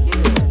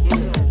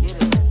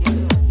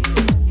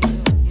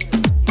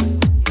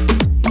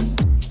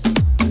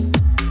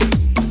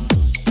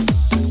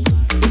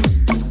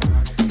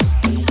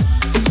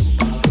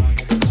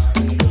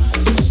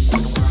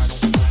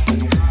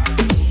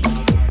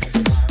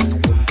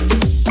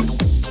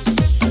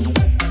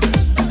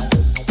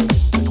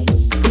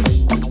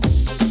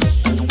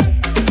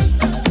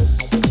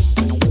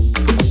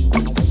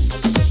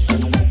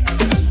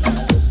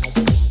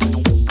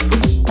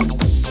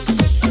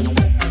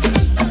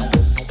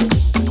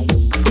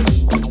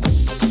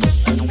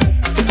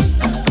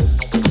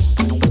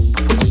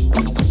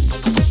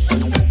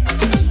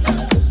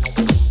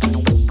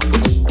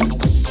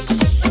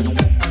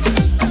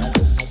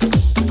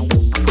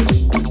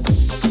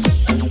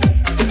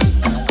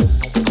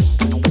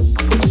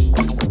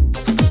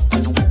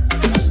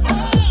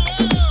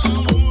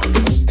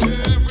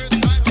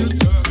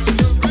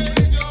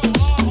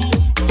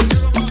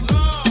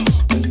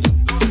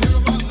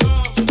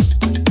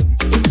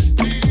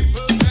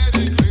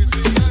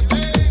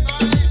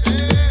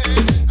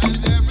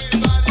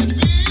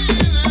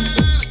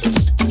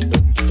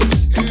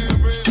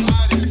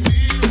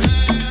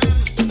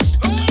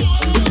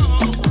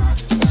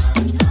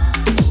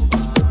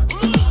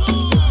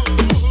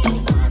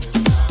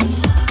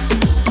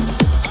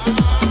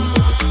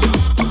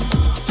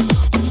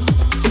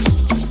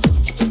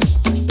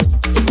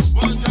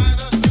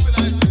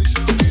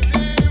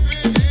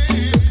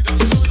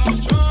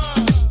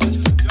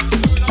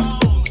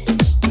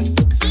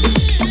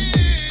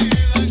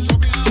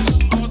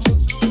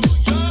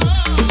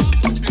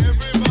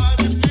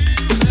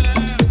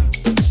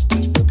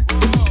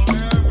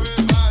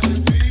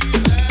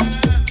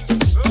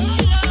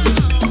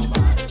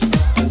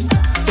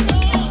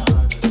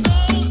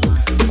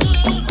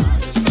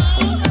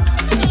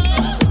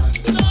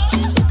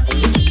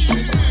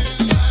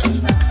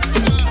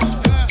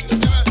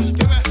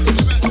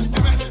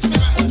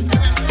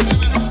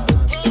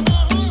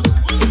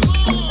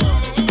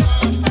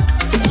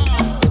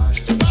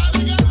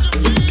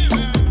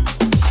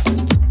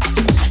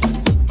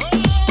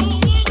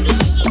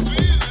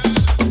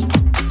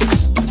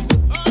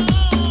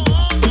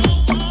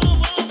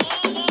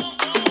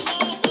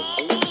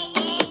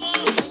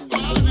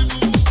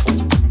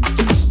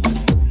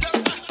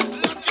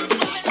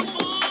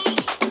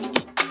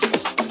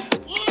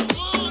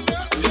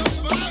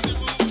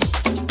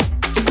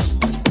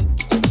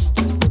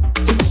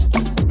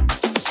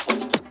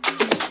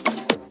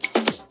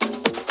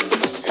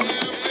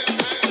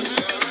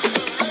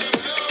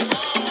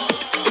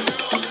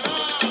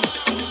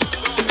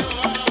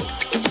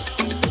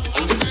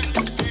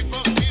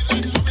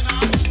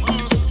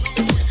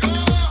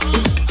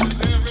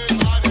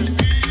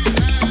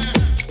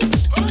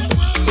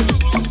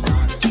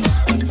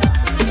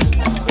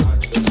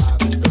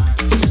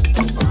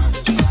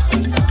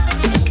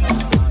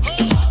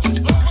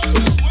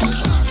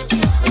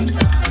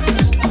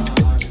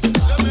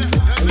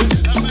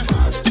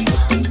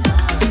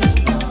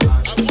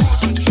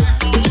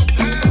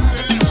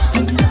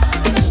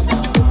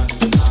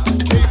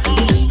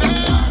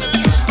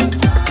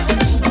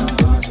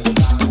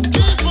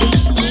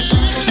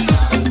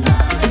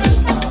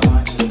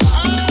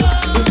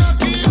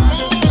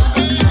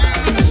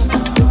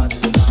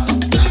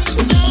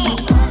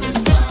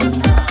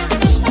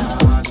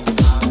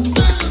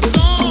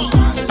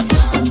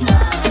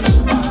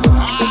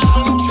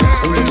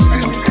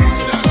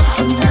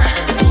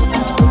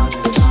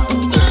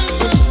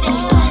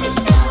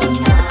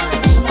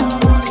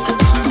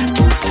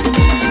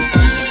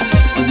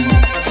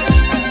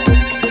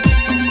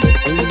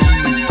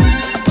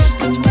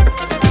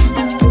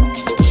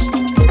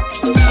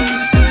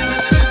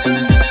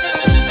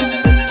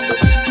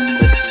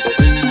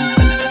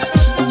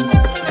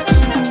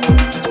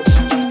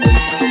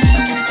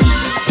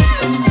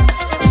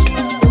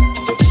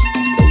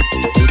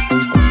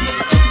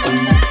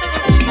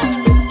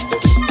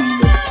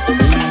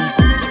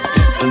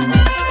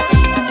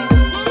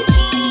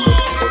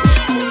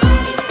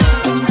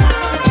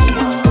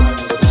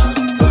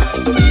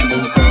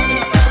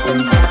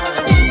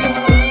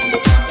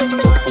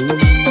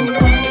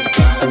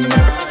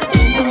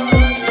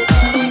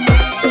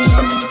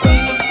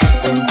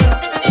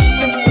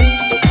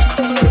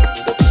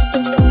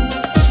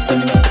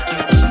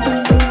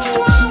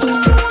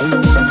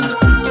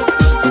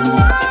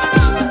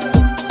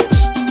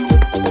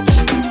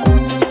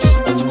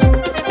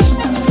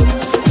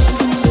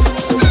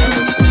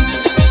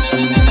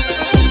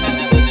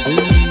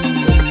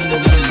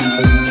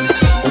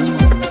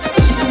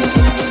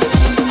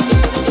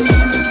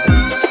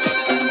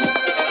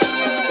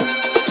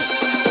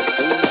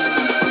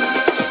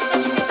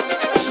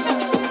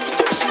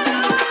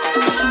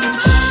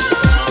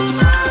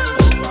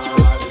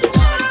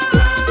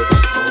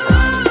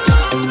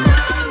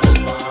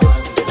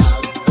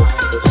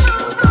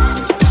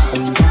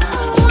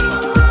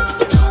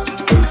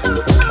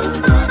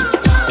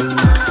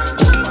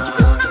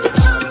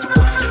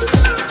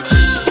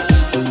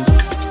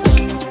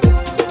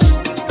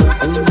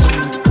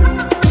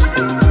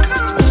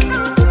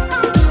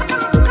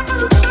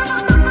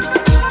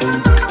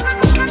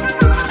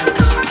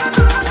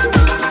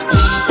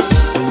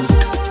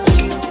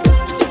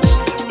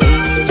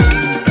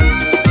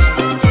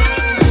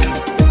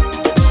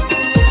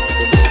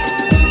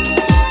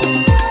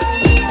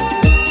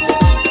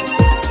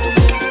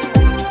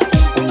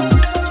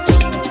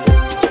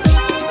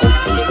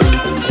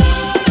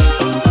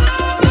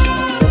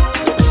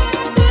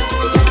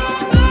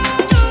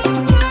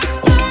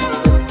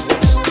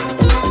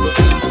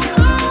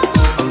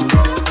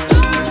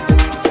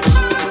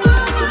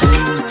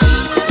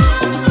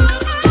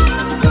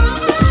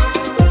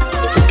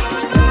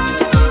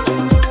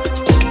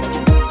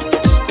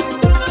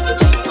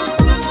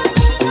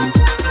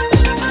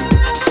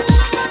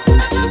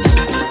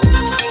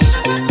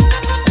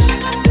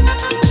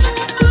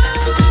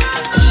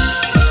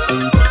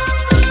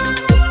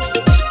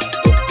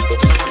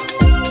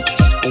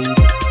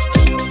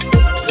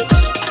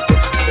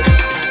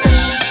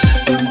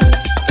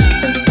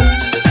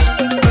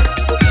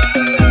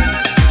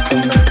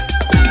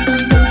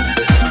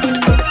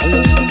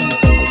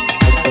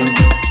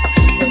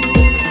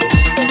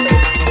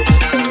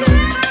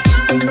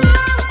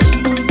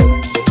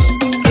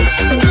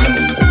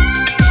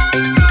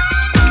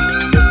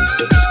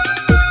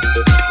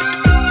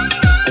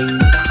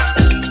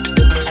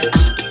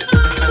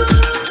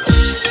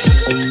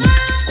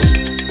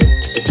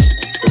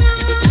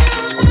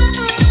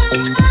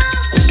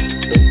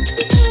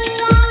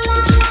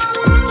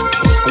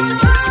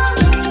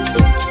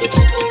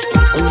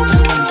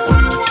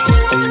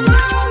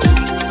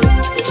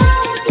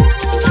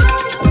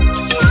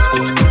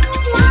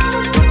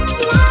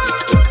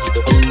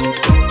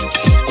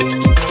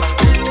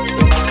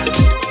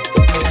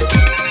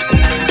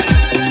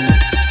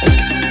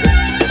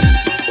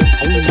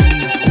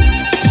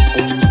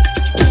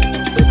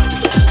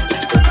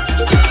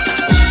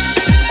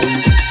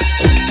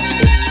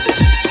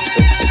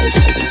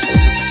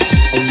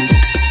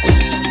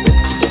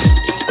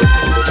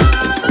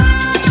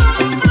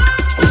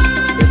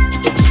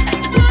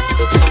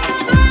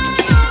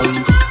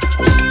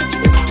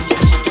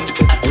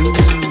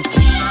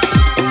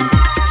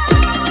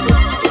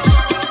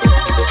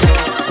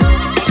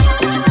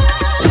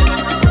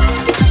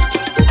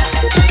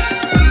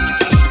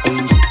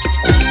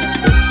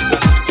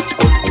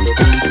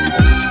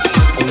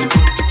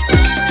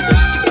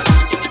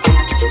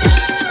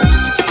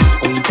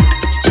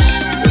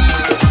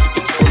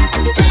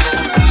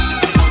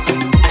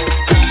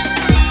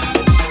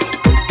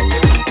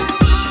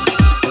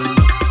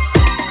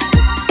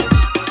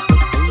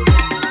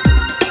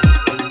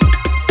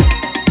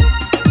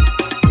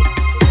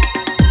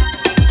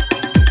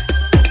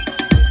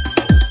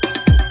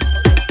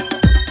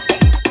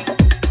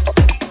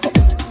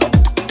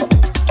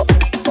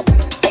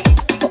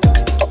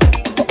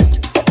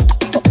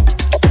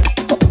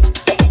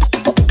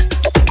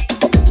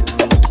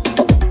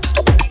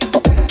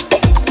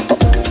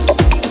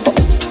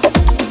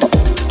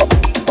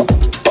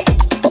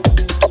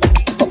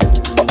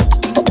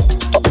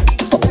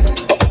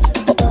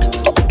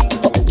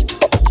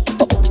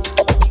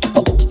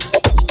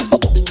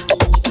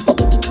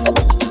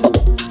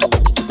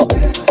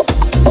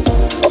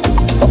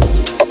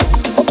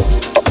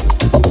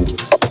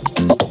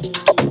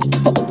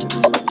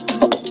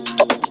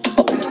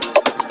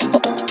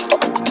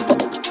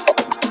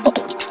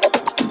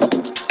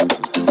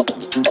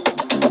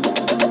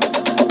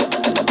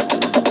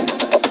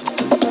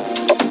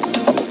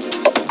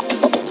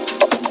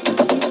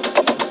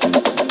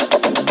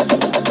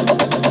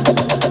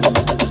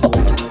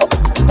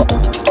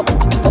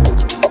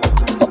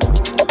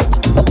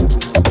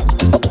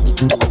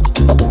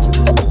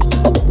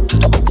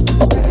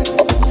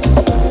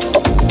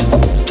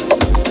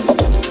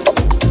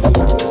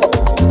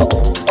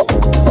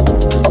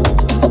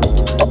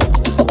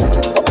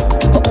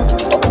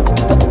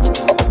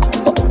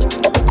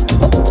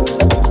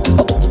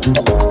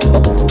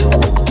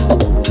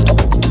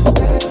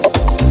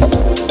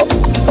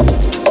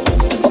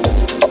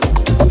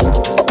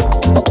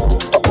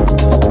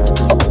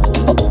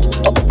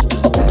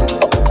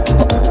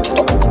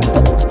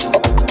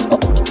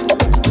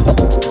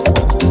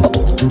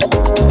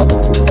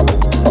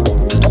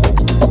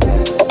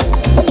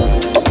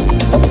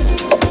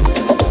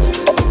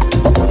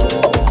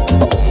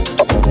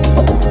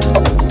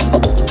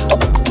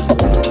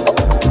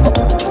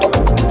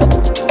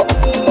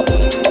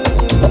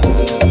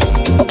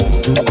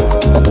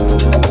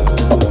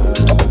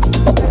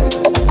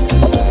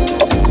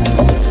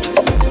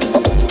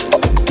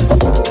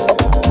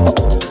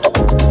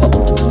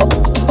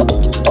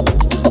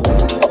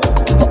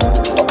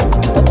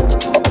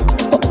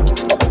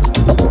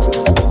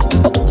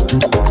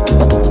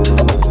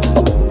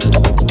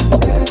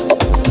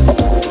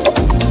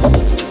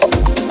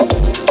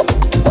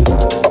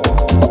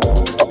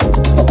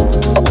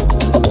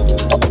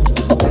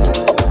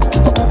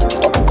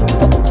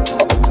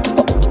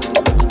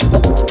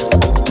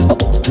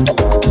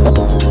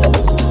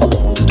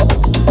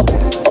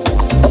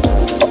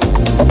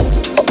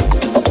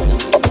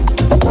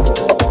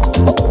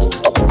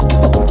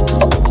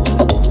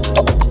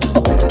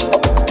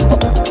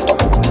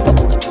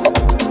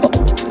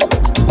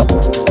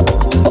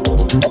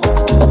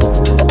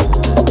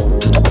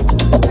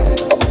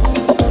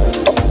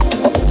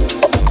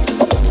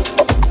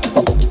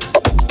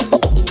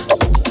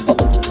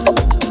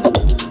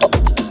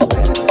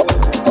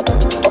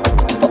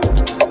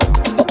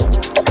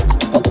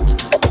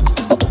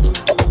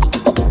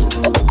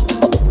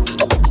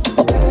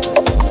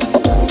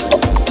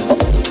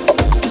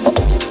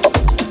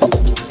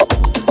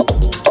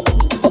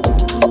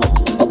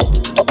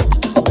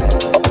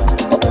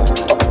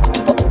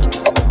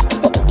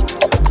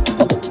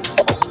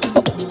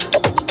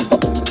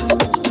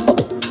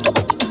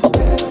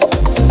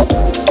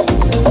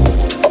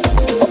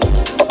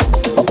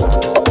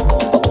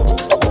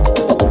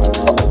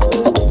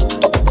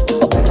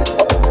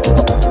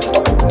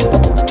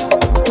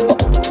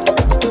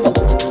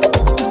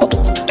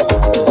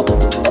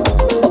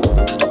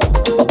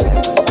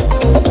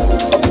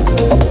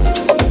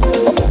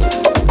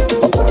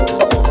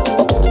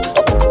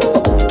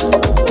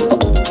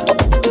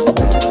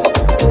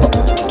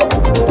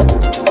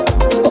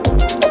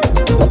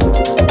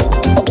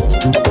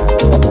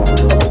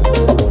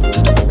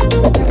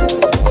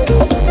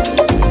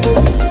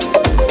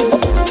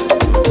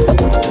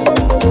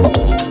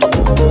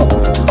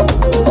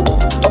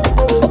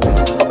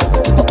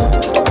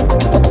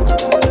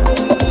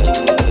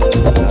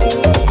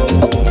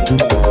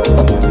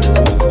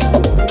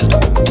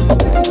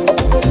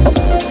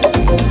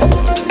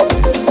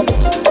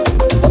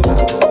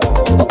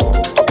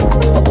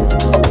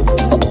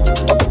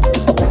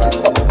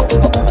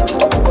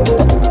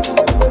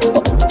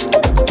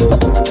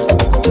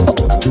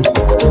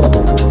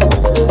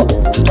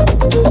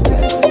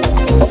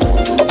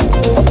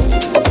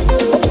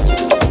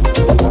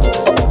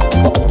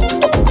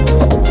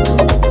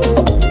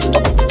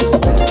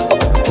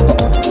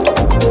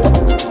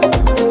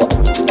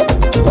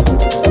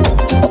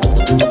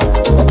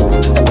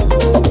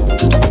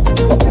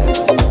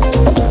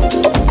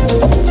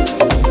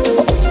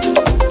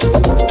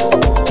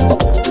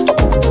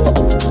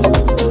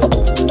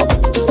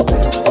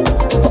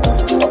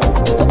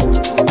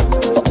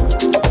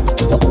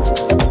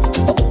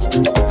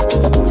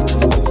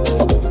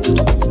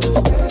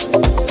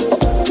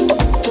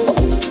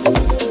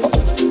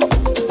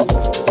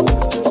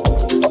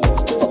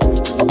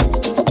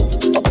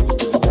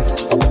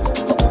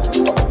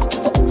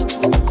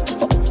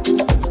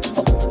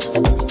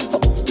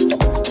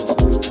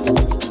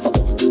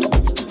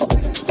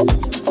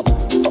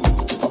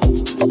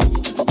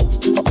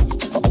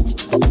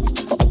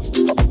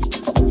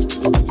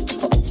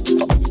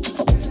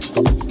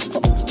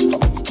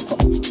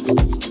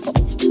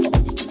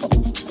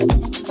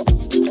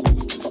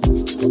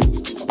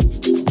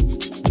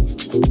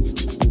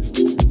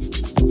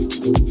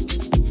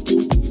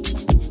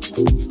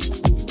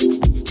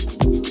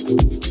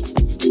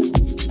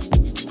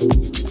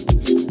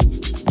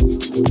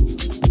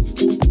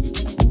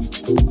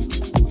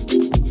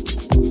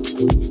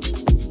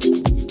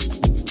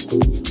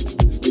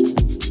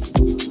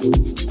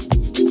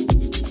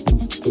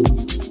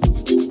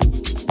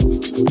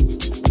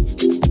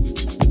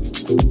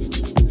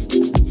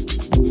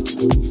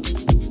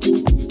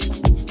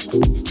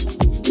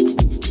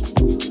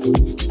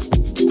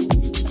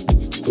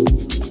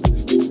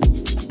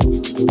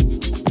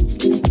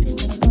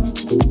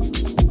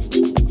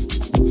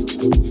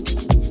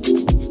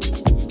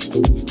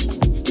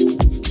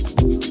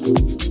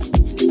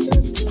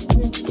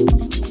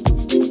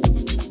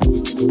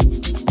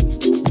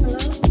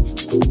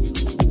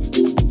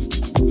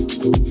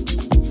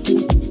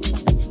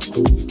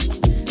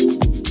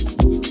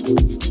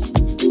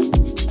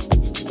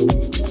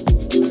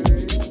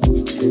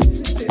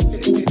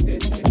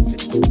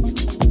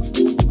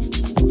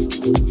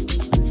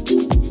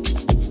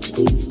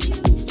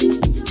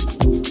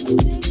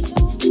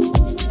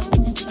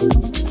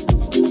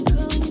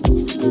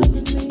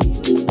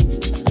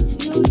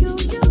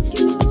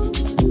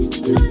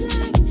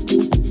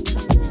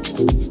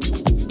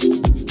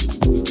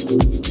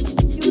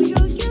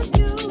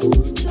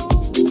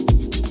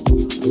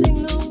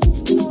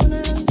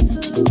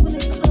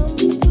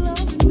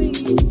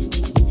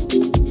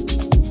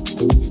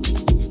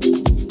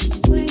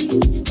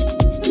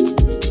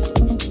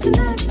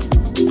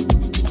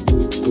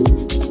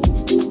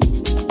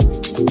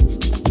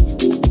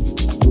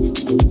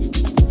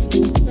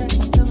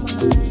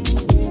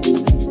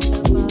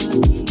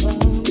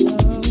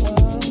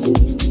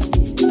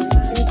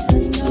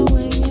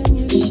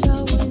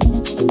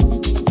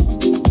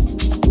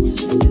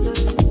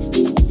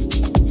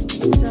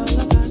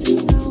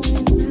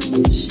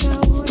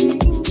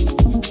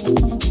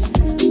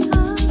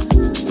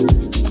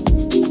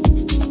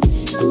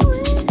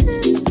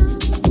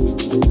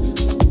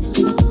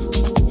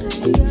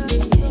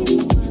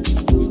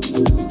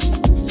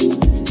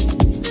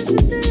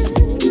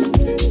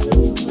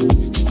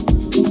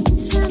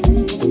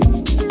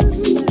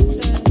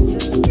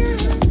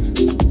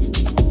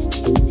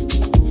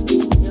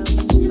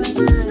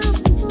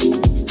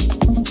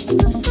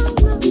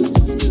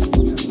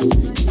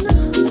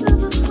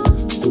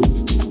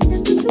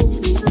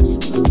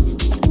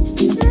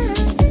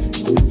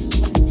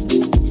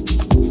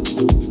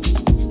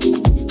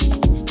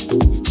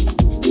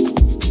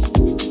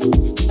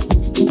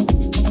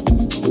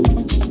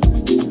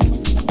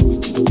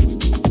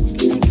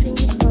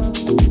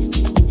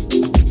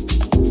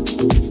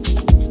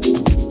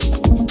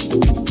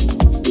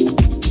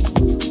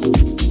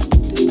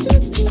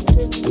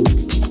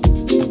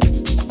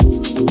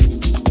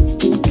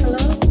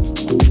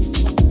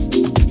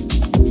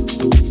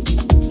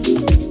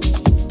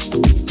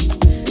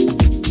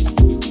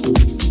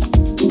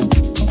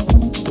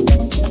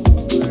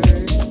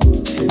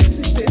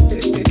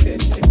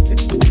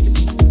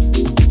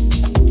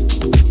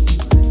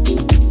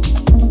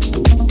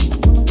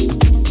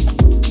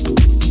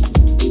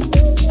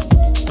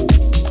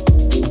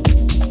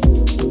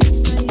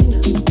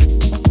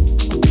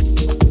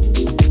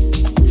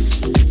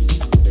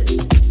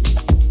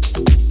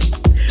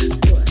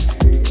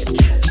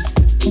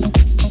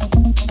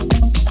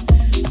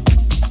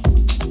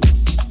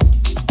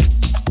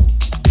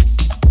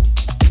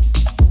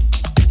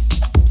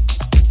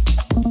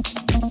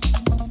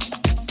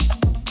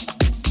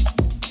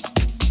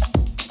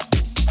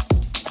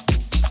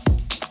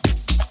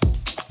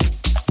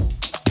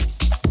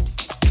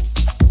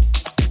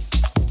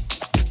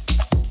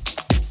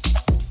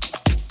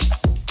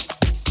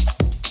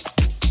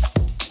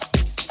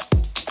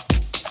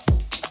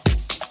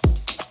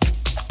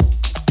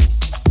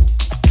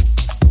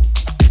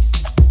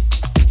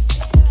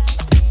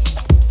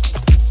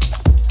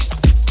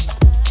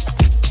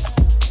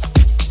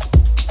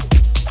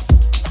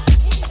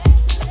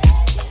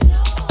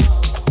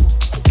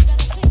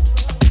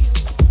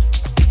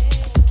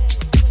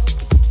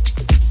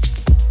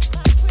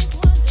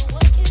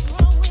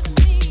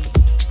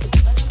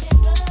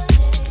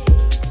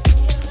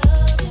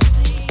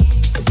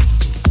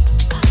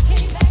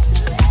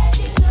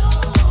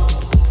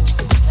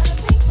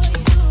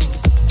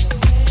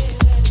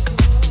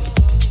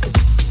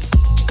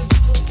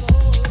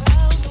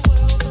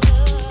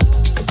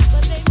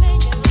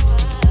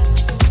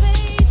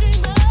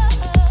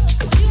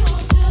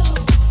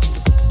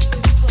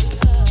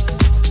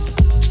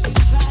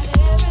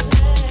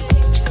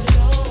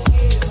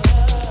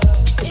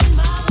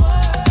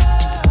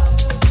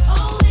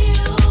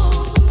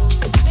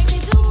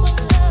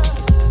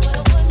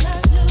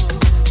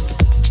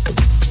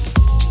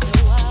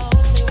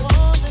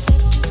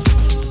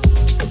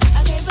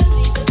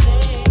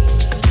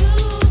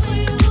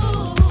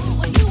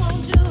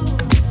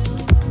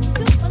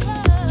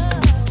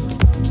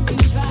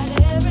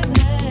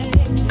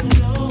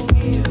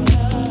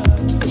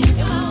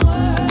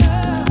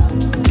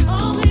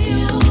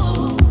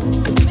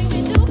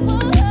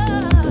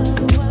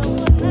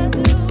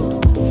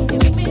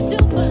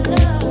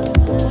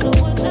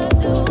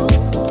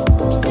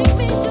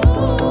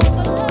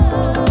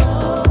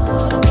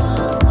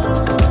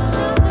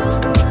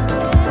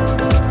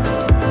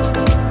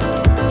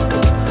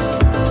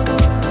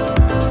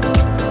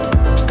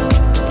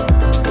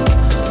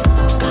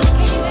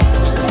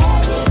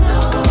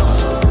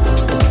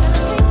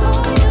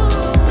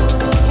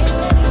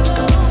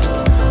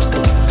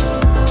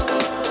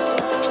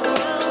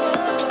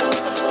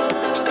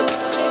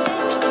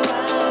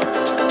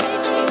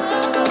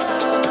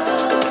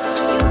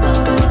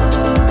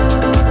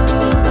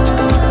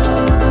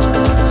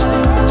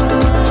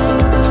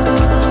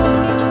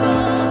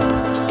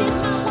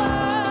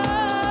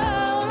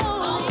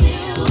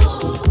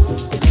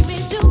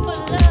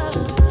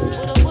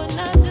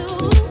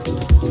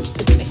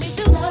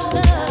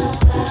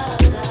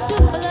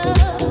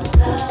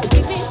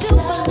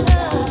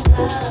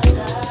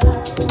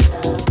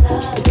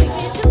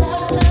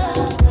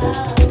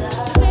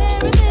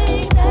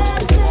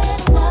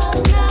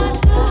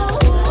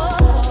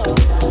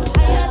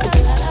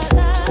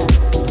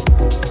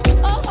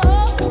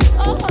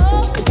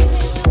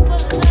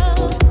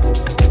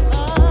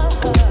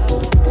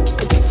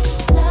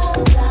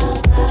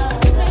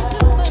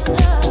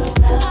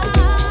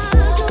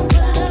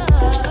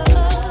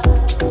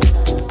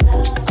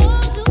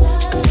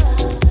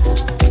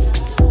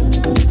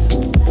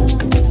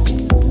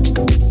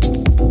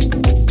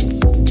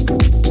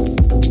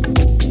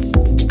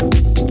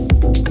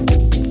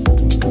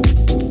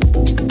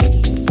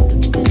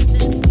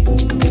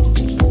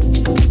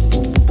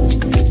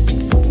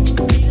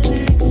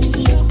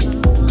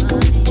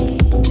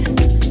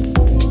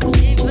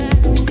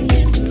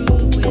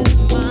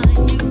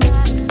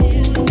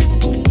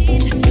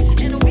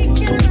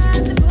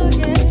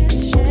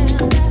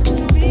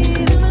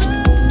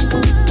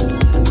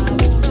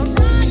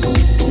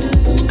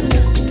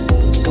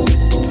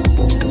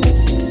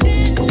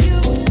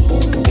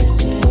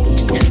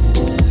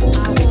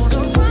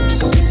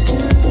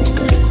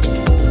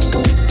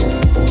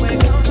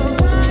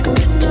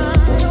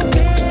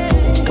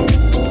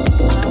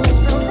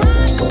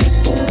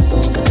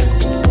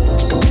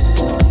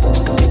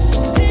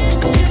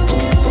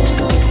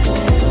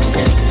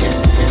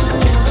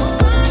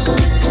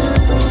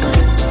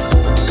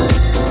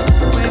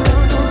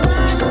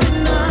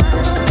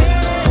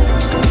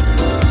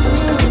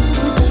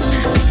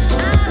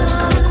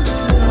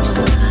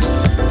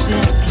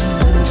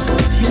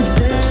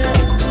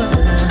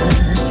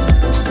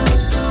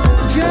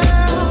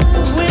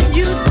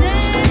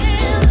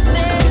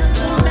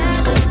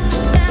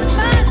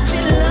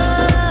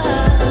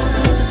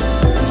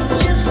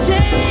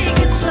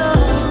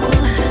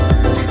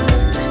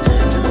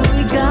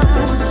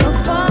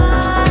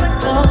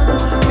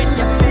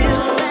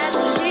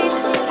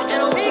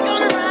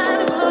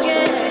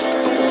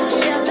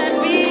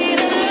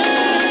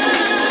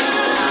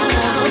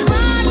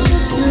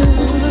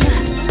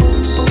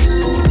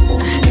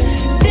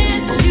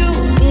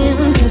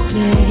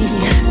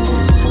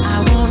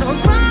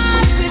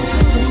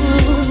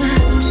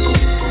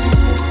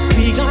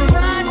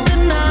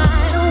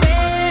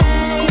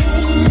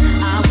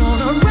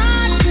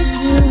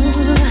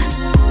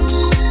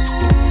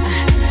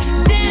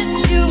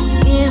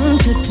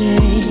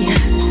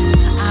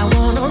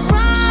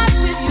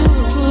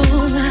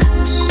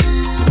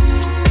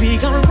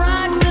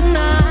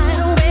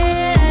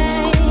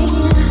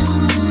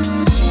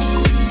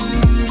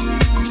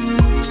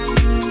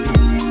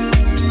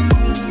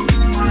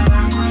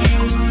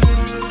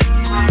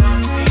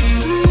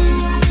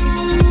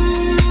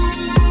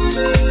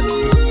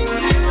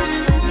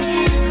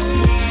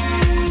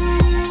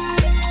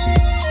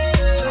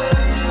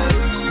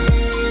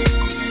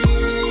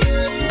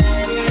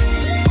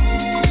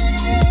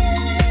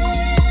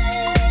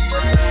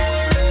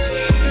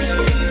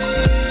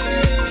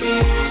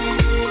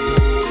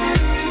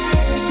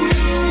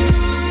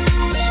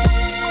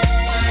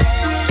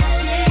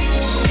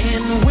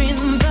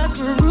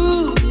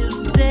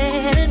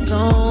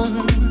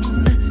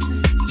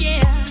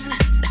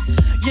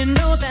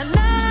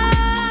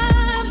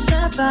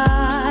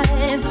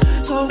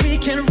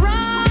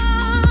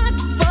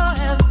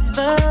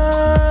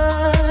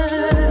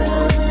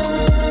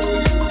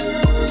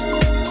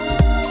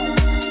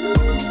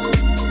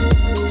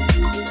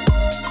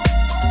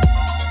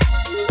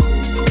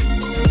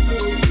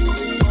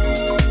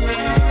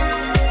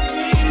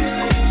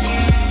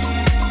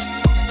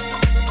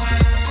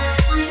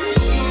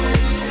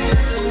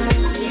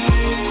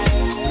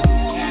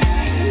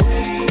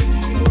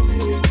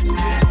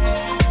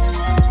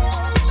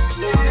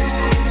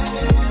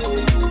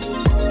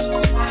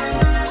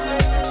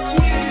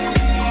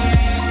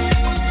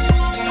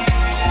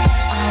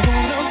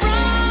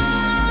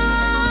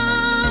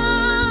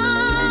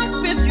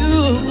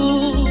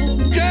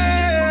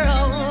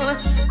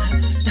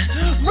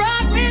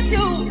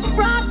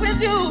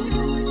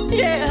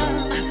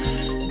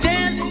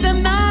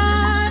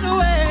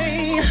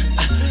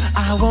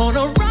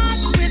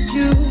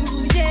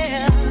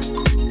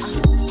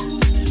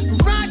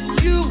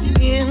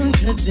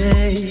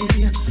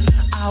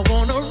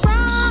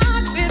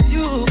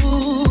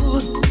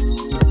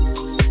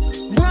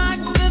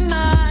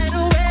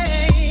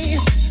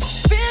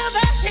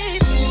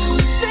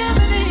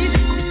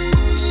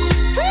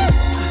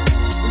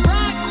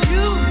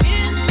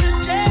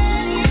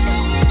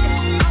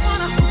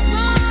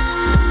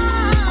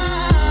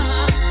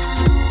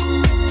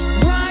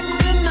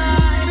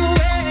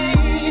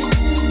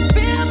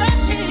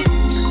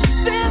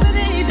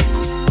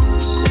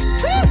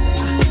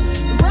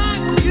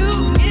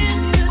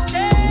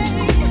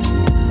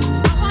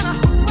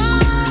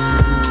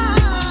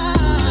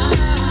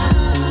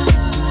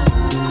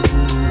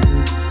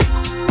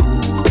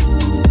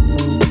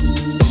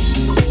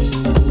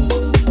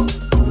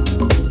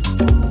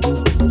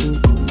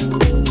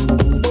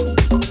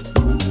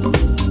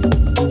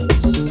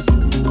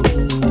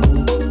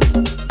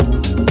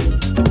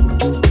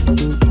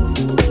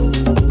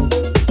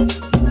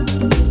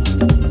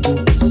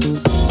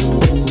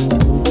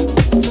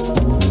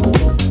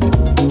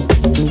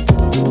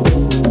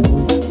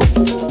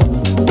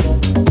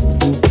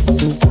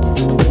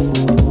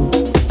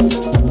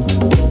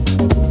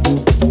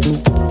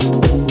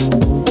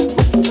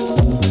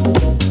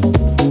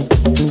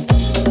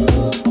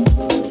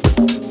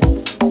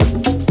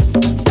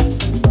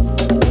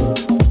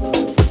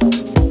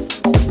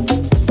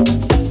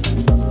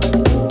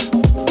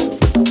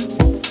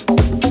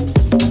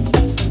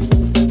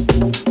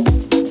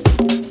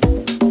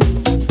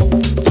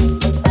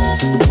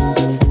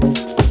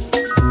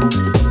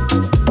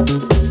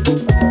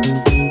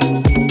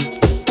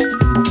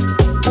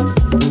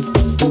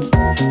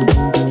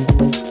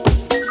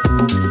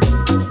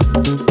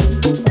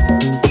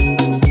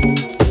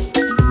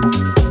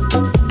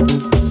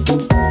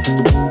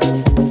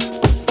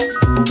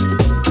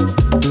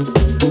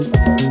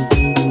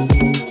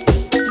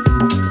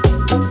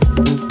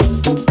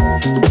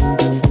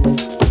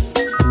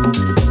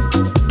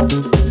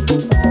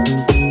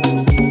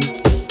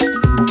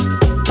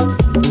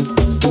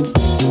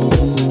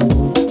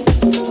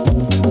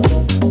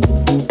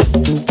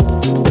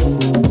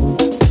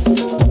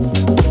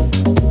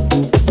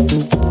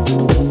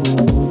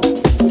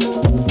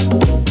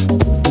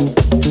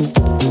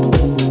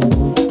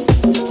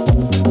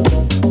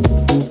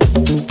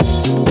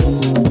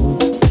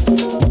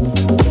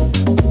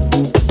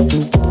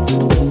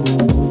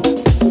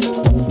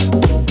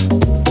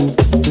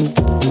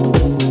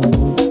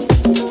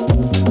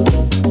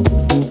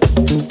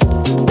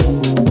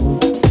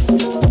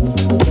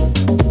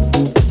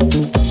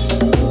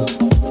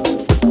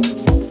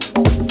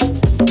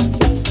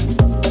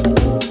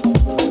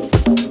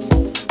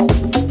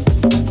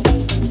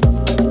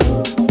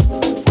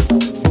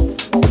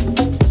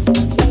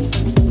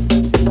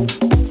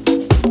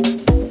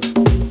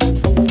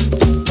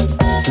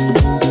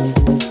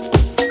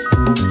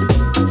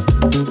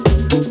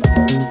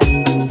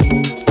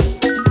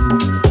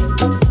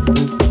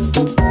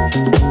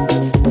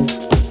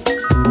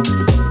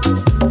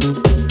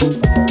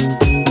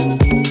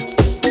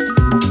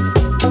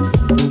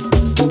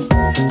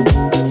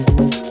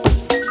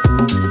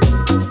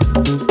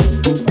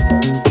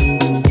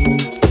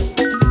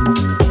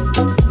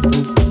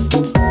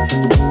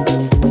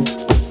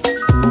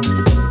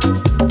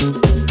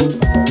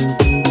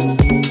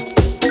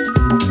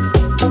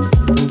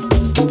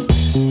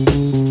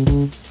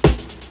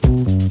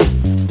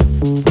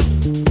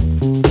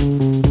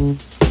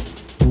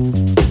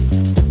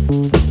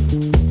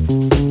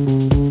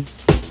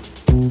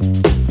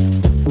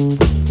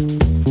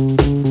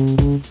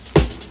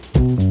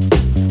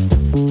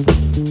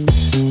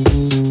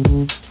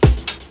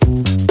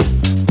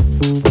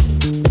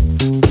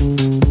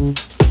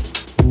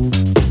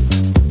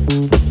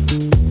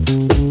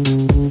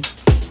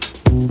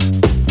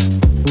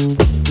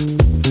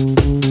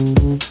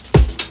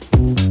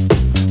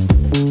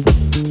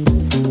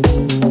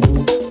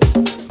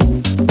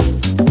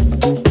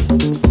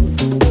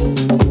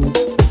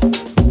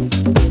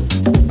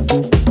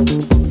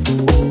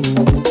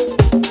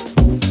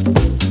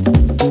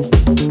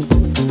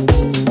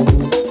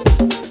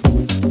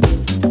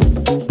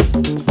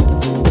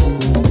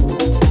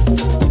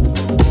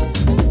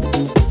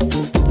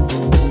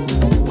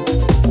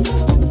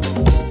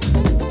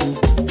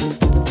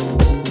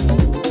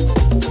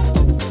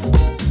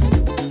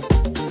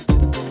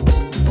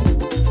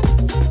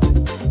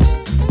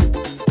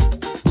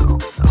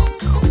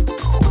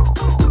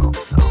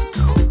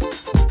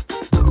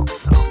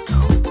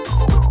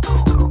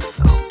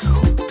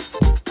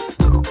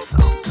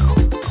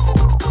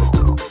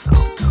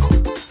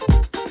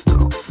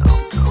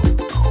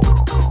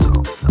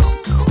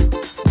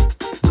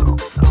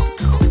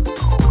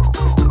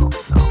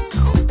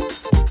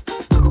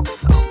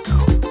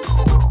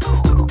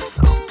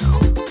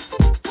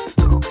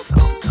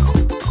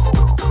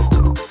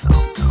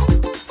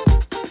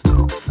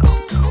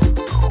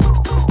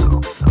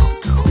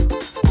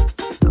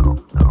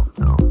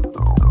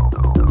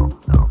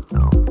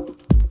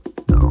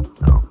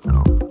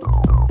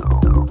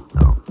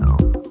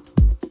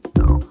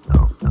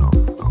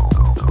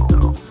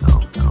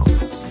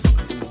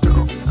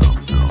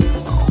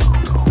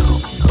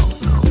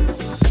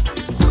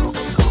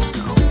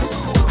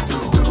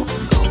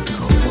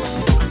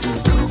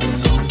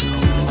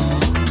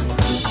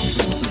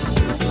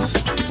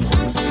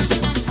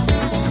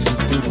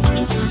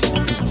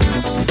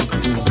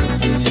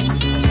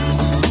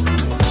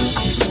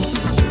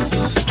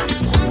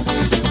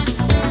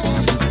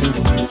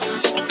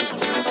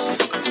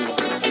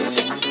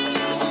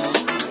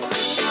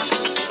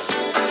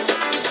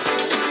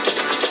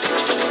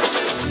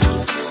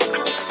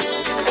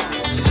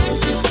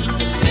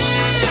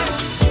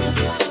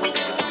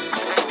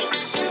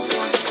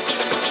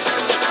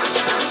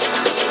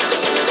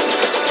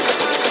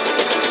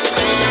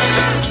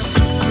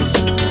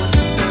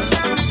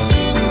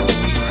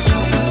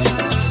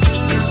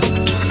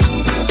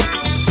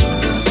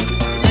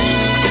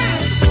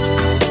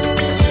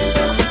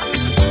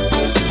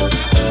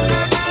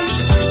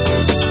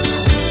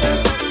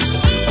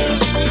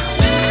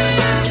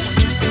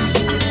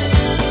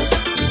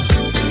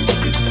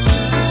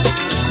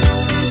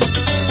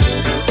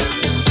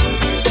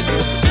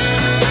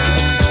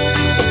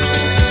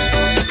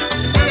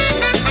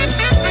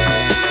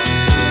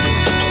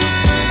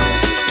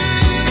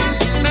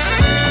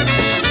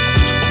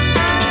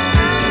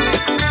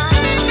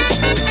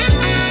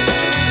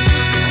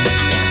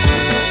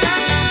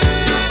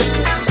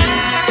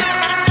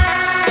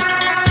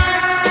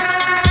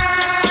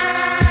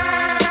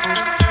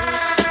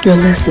 You're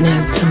listening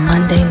to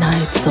Monday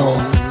Night Soul,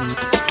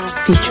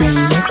 featuring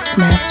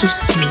Mixmaster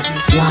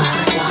Steve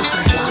live.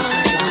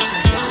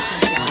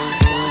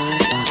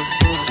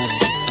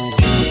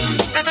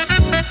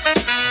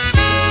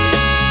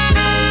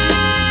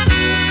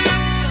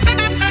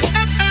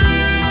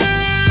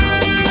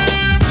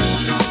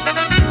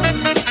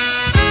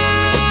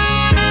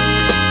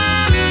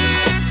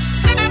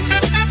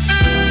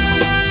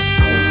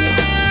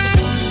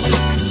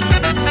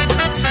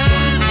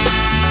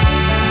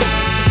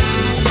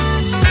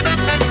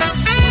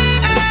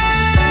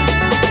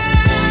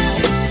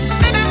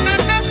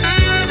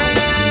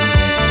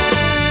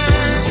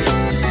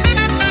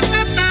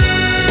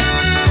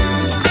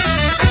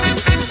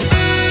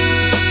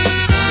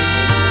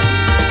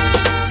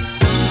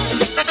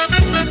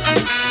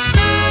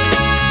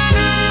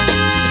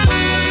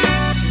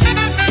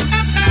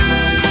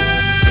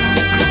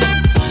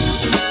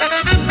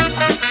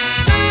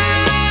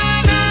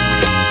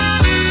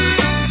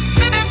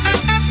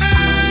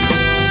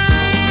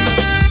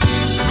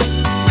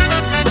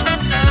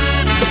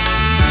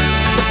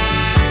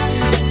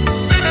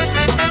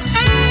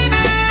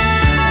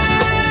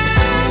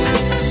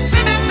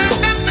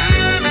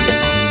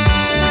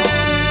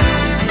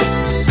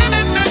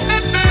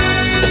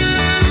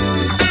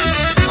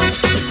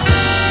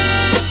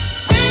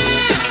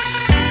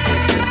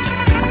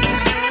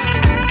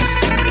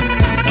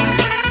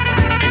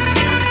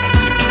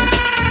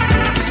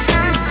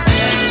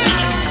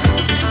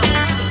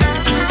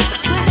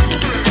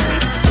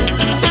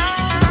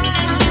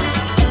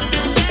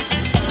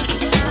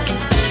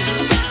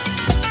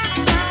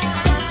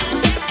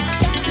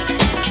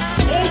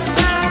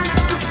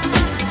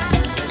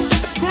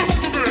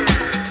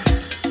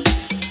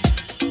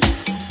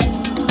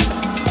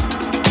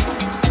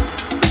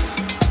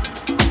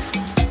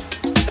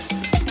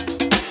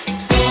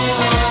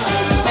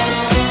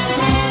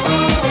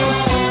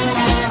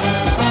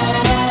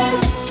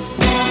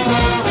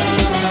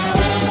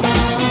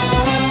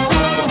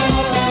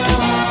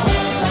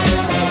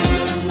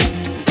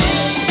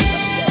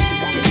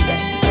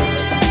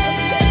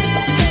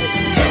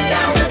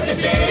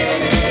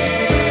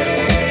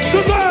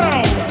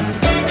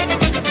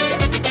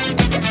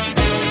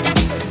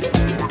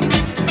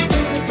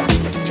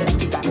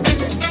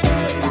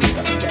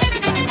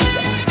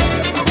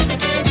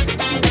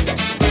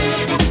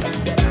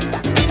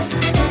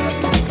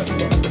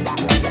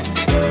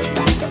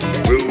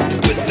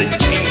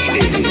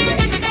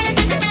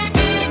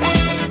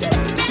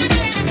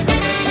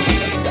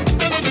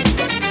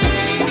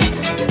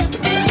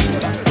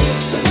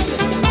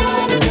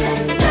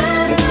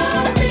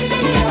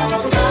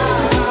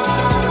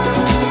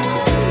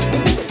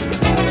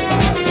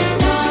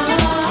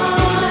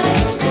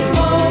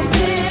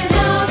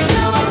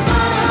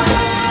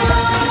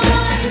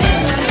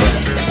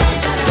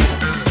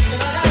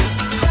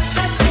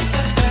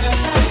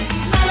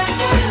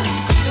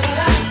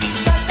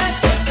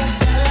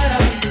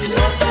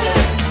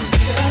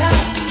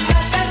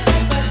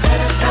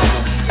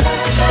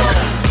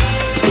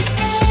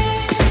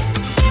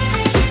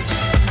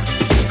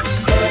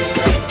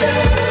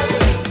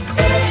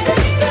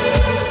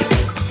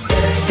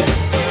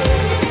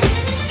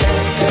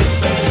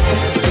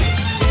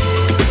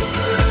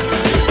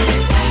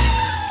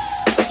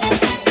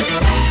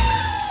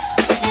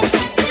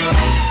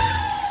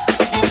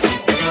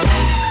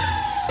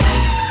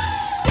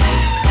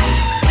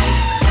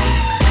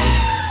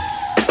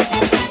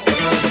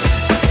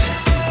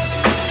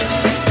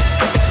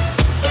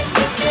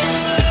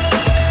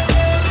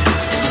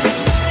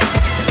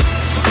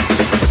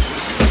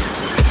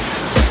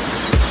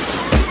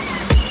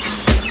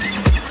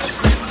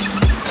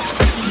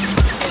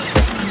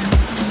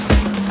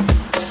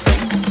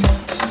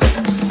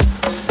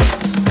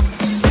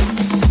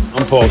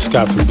 Paul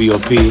Scott from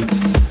BOP,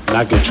 and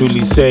I can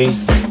truly say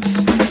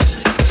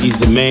he's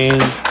the man.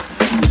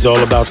 He's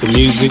all about the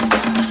music.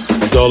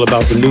 He's all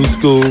about the new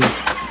school.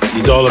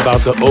 He's all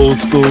about the old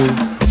school.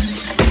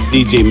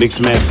 DJ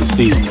Mixmaster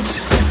Steve.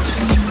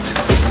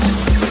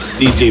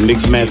 DJ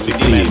Mixmaster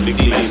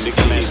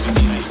Steve.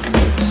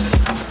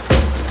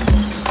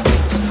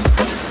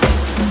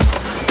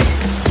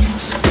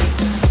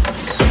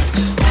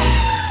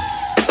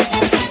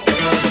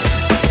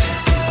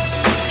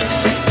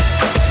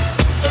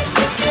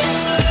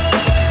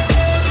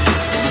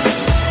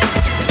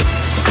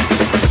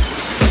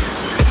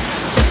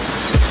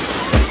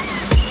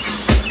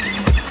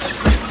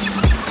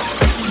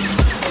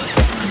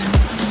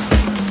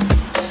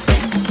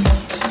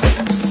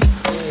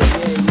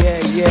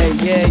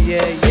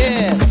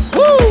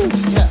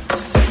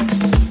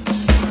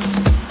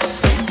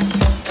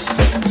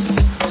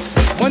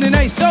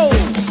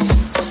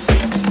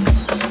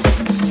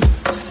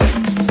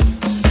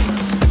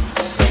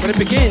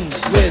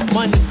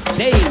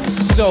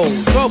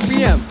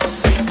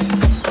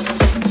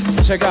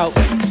 Check out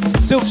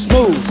Silk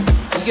Smooth.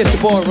 He gets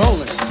the ball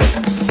rolling.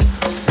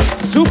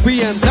 2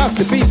 p.m.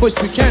 Dr. B. Bush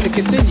Buchanan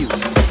continue.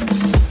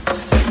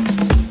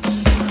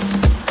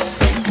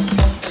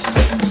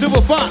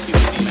 Silver Fox.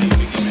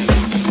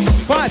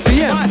 5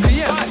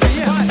 p.m.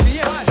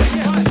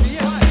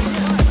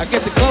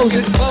 close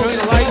it, turn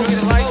the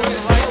lights,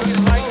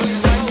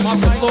 mop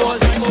the floors,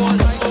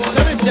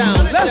 turn it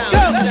down. Let's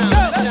go.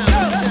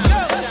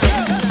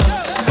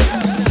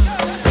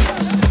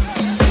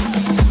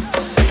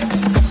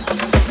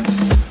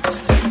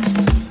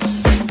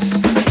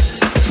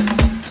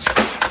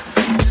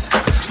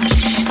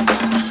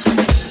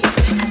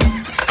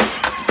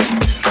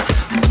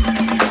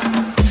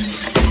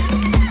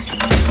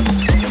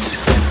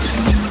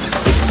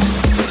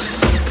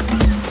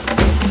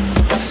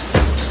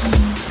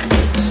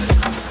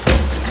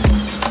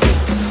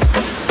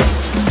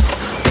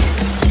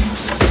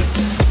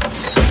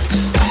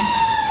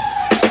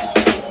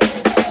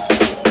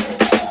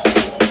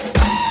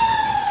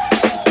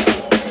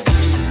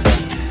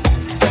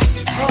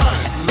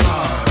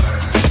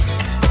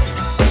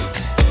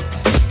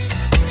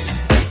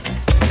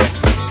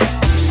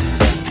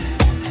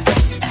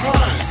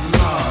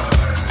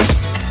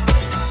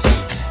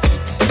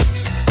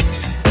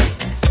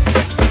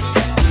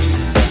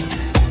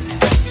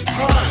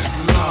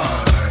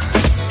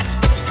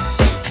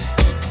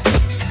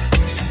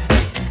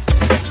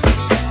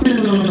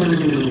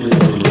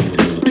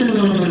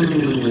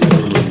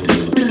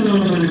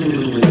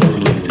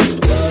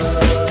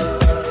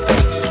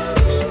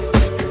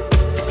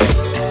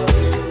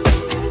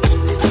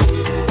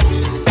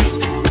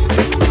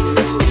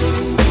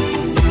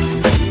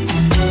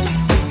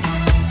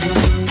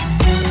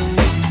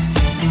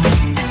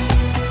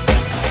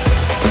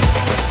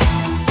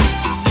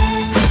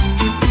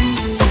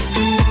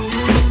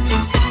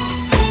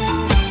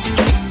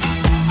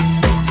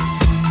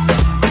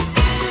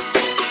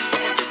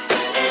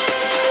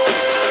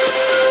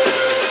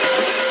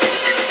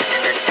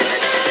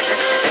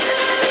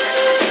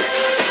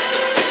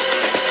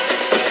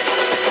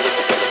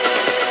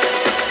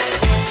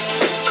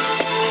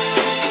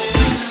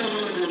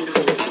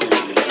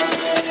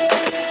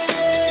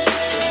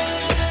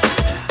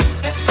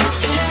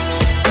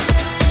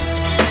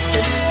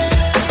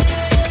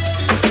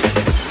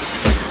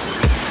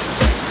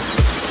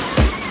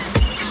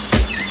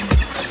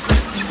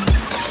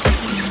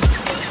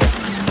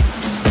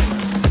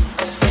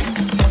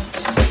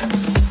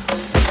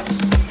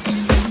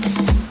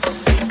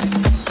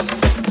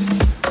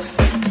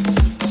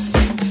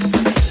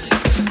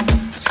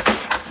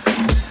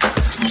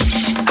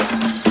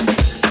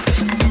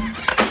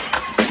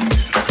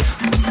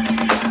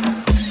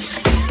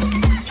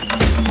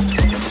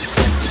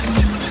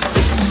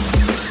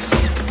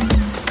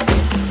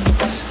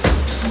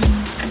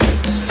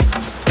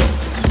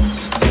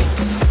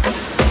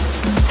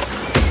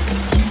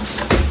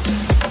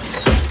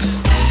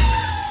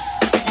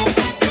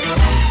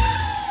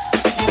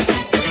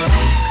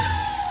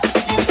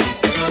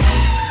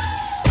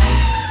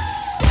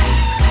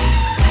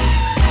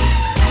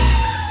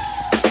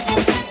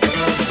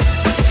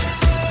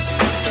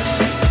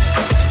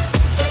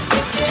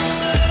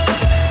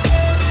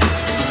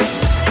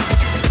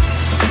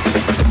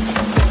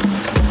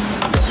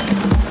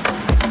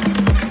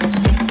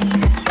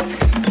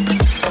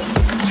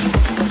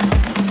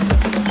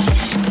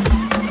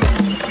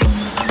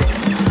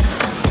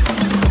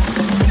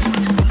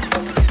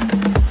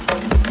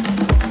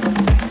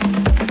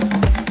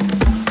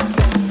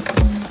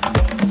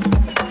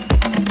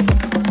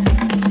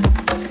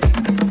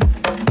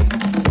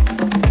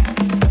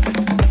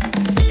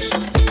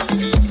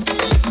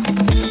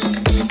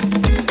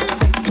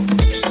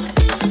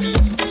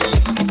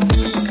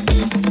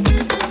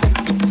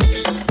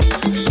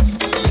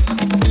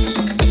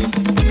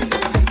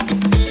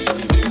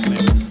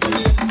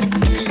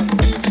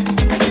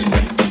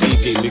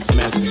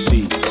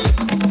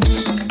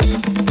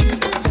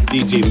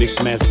 DJ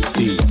Mixmaster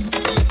Steve.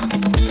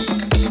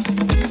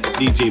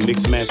 DJ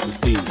Mixmaster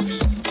Steve.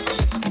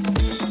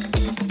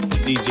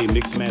 DJ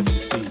Mixmaster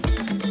Steve.